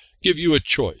to give you a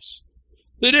choice.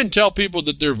 They didn't tell people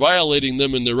that they're violating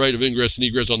them in their right of ingress and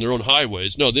egress on their own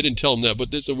highways. No, they didn't tell them that.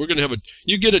 But they said, we're going to have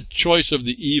you get a choice of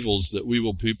the evils that we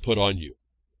will put on you.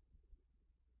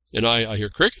 And I hear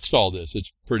crickets to all this.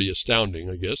 It's pretty astounding,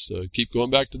 I guess. Keep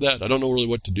going back to that. I don't know really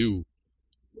what to do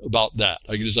about that.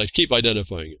 I keep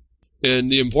identifying it. And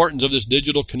the importance of this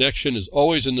digital connection is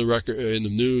always in the record, in the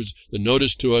news, the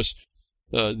notice to us.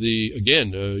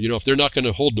 If they're not going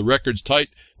to hold the records tight,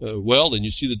 then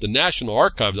you see that the National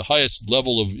Archive, the highest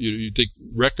level of you think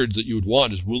records that you would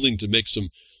want, is willing to make some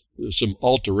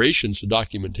alterations to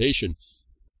documentation.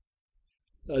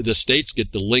 The states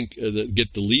get the link,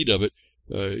 get the lead of it.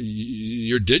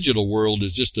 Your digital world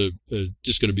is just going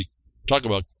to be, talk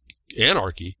about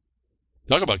anarchy,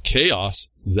 talk about chaos,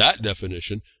 that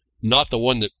definition, not the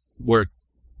one where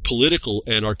political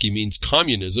anarchy means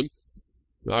communism.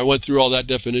 I went through all that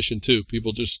definition too.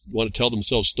 People just want to tell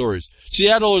themselves stories.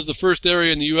 Seattle is the first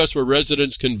area in the U.S. where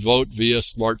residents can vote via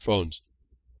smartphones.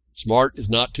 SMART is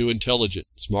not too intelligent.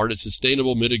 SMART is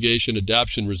sustainable mitigation,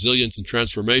 adaptation, resilience, and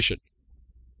transformation.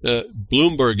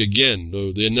 Bloomberg, again,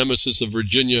 the nemesis of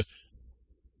Virginia,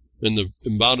 and the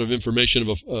amount of information,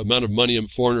 amount of money a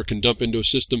foreigner can dump into a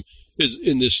system is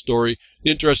in this story.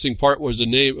 The interesting part was the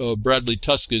name Bradley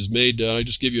Tusk is made. I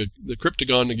just give you the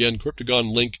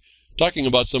Cryptagon link, talking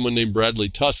about someone named Bradley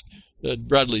Tusk.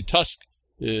 Bradley Tusk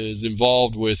is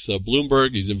involved with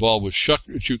Bloomberg. He's involved with Chuck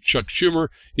Schumer.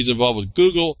 He's involved with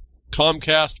Google,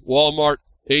 Comcast, Walmart,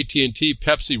 AT&T,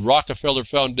 Pepsi, Rockefeller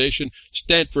Foundation,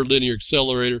 Stanford Linear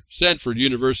Accelerator, Stanford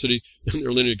University, and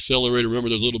their Linear Accelerator. Remember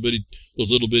those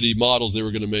little bitty models they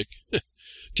were going to make.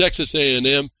 Texas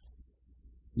A&M.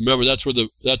 Remember that's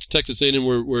Texas A&M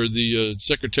where the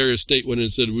Secretary of State went in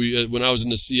and said when I was in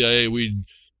the CIA we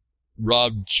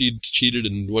robbed, cheated,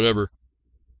 and whatever.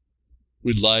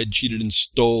 We lied, cheated, and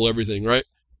stole everything, right?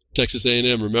 Texas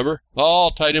A&M, remember?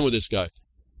 All tied in with this guy.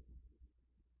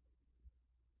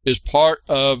 Is part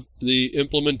of the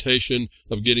implementation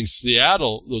of getting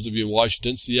Seattle, those of you in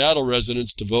Washington, Seattle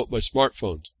residents to vote by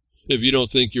smartphones. If you don't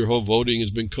think your whole voting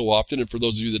has been co-opted, and for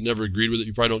those of you that never agreed with it,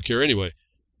 you probably don't care anyway.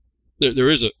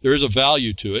 There is a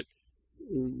value to it,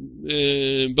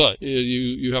 but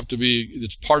you have to be.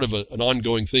 It's part of an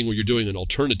ongoing thing where you're doing an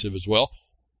alternative as well.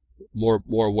 More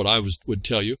what I would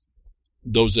tell you.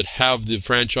 Those that have the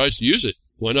franchise, use it.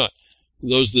 Why not?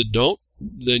 Those that don't,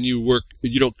 then you work.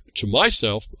 You don't. To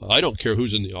myself, I don't care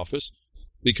who's in the office,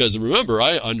 because remember,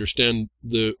 I understand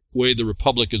the way the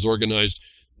republic is organized.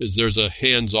 Is there's a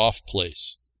hands-off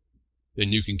place.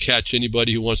 And you can catch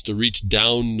anybody who wants to reach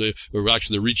down, or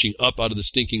actually they're reaching up out of the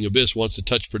stinking abyss, wants to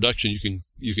touch production.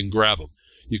 You can grab them.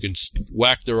 You can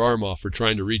whack their arm off for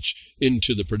trying to reach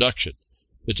into the production.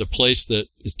 It's a place that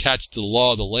is attached to the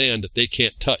law of the land that they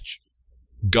can't touch.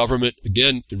 Government,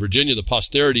 again, in Virginia, the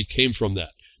posterity came from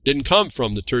that. Didn't come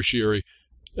from the tertiary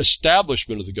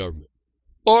establishment of the government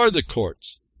or the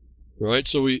courts. Right?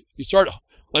 So you start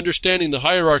understanding the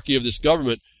hierarchy of this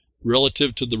government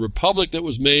relative to the republic that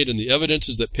was made and the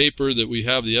evidences that paper that we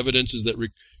have, the evidences that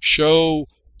show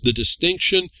the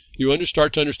distinction. You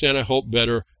start to understand, I hope,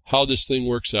 better how this thing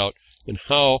works out, and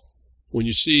how when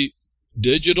you see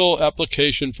digital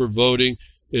application for voting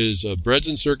is breads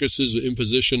and circuses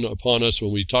imposition upon us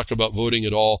when we talk about voting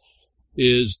at all,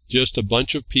 is just a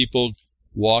bunch of people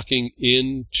walking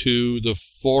into the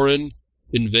foreign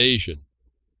invasion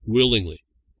willingly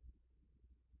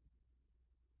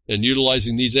and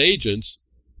utilizing these agents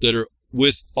that are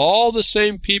with all the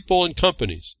same people and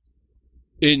companies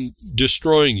in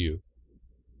destroying you.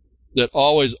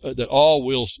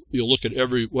 You'll look at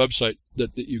every website that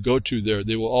you go to there,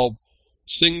 they will all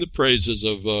sing the praises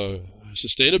of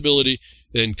sustainability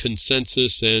and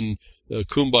consensus and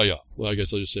kumbaya. Well, I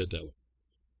guess I'll just say it that way.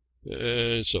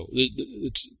 And so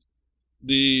it's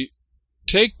the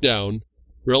takedown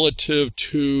relative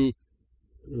to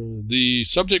the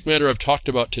subject matter I've talked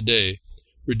about today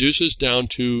reduces down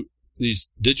to these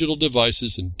digital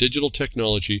devices and digital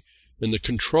technology and the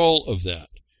control of that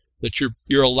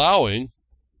you're allowing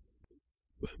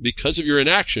because of your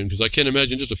inaction, because I can't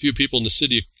imagine just a few people in the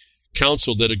city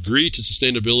council that agree to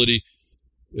sustainability,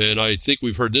 and I think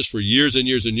we've heard this for years and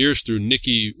years and years through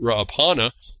Nikki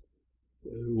Rapana,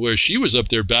 where she was up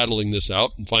there battling this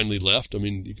out and finally left. I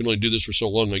mean, you can only do this for so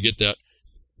long, I get that.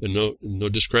 And no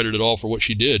discredit at all for what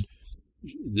she did.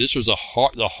 This was the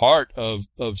heart of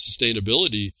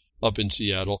sustainability up in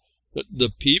Seattle. The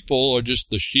people are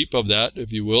just the sheep of that,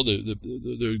 if you will.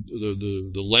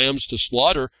 The lambs to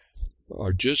slaughter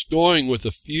are just going with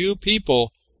a few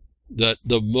people that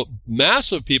the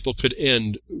mass of people could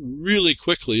end really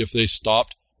quickly if they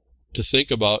stopped to think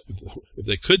about, if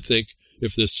they could think,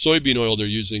 if the soybean oil they're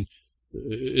using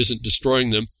isn't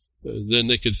destroying them, then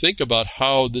they could think about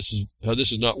how this is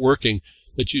not working.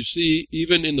 That you see,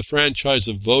 even in the franchise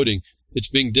of voting, it's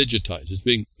being digitized.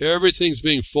 Everything's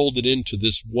being folded into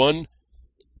this one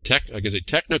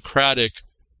technocratic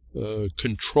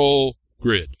control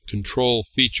grid, control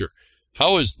feature.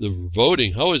 How is the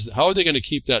voting? How are they going to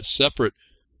keep that separate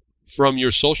from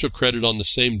your social credit on the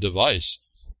same device,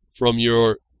 from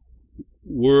your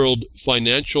world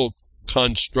financial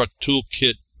construct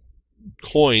toolkit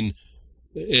coin?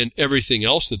 And everything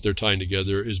else that they're tying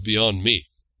together is beyond me.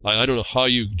 I don't know how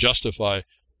you justify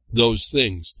those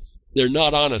things. They're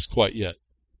not on us quite yet.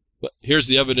 But here's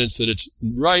the evidence that it's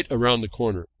right around the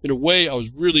corner. In a way, I was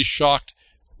really shocked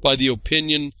by the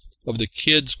opinion of the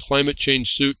kids' climate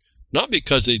change suit, not by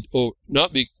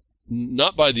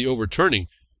the overturning.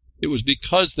 It was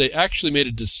because they actually made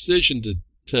a decision to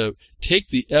to take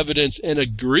the evidence and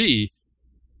agree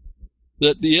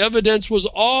that the evidence was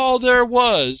all there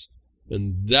was,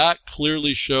 and that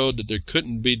clearly showed that there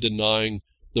couldn't be denying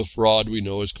the fraud we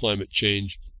know as climate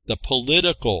change, the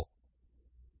political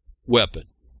weapon.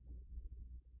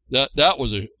 That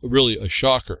was really a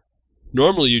shocker.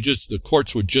 Normally, the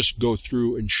courts would just go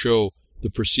through and show the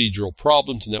procedural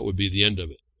problems, and that would be the end of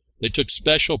it. They took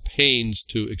special pains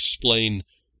to explain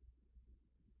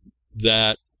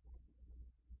that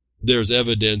there's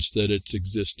evidence that it's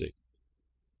existing.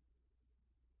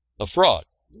 A fraud.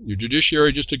 Your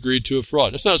judiciary just agreed to a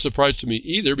fraud. That's not a surprise to me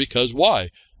either, because why?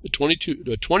 The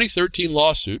 2013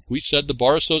 lawsuit, we said the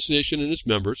Bar Association and its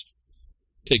members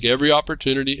take every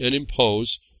opportunity and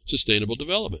impose sustainable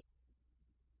development.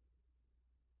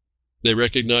 They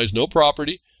recognize no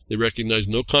property. They recognize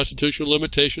no constitutional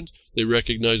limitations. They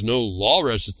recognize no law,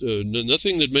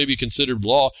 nothing that may be considered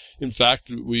law. In fact,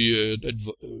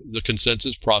 the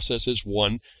consensus process is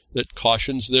one that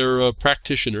cautions their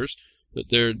practitioners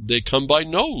that they come by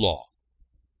no law.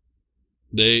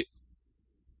 They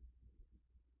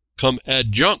come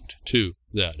adjunct to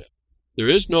that. There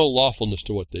is no lawfulness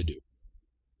to what they do.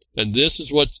 And this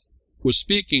is what was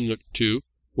speaking to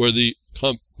where the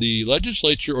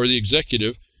legislature or the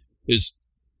executive is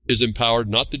empowered,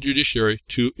 not the judiciary,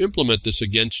 to implement this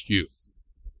against you.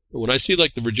 And when I see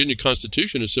like the Virginia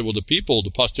Constitution, it said, well,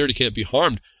 the posterity can't be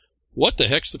harmed. What the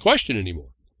heck's the question anymore?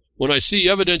 When I see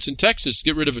evidence in Texas to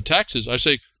get rid of the taxes, I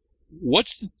say,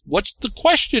 what's the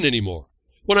question anymore?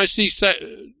 When I see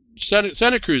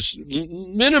Santa Cruz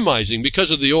minimizing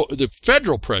because of the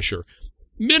federal pressure,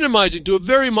 minimizing to a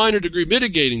very minor degree,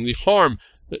 mitigating the harm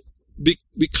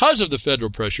because of the federal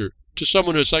pressure to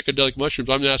someone who has psychedelic mushrooms,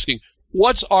 I'm asking,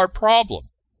 what's our problem?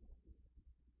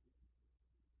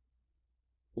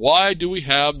 Why do we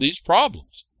have these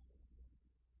problems?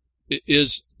 It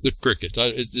is the crickets.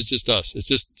 It's just us. It's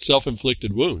just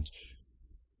self-inflicted wounds.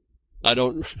 I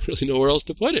don't really know where else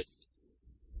to put it.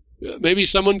 Maybe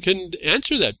someone can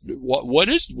answer that. What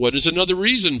is another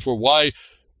reason for why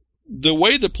the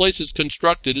way the place is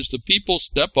constructed is the people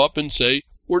step up and say,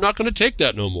 we're not going to take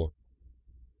that no more.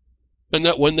 And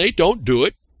that when they don't do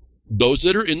it, those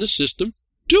that are in the system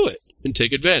do it and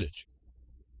take advantage.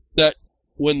 That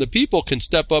when the people can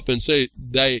step up and say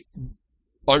they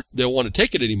want to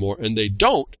take it anymore and they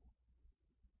don't,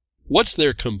 what's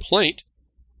their complaint?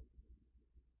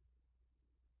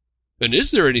 And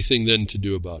is there anything then to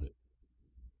do about it?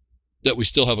 That we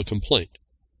still have a complaint.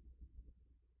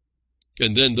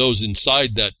 And then those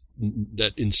inside that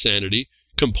insanity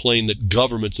complain that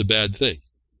government's a bad thing.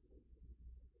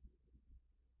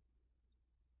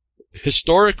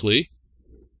 Historically,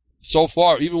 so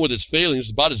far, even with its failings,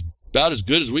 it's about as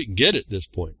good as we can get at this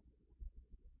point.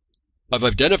 I've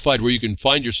identified where you can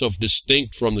find yourself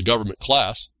distinct from the government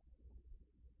class.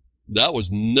 That was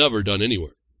never done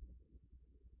anywhere.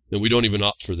 And we don't even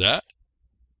opt for that.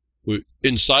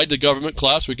 Inside the government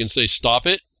class, we can say, stop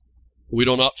it. We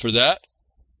don't opt for that.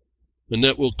 And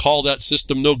that we'll call that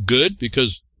system no good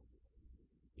because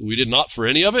we didn't opt for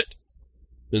any of it.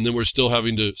 And then we're still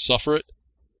having to suffer it.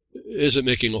 It isn't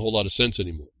making a whole lot of sense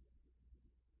anymore.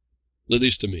 At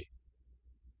least to me.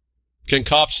 Can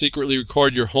cops secretly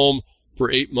record your home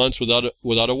for 8 months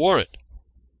without a warrant?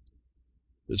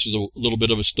 This is a little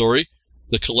bit of a story.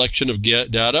 The collection of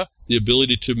data, the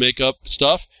ability to make up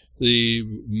stuff,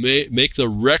 make the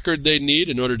record they need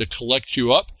in order to collect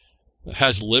you up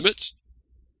has limits.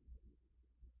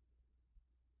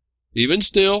 Even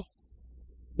still,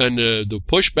 and the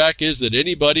pushback is that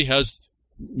anybody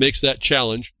makes that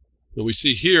challenge. And we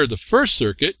see here the First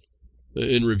Circuit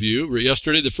in review.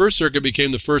 Yesterday, the First Circuit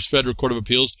became the first federal court of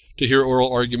appeals to hear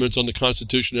oral arguments on the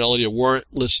constitutionality of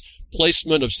warrantless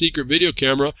placement of secret video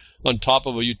camera on top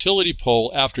of a utility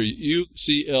pole after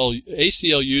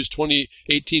ACLU's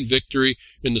 2018 victory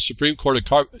in the Supreme Court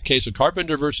case of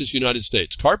Carpenter versus United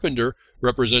States. Carpenter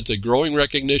represents a growing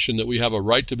recognition that we have a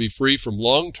right to be free from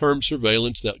long-term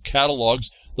surveillance that catalogs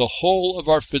the whole of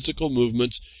our physical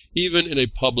movements, even in a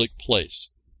public place.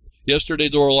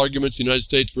 Yesterday's oral arguments, United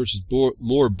States versus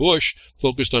Moore-Bush,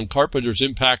 focused on Carpenter's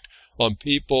impact on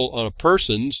a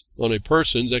person's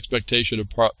expectation of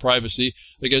privacy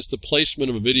against the placement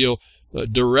of a video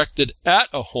directed at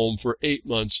a home for 8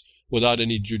 months without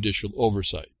any judicial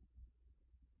oversight.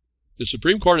 The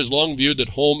Supreme Court has long viewed that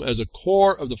home as a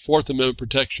core of the Fourth Amendment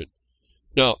protection.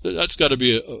 Now, that's got to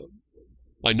be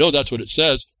I know that's what it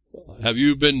says. Have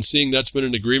you been seeing that's been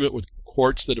an agreement with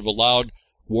courts that have allowed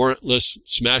warrantless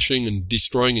smashing and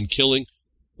destroying and killing?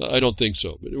 I don't think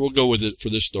so, but we'll go with it for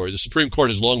this story. The Supreme Court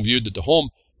has long viewed that the home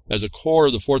as a core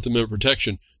of the Fourth Amendment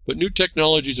protection, but new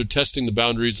technologies are testing the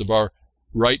boundaries of our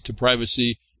right to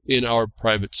privacy in our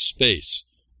private space.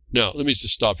 Now, let me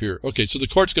just stop here. Okay, so the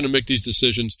court's going to make these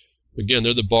decisions. Again,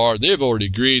 they're the bar. They've already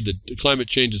agreed that climate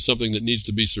change is something that needs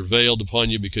to be surveilled upon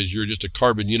you because you're just a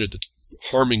carbon unit that's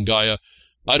harming Gaia.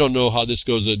 I don't know how this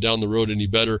goes down the road any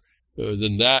better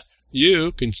than that.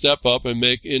 You can step up and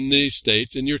make in the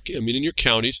states, in your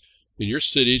counties, in your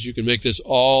cities, you can make this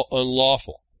all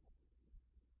unlawful.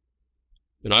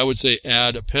 And I would say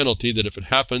add a penalty that if it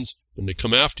happens and they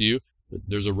come after you,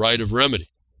 there's a right of remedy.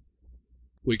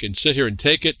 We can sit here and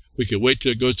take it. We can wait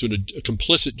till it goes to a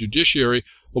complicit judiciary,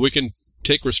 or we can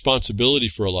take responsibility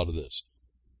for a lot of this.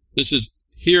 This is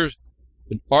here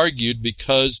and argued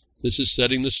because this is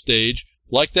setting the stage.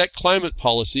 Like that climate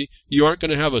policy, you aren't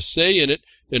going to have a say in it,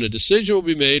 and a decision will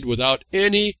be made without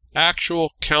any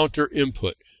actual counter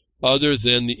input other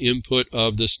than the input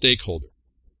of the stakeholder.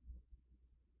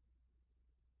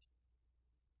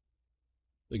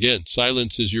 Again,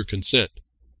 silence is your consent.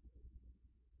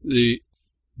 The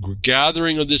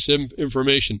gathering of this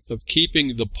information, of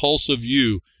keeping the pulse of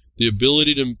you, the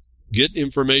ability to get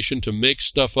information to make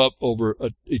stuff up over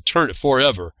eternity,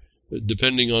 forever,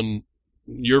 depending on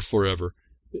your forever,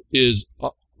 is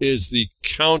the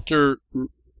counter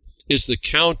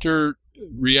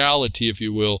reality, if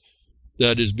you will,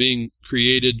 that is being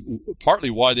created. Partly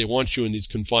why they want you in these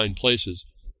confined places,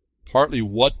 partly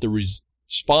what the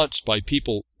response by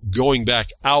people going back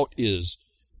out is.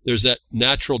 There's that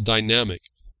natural dynamic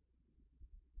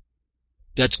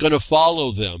that's going to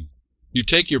follow them. You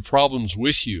take your problems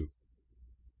with you.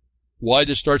 Why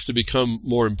this starts to become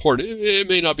more important, it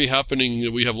may not be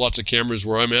happening. We have lots of cameras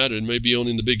where I'm at. It may be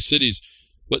only in the big cities.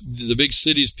 But the big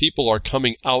cities, people are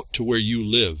coming out to where you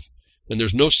live. And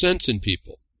there's no sense in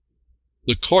people.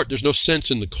 The court, there's no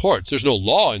sense in the courts. There's no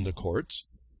law in the courts.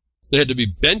 They had to be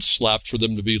bench slapped for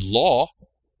them to be law.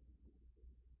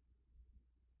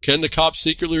 Can the cops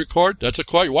secretly record? That's a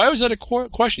question. Why was that a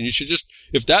question? You should just,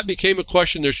 if that became a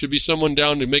question, there should be someone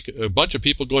down to make, a bunch of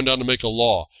people going down to make a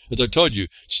law. As I told you,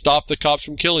 stop the cops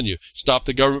from killing you. Stop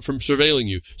the government from surveilling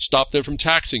you. Stop them from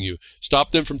taxing you.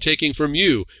 Stop them from taking from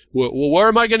you. Well, where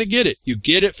am I going to get it? You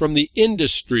get it from the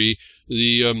industry,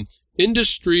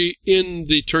 industry in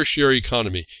the tertiary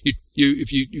economy.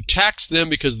 If you tax them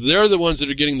because they're the ones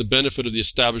that are getting the benefit of the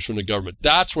establishment of government.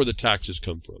 That's where the taxes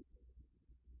come from.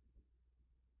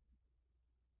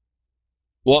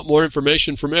 Want more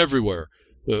information from everywhere.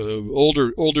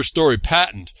 Older story,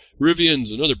 patent. Rivian's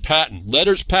another patent.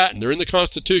 Letters patent. They're in the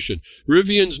Constitution.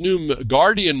 Rivian's new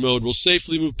Guardian mode will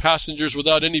safely move passengers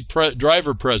without any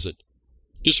driver present.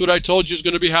 Just what I told you is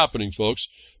going to be happening, folks.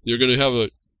 You're going to have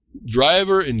a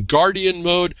driver in Guardian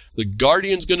mode. The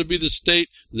Guardian's going to be the state.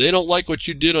 They don't like what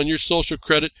you did on your social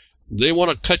credit. They want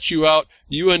to cut you out.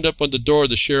 You end up on the door of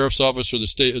the sheriff's office or the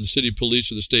city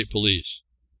police or the state police.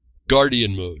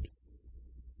 Guardian mode.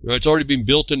 It's already been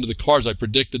built into the cars. I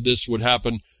predicted this would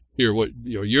happen here,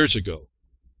 years ago.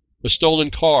 A stolen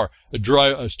car.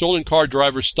 A stolen car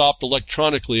driver stopped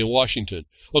electronically in Washington.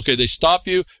 Okay, they stop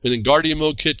you, and then Guardian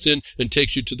mode kicks in and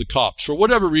takes you to the cops. For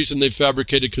whatever reason they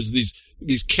fabricated, because of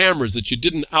these cameras that you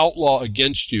didn't outlaw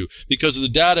against you. Because of the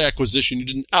data acquisition you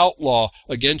didn't outlaw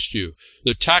against you.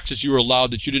 The taxes you were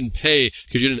allowed that you didn't pay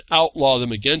because you didn't outlaw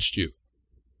them against you.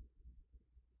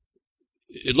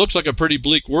 It looks like a pretty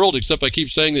bleak world, except I keep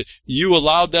saying that you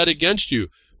allowed that against you.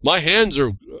 My hands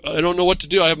are, I don't know what to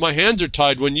do. My hands are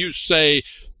tied when you say,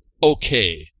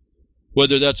 okay.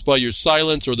 Whether that's by your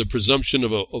silence or the presumption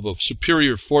of a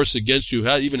superior force against you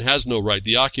even has no right,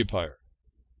 the occupier.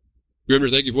 Grimner,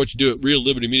 thank you for what you do at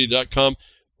reallibertymedia.com.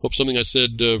 Hope something I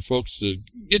said, folks,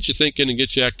 get you thinking and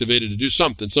get you activated to do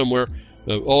something somewhere.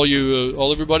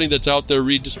 Everybody that's out there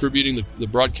redistributing the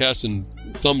broadcast and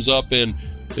thumbs up and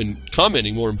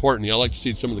commenting, more importantly. I like to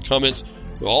see some of the comments,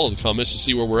 all of the comments, to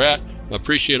see where we're at. I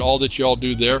appreciate all that you all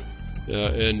do there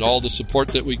and all the support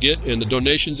that we get. And the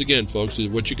donations, again, folks, is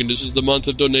what you can do. This is the month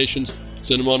of donations.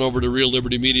 Send them on over to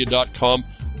reallibertymedia.com.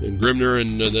 And Grimner,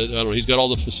 and I don't know, he's got all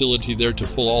the facility there to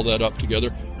pull all that up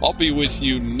together. I'll be with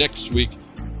you next week.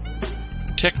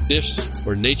 Tech diffs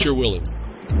or nature willing.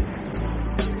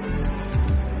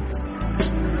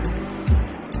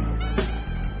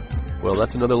 Well,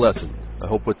 that's another lesson. I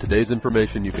hope with today's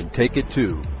information you can take it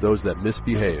to those that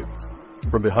misbehave.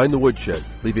 From behind the woodshed,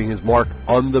 leaving his mark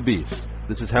on the beast,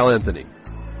 this is Hal Anthony.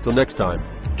 Till next time,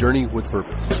 journey with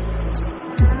purpose.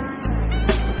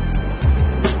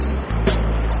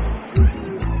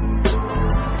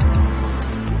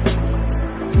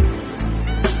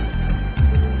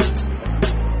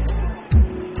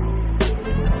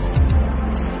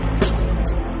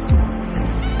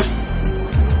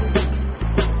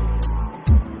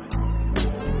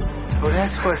 So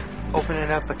that's what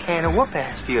Opening up a can of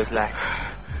whoop-ass feels like.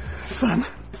 Son,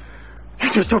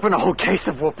 you just opened a whole case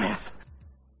of whoop-ass.